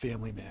as a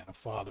family man, a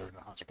father and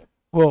a husband?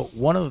 well,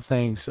 one of the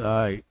things,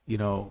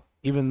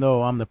 even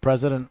though I'm the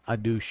president, I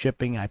do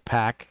shipping, I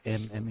pack,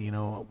 and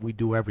we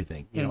do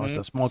everything. It's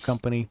a small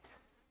company.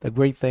 The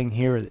great thing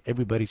here is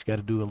everybody's got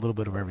to do a little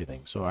bit of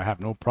everything. So I have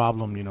no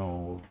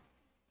problem,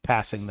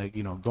 passing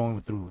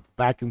going through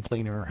vacuum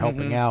cleaner,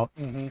 helping out,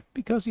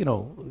 because the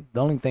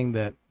only thing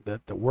that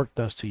the work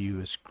does to you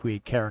is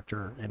create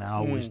character, and I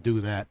always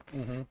do that.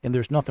 And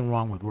there's nothing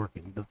wrong with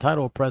working. The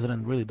title of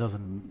president really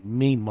doesn't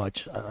mean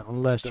much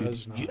unless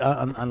Does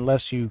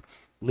unless you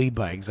lead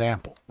by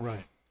example.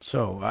 Right.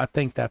 So I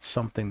think that's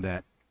something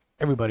that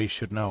everybody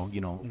should know.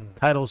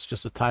 Title's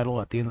just a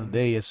title. At the end of the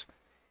day, is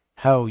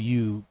how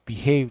you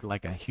behave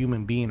like a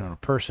human being or a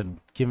person,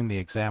 giving the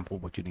example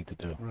of what you need to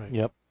do. Right.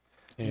 Yep.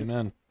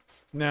 Amen.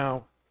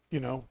 Now,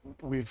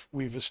 we've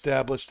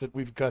established that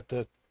we've got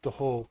the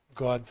whole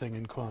God thing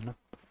in common.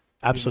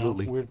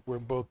 Absolutely. We're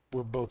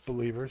both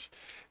believers,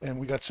 and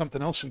we got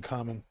something else in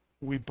common.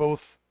 We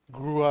both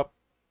grew up,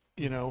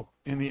 in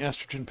the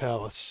estrogen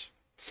palace.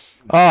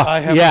 Oh, I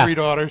have yeah. 3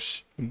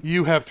 daughters.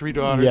 You have 3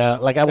 daughters. Yeah,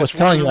 like I was That's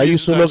one of telling the you, I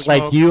used to reasons look I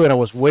like smoke. you, and I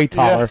was way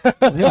taller.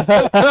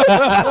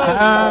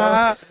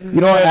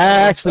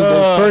 Actually,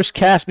 they first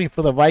cast me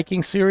for the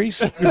Viking series,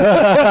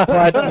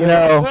 but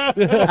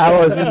I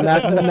was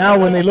now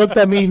when they looked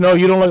at me, no,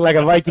 you don't look like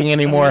a Viking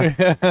anymore.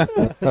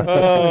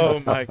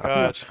 Oh my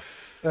gosh.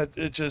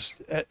 It just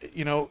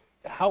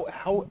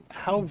how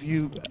have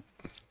you,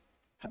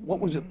 what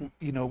was it,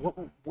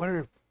 what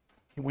are,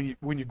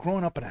 when you're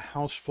growing up in a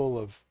house full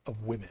of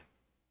women,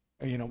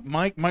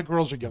 my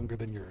girls are younger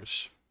than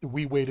yours.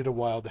 We waited a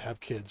while to have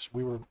kids.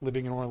 We were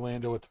living in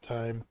Orlando at the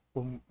time,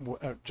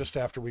 just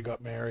after we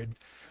got married.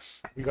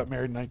 We got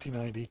married in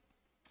 1990,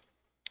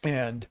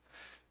 and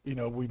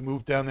we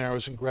moved down there. I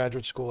was in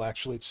graduate school,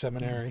 actually at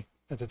seminary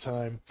at the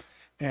time,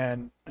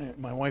 and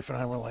my wife and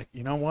I were like,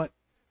 you know what,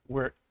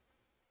 we're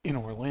in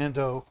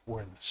Orlando,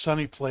 we're in a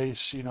sunny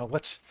place,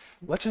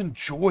 let's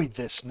enjoy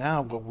this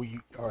now while we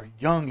are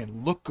young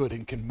and look good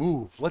and can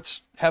move.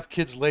 Let's have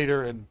kids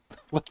later and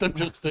let them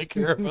just take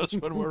care of us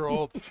when we're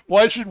old.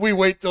 Why should we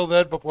wait till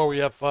then before we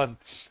have fun?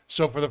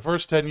 So for the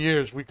first 10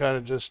 years, we kind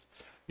of just,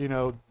 did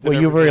Well,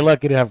 you're very everything.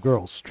 lucky to have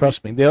girls.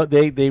 Trust me,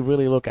 they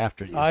really look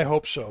after you. I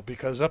hope so,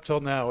 because up till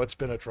now, it's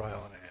been a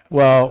trial and a half.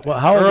 Well,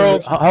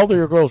 Girls- how old are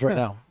your girls right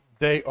now?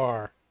 They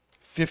are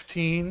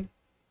 15,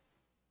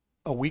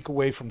 a week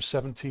away from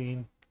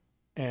 17,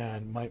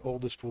 and my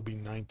oldest will be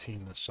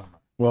 19 this summer.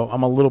 Well,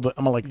 I'm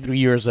like 3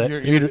 years ahead,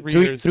 You're 3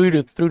 years.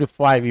 3 to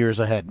 5 years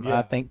ahead. Yeah.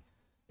 I think,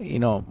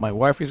 my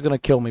wife is gonna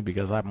kill me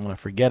because I'm gonna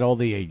forget all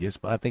the ages.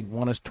 But I think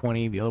one is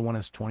 20, the other one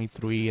is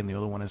 23, and the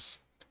other one is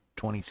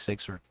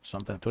 26 or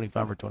something,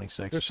 25 or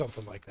 26, There's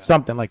something like that.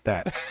 something like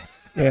that.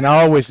 And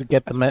I always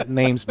get the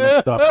names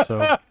mixed up.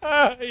 So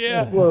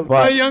Yeah. But-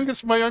 my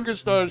youngest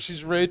daughter,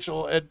 she's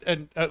Rachel,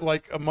 and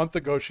like a month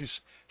ago,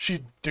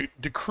 she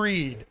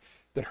decreed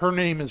that her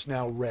name is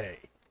now Ray.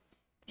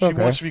 She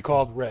Okay. wants to be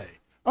called Ray.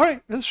 All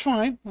right, that's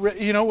fine. Ray,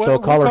 you know what? So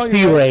call her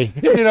you Ray.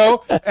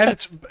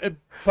 And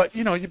but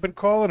you've been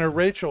calling her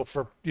Rachel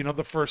for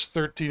the first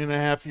 13 and a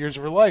half years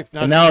of her life.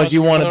 And now she wants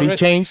you to want to call her be Ray.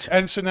 changed?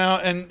 And so now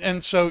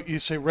and so you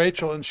say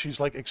Rachel, and she's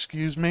like,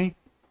 "Excuse me."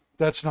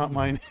 That's not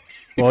my name.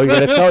 Well, you're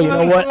gonna tell. You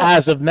know what?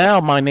 As of now,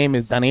 my name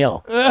is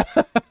Daniel.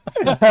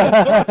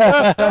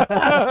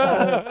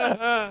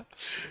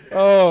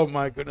 Oh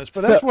my goodness!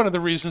 But that's one of the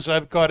reasons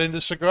I've got into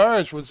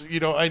cigars. Was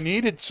I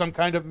needed some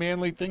kind of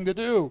manly thing to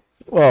do.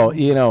 Well,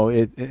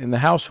 in the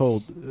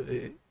household,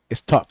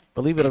 it's tough.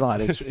 Believe it or not,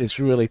 it's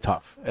really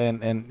tough. And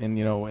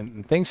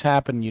when things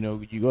happen,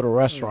 you go to a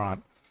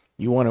restaurant,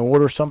 you want to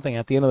order something.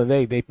 At the end of the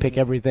day, they pick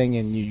everything,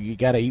 and you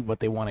got to eat what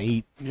they want to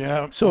eat.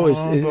 Yeah. So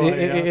boy,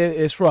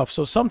 it's rough.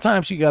 So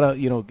sometimes you gotta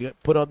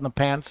put out in the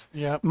pants.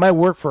 Yeah. It might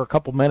work for a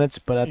couple minutes,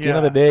 but at the end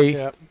of the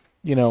day,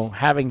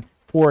 having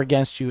 4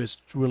 against you is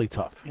really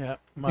tough. Yeah.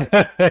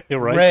 You're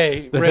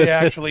right. Ray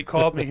actually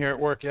called me here at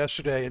work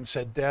yesterday and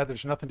said, "Dad,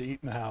 there's nothing to eat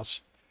in the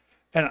house."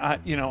 And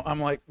I'm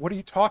like, "What are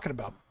you talking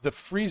about? The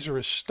freezer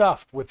is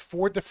stuffed with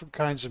 4 different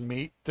kinds of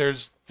meat.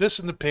 There's this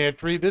in the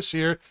pantry, this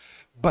here."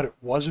 But it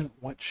wasn't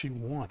what she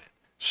wanted.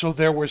 So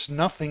there was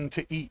nothing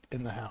to eat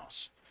in the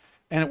house.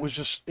 And it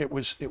was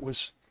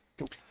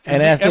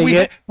And as they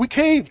get we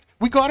caved.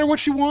 We got her what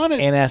she wanted.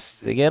 and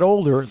as they get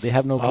older, they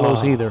have no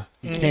clothes either.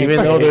 Even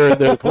though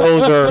their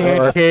clothes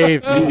are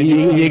cave,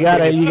 you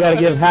gotta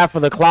give half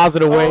of the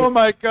closet away. Oh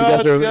my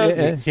God! because Yes.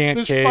 they're- Can't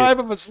There's cave. 5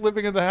 of us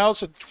living in the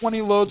house and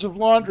 20 loads of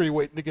laundry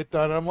waiting to get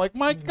done. And I'm like,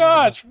 my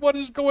gosh, what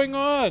is going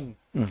on?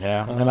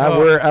 Yeah, and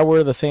I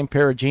wear the same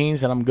pair of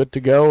jeans, and I'm good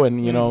to go.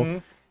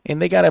 And and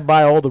they gotta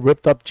buy all the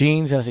ripped up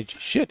jeans, and I said,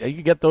 shit,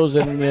 you get those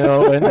in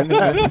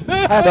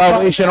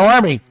Salvation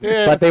Army,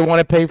 but they want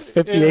to pay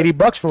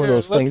 $50-$80 for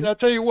those things. I'll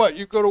tell you what,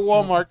 you go to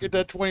Walmart, get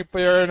that 20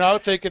 pair, and I'll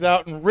take it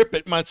out and rip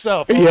it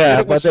myself.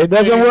 Yeah, but it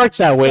doesn't work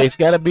that way. It's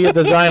got to be a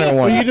designer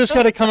Well, you one. just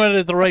got to come at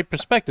it the right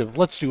perspective.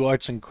 Let's do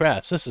arts and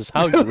crafts. This is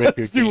how you rip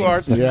your Do jeans.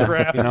 arts and Yeah.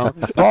 crafts. You know,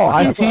 Oh,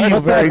 I see you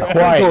very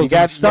quiet. You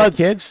got no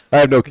kids? I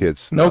have no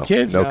kids. No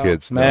kids? No No.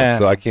 kids. No. Man.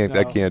 So I can't.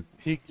 I No. can't.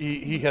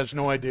 He has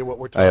no idea what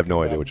we're talking about. I have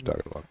no idea what you're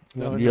talking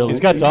about. You're,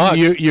 He's got dogs.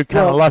 You're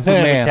kind of lucky, and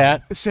a man.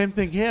 cat. Same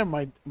thing here.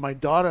 My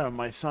daughter and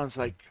my son's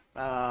like,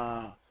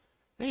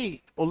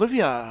 "Hey,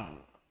 Olivia,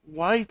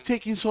 why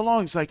taking so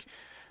long?" It's like,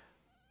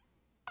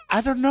 "I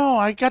don't know.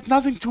 I got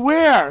nothing to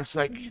wear." It's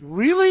like,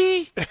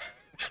 really?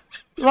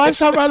 Last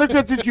time I looked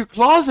at your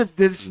closet,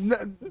 there's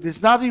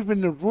not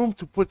even a room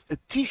to put a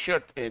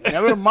T-shirt in.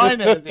 Never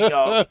mind anything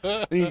else.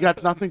 And you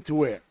got nothing to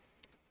wear.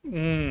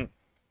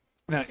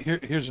 Now,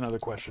 here's another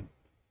question.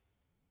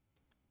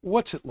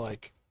 What's it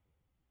like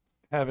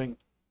having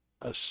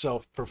a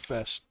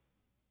self-professed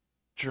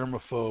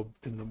germaphobe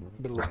in the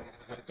middle of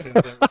the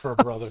pandemic for a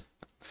brother?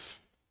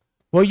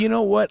 Well, you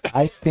know what?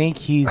 I think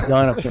he's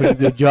done a pretty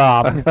good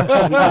job. He's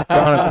done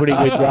a pretty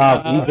good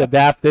job. He's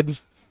adapted.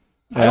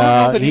 I don't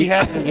know that he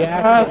had.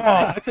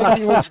 Yeah. I think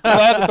he was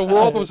glad that the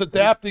world was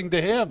adapting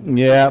to him.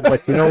 Yeah,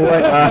 but you know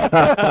what?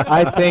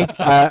 I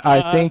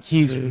think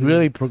he's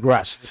really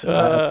progressed.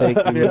 I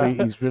think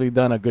he's really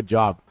done a good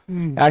job.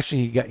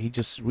 Actually, he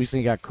just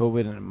recently got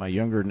COVID,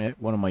 and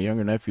one of my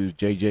younger nephews,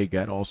 JJ,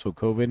 got also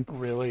COVID,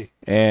 Really?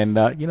 and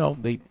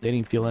they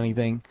didn't feel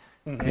anything,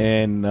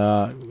 and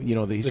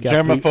he's The got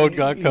germaphobe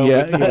got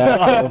COVID.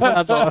 Yeah.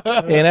 That's all.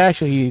 And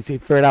actually, he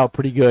fared out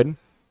pretty good.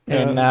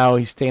 And now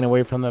he's staying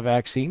away from the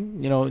vaccine.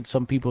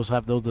 Some people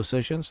have those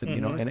decisions, and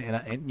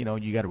and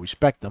you got to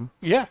respect them.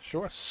 Yeah,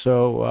 sure.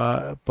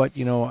 So, but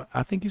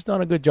I think he's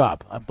done a good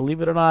job. Believe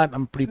it or not,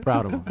 I'm pretty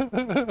proud of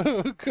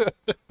him.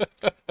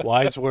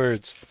 Wise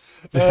words.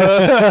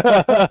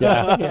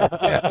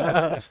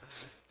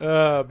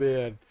 Oh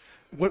man,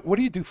 what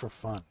do you do for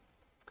fun?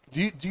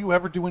 Do you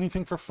ever do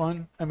anything for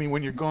fun? I mean,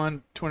 when you're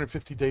gone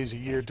 250 days a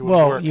year doing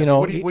Well, work,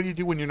 what do you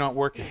do when you're not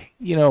working?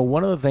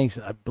 One of the things,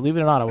 believe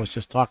it or not, I was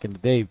just talking to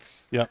Dave.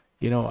 Yep.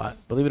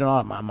 Believe it or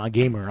not, I'm a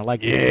gamer. I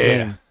like to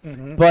game.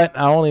 But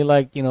I only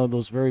like,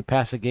 those very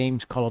passive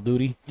games, Call of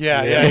Duty.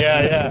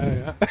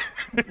 Yeah.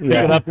 Pick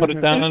it up, put it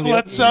down.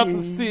 Let's out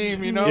the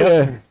steam,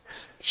 Yeah.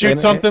 Shoot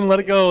And- something, let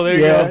it go. There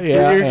you go.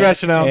 Get your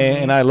aggression out.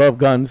 And I love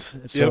guns.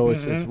 So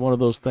it's one of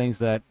those things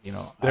that,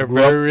 They're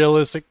very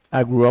realistic.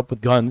 I grew up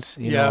with guns.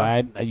 Yeah.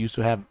 I used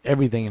to have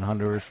everything in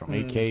Honduras, from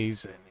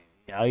AKs, and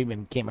I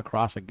even came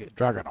across a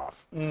Dragunov,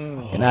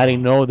 and I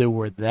didn't know they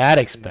were that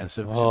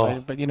expensive. Oh.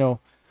 But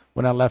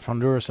when I left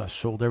Honduras, I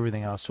sold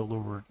everything. I sold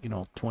over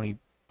 20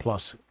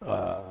 plus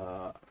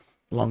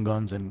long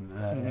guns and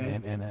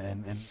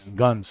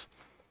guns.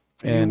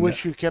 You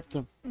wish you kept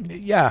them.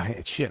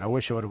 Yeah, shit. I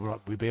wish I would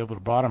have. We'd be able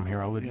to brought them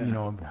here. I would,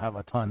 have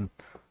a ton.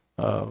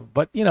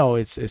 But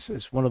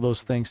it's one of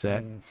those things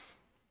that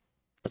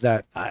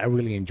I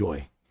really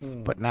enjoy.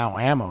 But now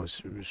ammo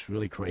is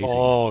really crazy.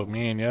 Oh,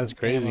 man, yeah, that's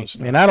crazy.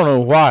 And I don't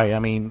know why. I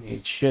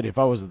mean, shit. If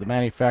I was the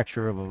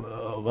manufacturer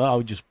I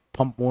would just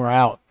pump more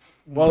out.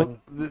 Well,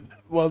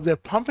 they're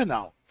pumping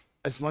out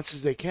as much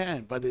as they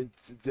can, but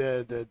it's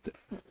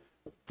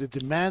the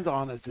demand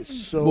on it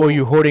is so. Well,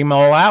 you're hoarding them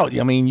all out.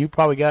 I mean, you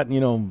probably got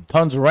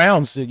tons of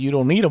rounds that you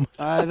don't need them.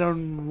 I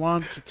don't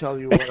want to tell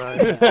you what I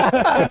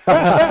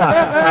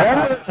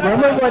have.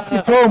 Remember what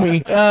you told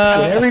me?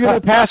 Whenever you're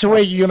gonna pass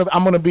away,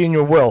 I'm gonna be in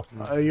your will.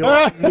 If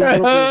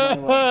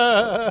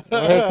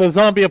the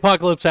zombie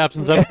apocalypse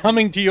happens, I'm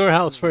coming to your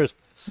house first.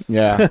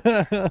 Yeah.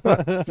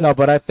 No,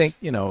 but I think,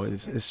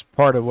 it's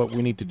part of what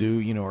we need to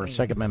do. Our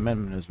Second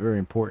Amendment is very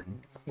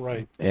important.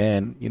 Right.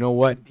 And you know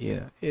what?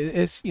 Yeah,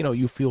 it's,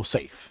 you feel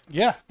safe.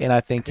 Yeah. And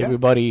I think Yeah.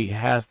 everybody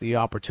has the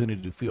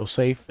opportunity to feel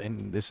safe.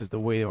 And this is the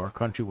way our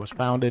country was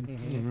founded.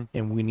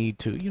 And we need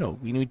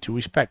to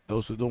respect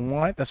those who don't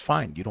want it. That's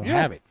fine. You don't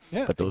Yeah. have it.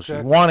 Yeah, But those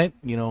exactly. who want it,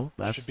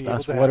 that's Should be able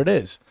that's to what have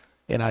it is.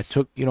 And I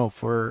took,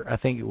 I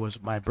think it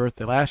was my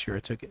birthday last year.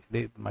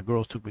 My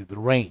girls took me to the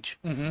range,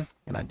 and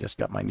I just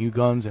got my new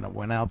guns, and I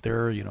went out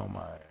there.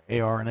 My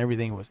AR and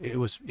everything it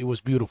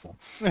was beautiful.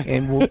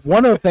 And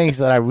one of the things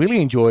that I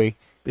really enjoy,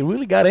 they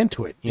really got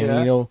into it.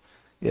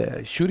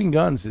 Yeah, shooting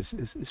guns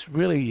is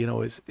really,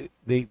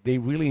 they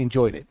really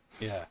enjoyed it.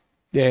 Yeah.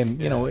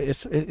 And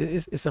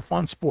it's a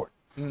fun sport.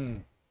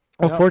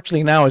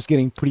 Unfortunately, now it's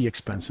getting pretty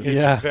expensive.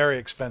 It's very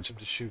expensive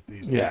to shoot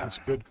these days. Yeah.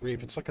 Good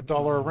grief. It's like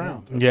 $1 a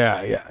round.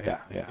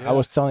 Yeah. I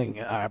was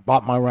telling, I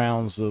bought my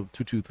rounds of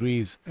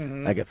 223s.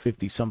 I got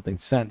 50 something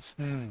cents,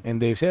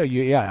 and they say, "Oh,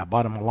 yeah, I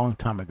bought them a long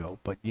time ago."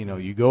 But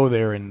you go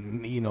there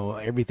and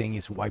everything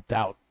is wiped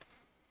out.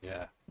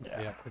 Yeah.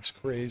 It's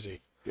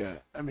crazy. Yeah,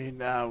 I mean,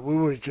 we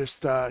were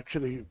just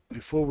actually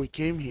before we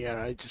came here.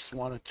 I just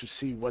wanted to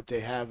see what they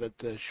have at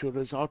the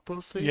Shooters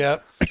Outpost. Thing. Yeah.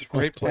 It's a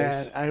great place.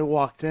 And I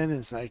walked in. And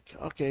it's like,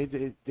 okay,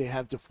 they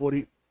have the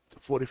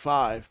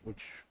 45,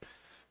 which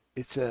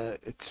it's a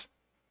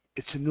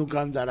new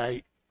gun that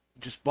I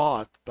just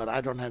bought, but I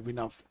don't have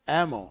enough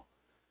ammo.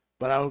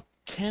 But I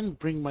can't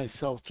bring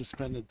myself to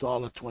spend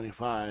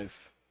 $1.25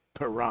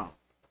 per round.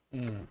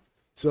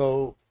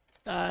 So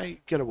I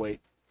gotta wait.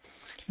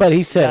 But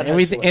he said That has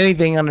everything, to wait.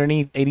 anything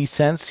underneath 80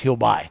 cents, he'll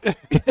buy.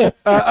 That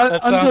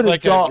sounds Under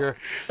like Edgar.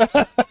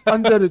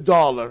 under the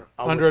dollar.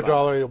 I would Under buy.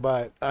 $1, you'll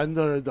buy it.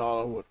 Under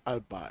 $1,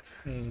 I'd buy.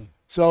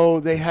 So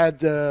they had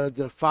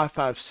the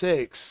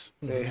 5.56.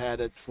 They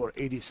had it for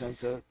 80 cents.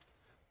 So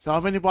how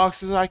many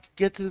boxes I could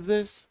get to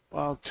this?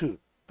 Well, 2.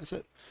 I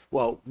said,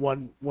 well,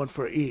 one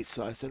for each.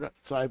 So I said,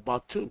 so I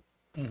bought 2.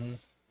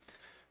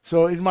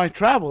 So in my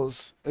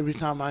travels, every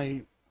time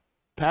I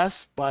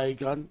pass by a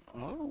gun,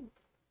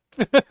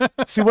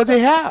 see what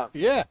they have.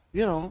 Yeah.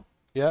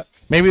 Yeah.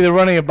 Maybe they're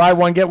running a buy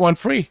one get one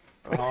free.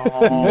 Then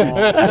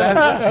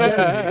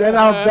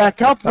I'll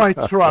back up my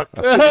truck.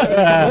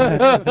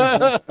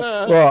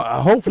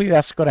 Well, hopefully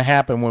that's going to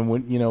happen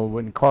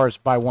when cars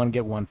buy one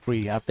get one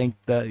free. I think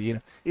that I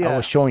Yeah.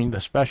 was showing you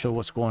the special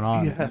what's going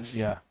on. Yes.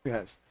 Yeah.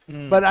 Yes.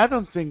 But I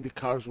don't think the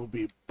cars will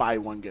be buy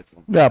one get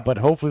one. Yeah, but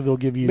hopefully they'll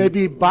give you.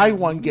 Maybe buy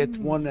one get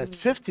one at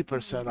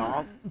 50%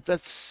 off.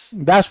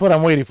 That's what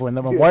I'm waiting for. And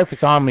then my wife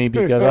is on me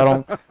because I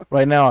don't.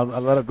 Right now, I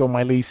let it go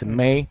my lease in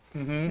May,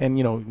 and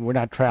we're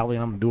not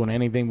traveling. I'm doing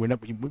anything. We're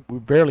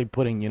barely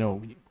putting.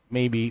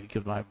 Maybe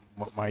because my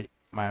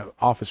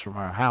office from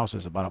our house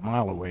is about a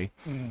mile away,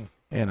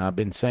 and I've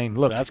been saying,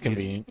 look, That's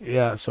convenient.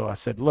 Yeah, so I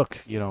said,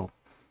 look,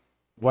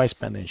 why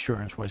spend the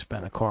insurance? Why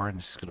spend the car? And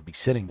it's going to be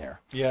sitting there.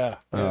 Yeah.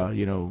 A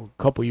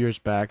couple years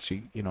back,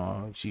 she said,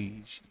 oh,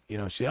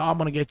 I'm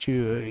going to get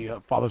you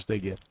a Father's Day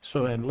gift.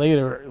 So, and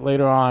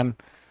later on,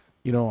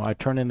 I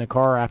turned in the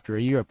car after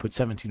a year. I put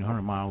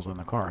 1,700 miles on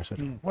the car. I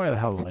said, why the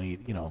hell do I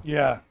need,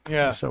 Yeah.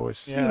 Yeah. So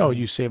it's, Yeah.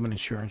 you save on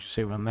insurance, you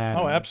save on that.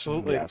 Oh, and-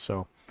 absolutely. Yeah,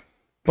 so,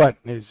 but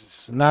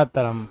it's not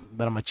that I'm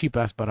a cheap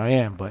ass, but I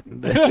am. But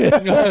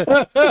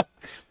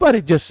but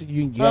it just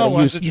you gotta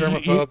one's use a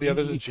germaphobe, the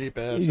other's a cheap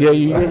ass. Yeah,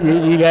 you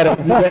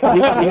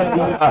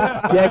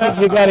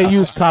gotta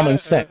use common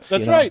sense.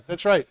 That's right.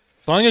 That's right.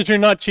 As long as you're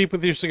not cheap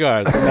with your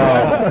cigars.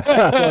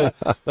 No.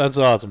 That's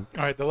awesome.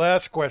 All right. The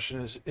last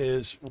question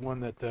is one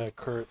that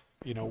Kurt,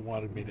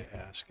 wanted me to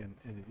ask, and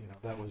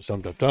that was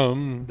Dum dum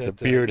dum. that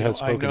The beard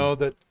has I spoken. know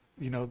that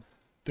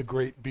the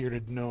great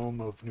bearded gnome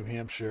of New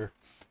Hampshire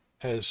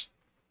has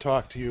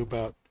talked to you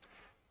about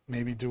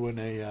maybe doing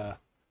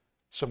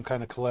some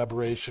kind of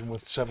collaboration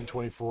with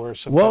 724.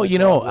 Well,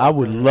 I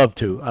would love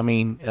to. I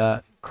mean,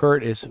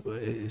 Kurt is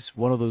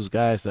one of those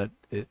guys that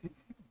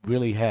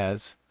really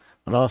has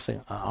an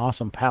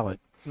awesome palate.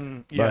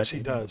 Yes, he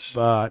does.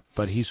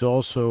 But he's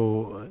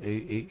also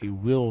a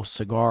real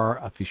cigar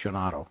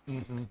aficionado.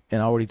 And I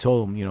already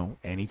told him,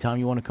 anytime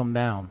you want to come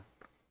down,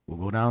 we'll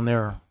go down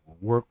there,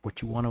 work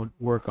what you want to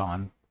work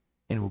on,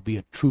 and it will be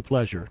a true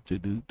pleasure to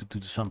do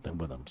something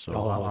with him. So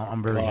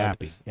I'm very God.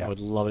 happy. I Yeah. would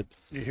love it.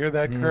 You hear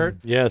that, Kurt?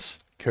 Yes,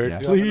 Kurt, Yeah.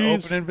 You have an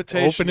please. open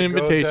invitation. Open to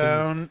invitation. Go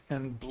down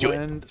and Do it.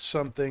 blend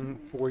something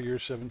for your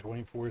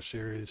 724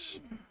 series.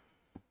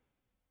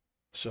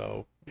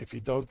 So if you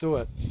don't do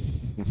it,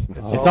 It's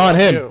on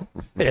him. you.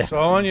 It's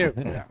all on you.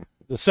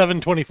 The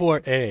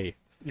 724A.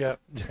 Yeah.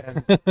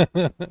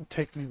 And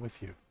take me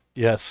with you.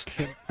 Yes,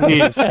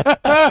 please.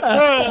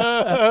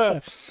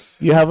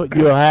 You'll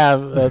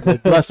have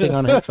the blessing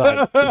on his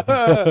side.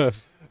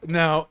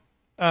 Now,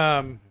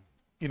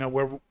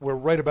 we're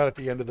right about at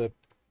the end of the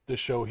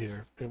show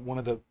here. And one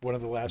of the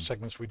last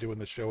segments we do in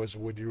the show is a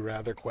would you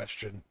rather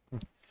question.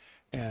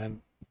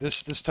 And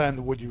this time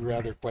the would you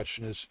rather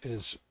question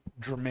is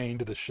germane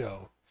to the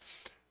show.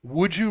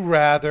 Would you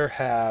rather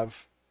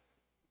have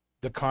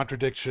the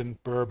contradiction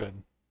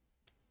bourbon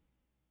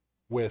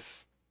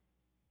with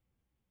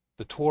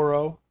the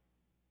Toro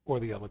or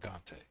the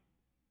Elegante?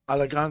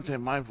 Elegante,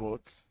 my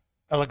vote.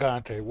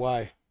 Elegante,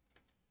 why?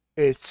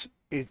 It's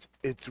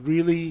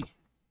really,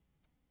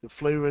 the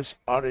flavors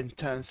are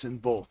intense in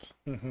both.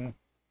 Mm-hmm.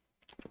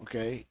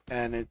 Okay,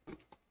 and it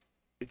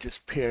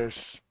just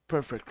pairs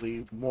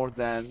perfectly more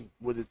than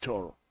with the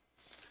Toro.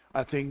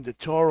 I think the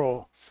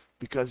Toro,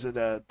 because of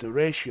the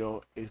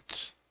ratio,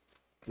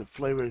 the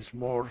flavor is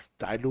more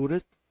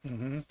diluted,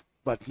 Mm-hmm.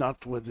 but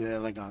not with the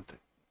Elegante.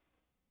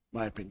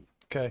 My opinion.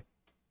 Okay.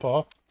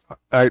 Paul?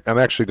 I'm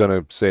actually going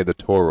to say the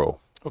Toro,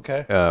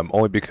 Okay.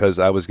 only because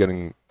I was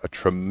getting a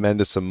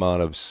tremendous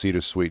amount of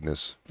cedar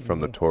sweetness from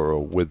the Toro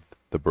with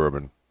the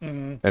bourbon.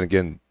 Mm-hmm. And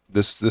again,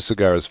 this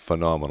cigar is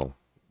phenomenal.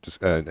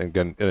 Just and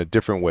again, in a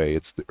different way,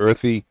 it's the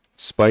earthy,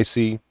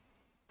 spicy,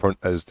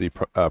 as the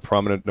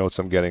prominent notes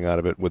I'm getting out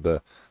of it, with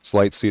a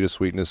slight cedar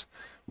sweetness.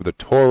 With the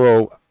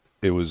Toro,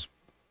 it was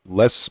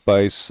less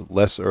spice,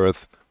 less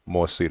earth,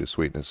 more cedar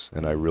sweetness,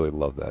 and I really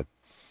love that.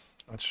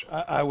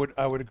 I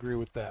would agree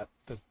with that.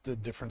 The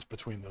difference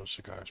between those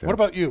cigars. What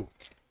about you?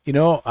 You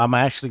know, I'm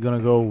actually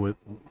gonna go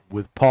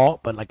with Paul,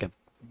 but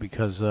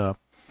because I'm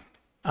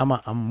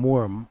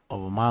more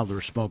of a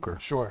milder smoker,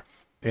 Sure.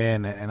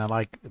 and I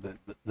like the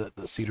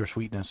cedar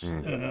sweetness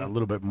a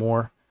little bit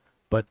more.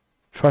 But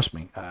trust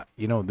me,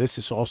 you know, this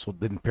is also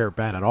didn't pair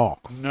bad at all.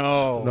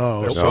 No.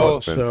 No, They're No, both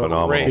it's been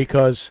phenomenal. great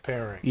because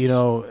pairings. you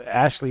know,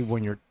 Ashley,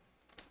 when your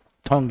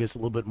tongue gets a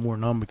little bit more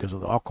numb because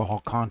of the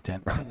alcohol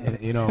content, and,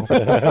 you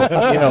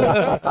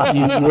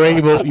were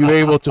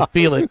able to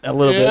feel it a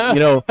little bit.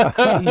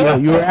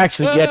 You were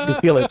actually get to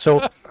feel it. So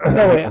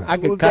I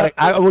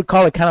would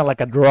call it kind of like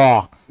a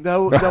draw. That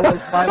was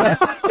my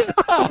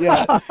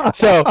yeah.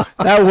 So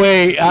that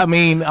way, I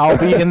mean, I'll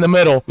be in the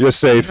middle. You're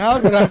safe. Now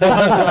that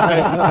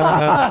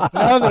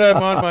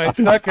I'm on my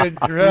second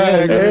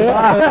drag,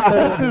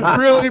 this is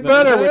really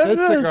better with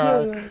this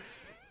cigar.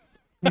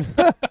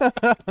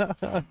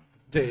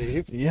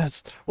 Dave.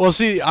 Yes. Well,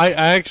 see, I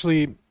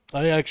actually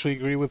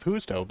agree with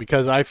Justo,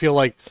 because I feel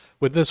like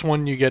with this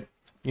one you get,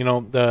 you know,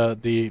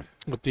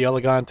 with the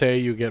Elegante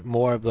you get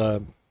more of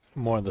the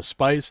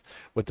spice.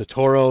 With the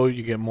Toro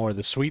you get more of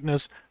the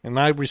sweetness, and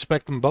I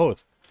respect them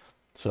both.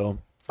 So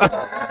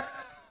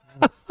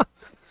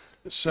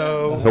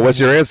So what's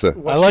your answer?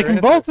 I like them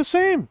both the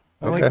same.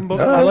 I like them both.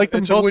 I like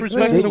them It's a both would-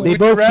 respectively. They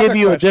both give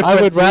you a different.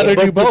 I would rather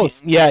do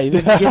both. Yeah, you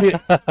didn't give you,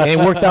 and it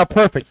worked out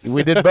perfect.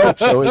 We did both,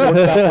 so it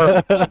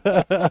worked out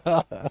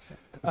perfect.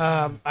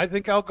 I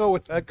think I'll go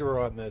with Edgar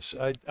on this.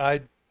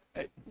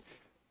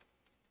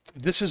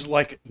 This is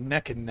like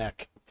neck and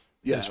neck,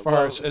 Yeah, as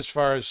far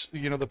as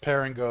you know the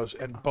pairing goes,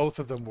 and both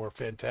of them were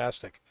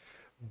fantastic.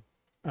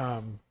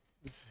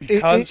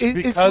 Because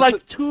it's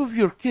like two of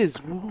your kids.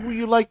 Who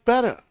you like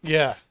better?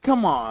 yeah,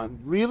 Come on,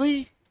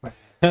 really?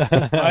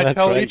 I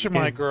tell right. each of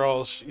my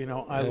girls, you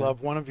know, I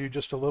love one of you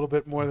just a little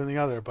bit more than the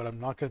other, but I'm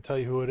not going to tell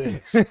you who it is.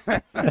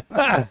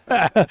 I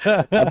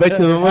bet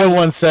you the little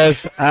one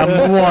says, "I'm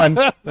the one."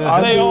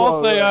 They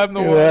all say I'm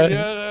the Yeah. one.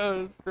 Yeah,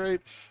 that's great.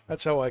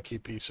 That's how I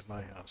keep peace in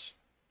my house.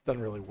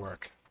 Doesn't really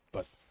work,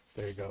 but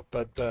there you go.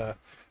 But the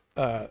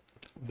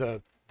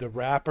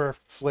wrapper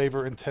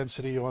flavor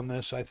intensity on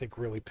this, I think,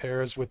 really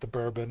pairs with the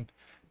bourbon,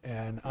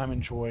 and I'm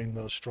enjoying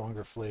those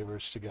stronger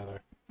flavors together.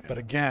 But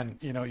again,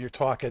 you know, you're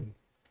talking.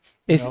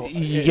 It's, No,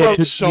 you it- get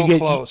it's so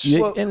close.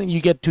 and then you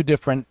get two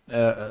different,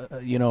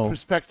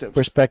 Perspective.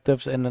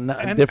 perspectives and,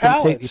 And different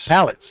palates.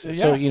 palettes. So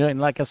Yeah. you know,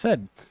 and like I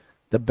said,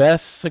 the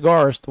best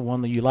cigar is the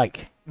one that you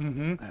like.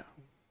 Mm-hmm.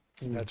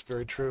 That's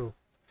very true.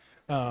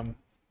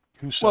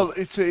 Who's Well,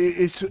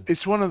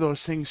 it's one of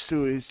those things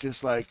too. It's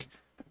just like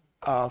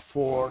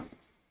for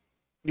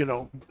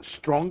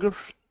stronger,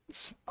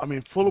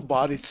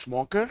 full-bodied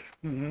smoker,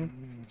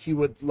 he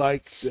would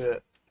like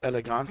the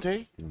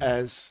Elegante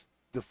as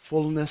the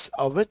fullness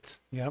of it.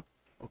 Yep.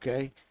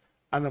 Okay,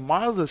 and a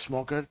milder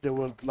smoker, they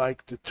would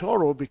like the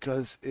Toro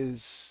because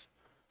is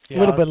A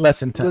little bit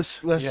less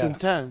intense. less Yeah.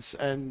 intense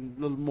and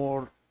a little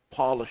more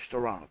polished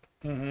around.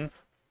 Mm-hmm.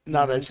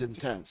 Not as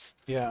intense.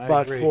 Yeah, I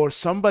But agree. for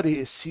somebody,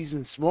 a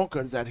seasoned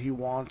smoker, that he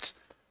wants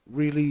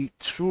really,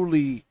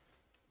 truly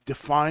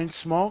defined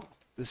smoke,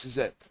 this is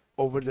it.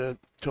 Over the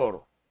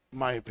Toro,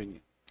 my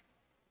opinion.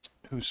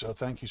 Huso,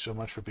 thank you so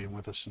much for being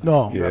with us tonight.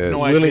 No, You have Yes.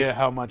 no Really- idea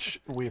how much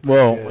we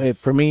Well, appreciate it.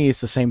 for me, it's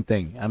the same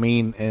thing. I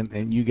mean,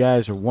 and you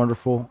guys are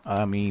wonderful.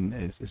 I mean,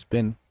 it's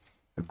been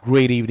a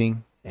great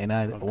evening, and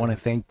I want to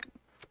thank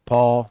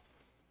Paul,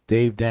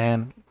 Dave,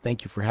 Dan.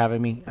 Thank you for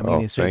having me. I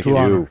mean, it's a thank true you.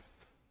 honor.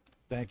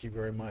 Thank you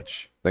very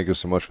much. Thank you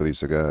so much for these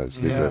cigars.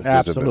 These Yeah, are, these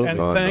absolutely. have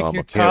been And thank you,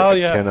 phenomenal. Can't-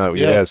 Talia. cannot-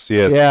 Yeah. Yes,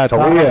 yes. Yeah,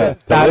 Talia.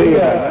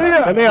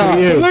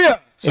 Talia.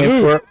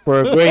 And for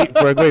a great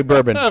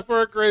bourbon.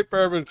 For a great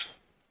bourbon.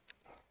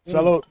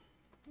 Salud.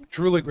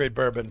 Truly great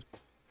bourbon.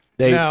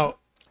 Dave, Now,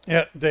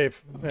 yeah,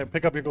 Dave,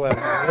 pick up your glass.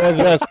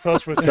 yes.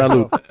 Toast with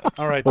Salud. you.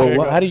 All right, there Well, you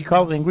go. how do you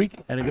call it in Greek?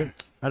 How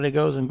do it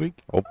goes in Greek?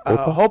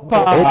 Opa.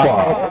 Hopa.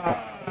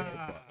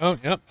 Oh,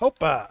 yeah.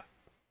 Hopa.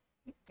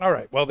 All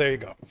right. Well, there you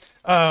go.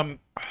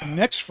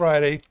 Next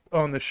Friday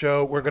on the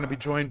show, we're going to be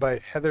joined by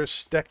Heather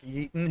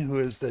Steck-Yeaton, who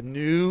is the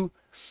new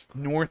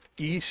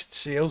Northeast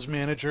sales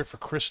manager for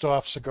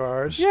Christoph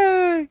Cigars.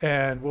 Yay!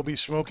 And we'll be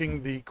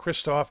smoking the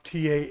Christoph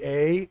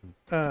TAA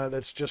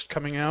that's just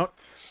coming out.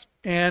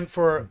 And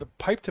for the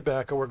pipe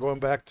tobacco, we're going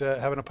back to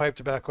having a pipe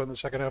tobacco in the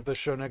second half of the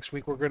show next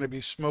week. We're going to be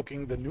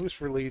smoking the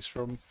newest release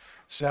from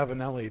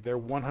Savinelli, their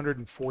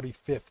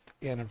 145th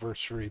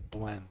anniversary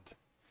blend.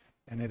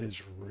 And it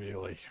is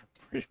really,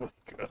 really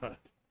good.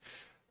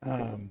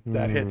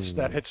 That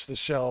hits the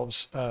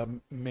shelves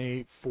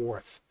May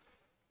 4th.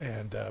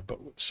 And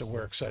so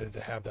we're excited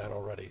to have that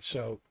already.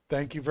 So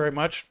thank you very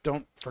much.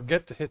 Don't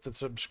forget to hit the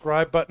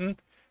subscribe button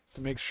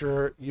to make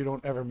sure you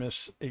don't ever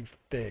miss a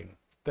thing.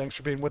 Thanks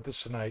for being with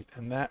us tonight.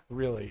 And that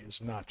really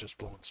is not just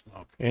blowing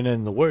smoke. And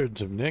in the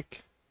words of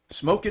Nick,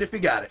 Smoke it if you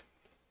got it.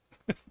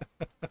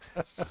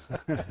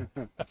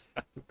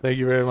 thank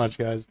you very much,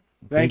 guys.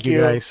 Thank you.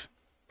 guys.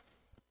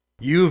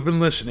 You've been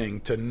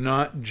listening to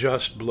Not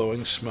Just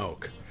Blowing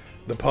Smoke,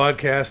 the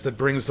podcast that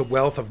brings the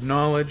wealth of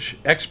knowledge,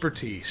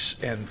 expertise,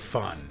 and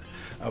fun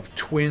of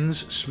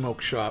Twins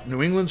Smoke Shop,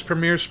 New England's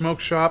premier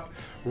smoke shop,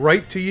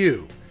 right to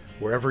you,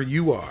 wherever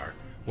you are,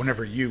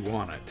 whenever you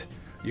want it.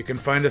 You can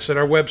find us at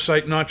our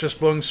website,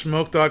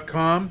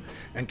 notjustblowingsmoke.com,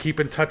 and keep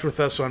in touch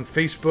with us on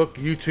Facebook,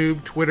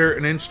 YouTube, Twitter,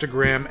 and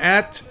Instagram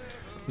at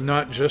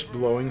Not Just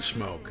Blowing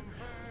Smoke.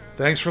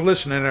 Thanks for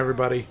listening,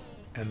 everybody,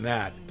 and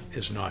that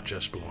is Not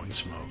Just Blowing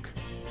Smoke.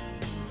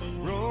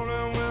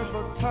 Rolling with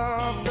the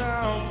top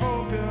down,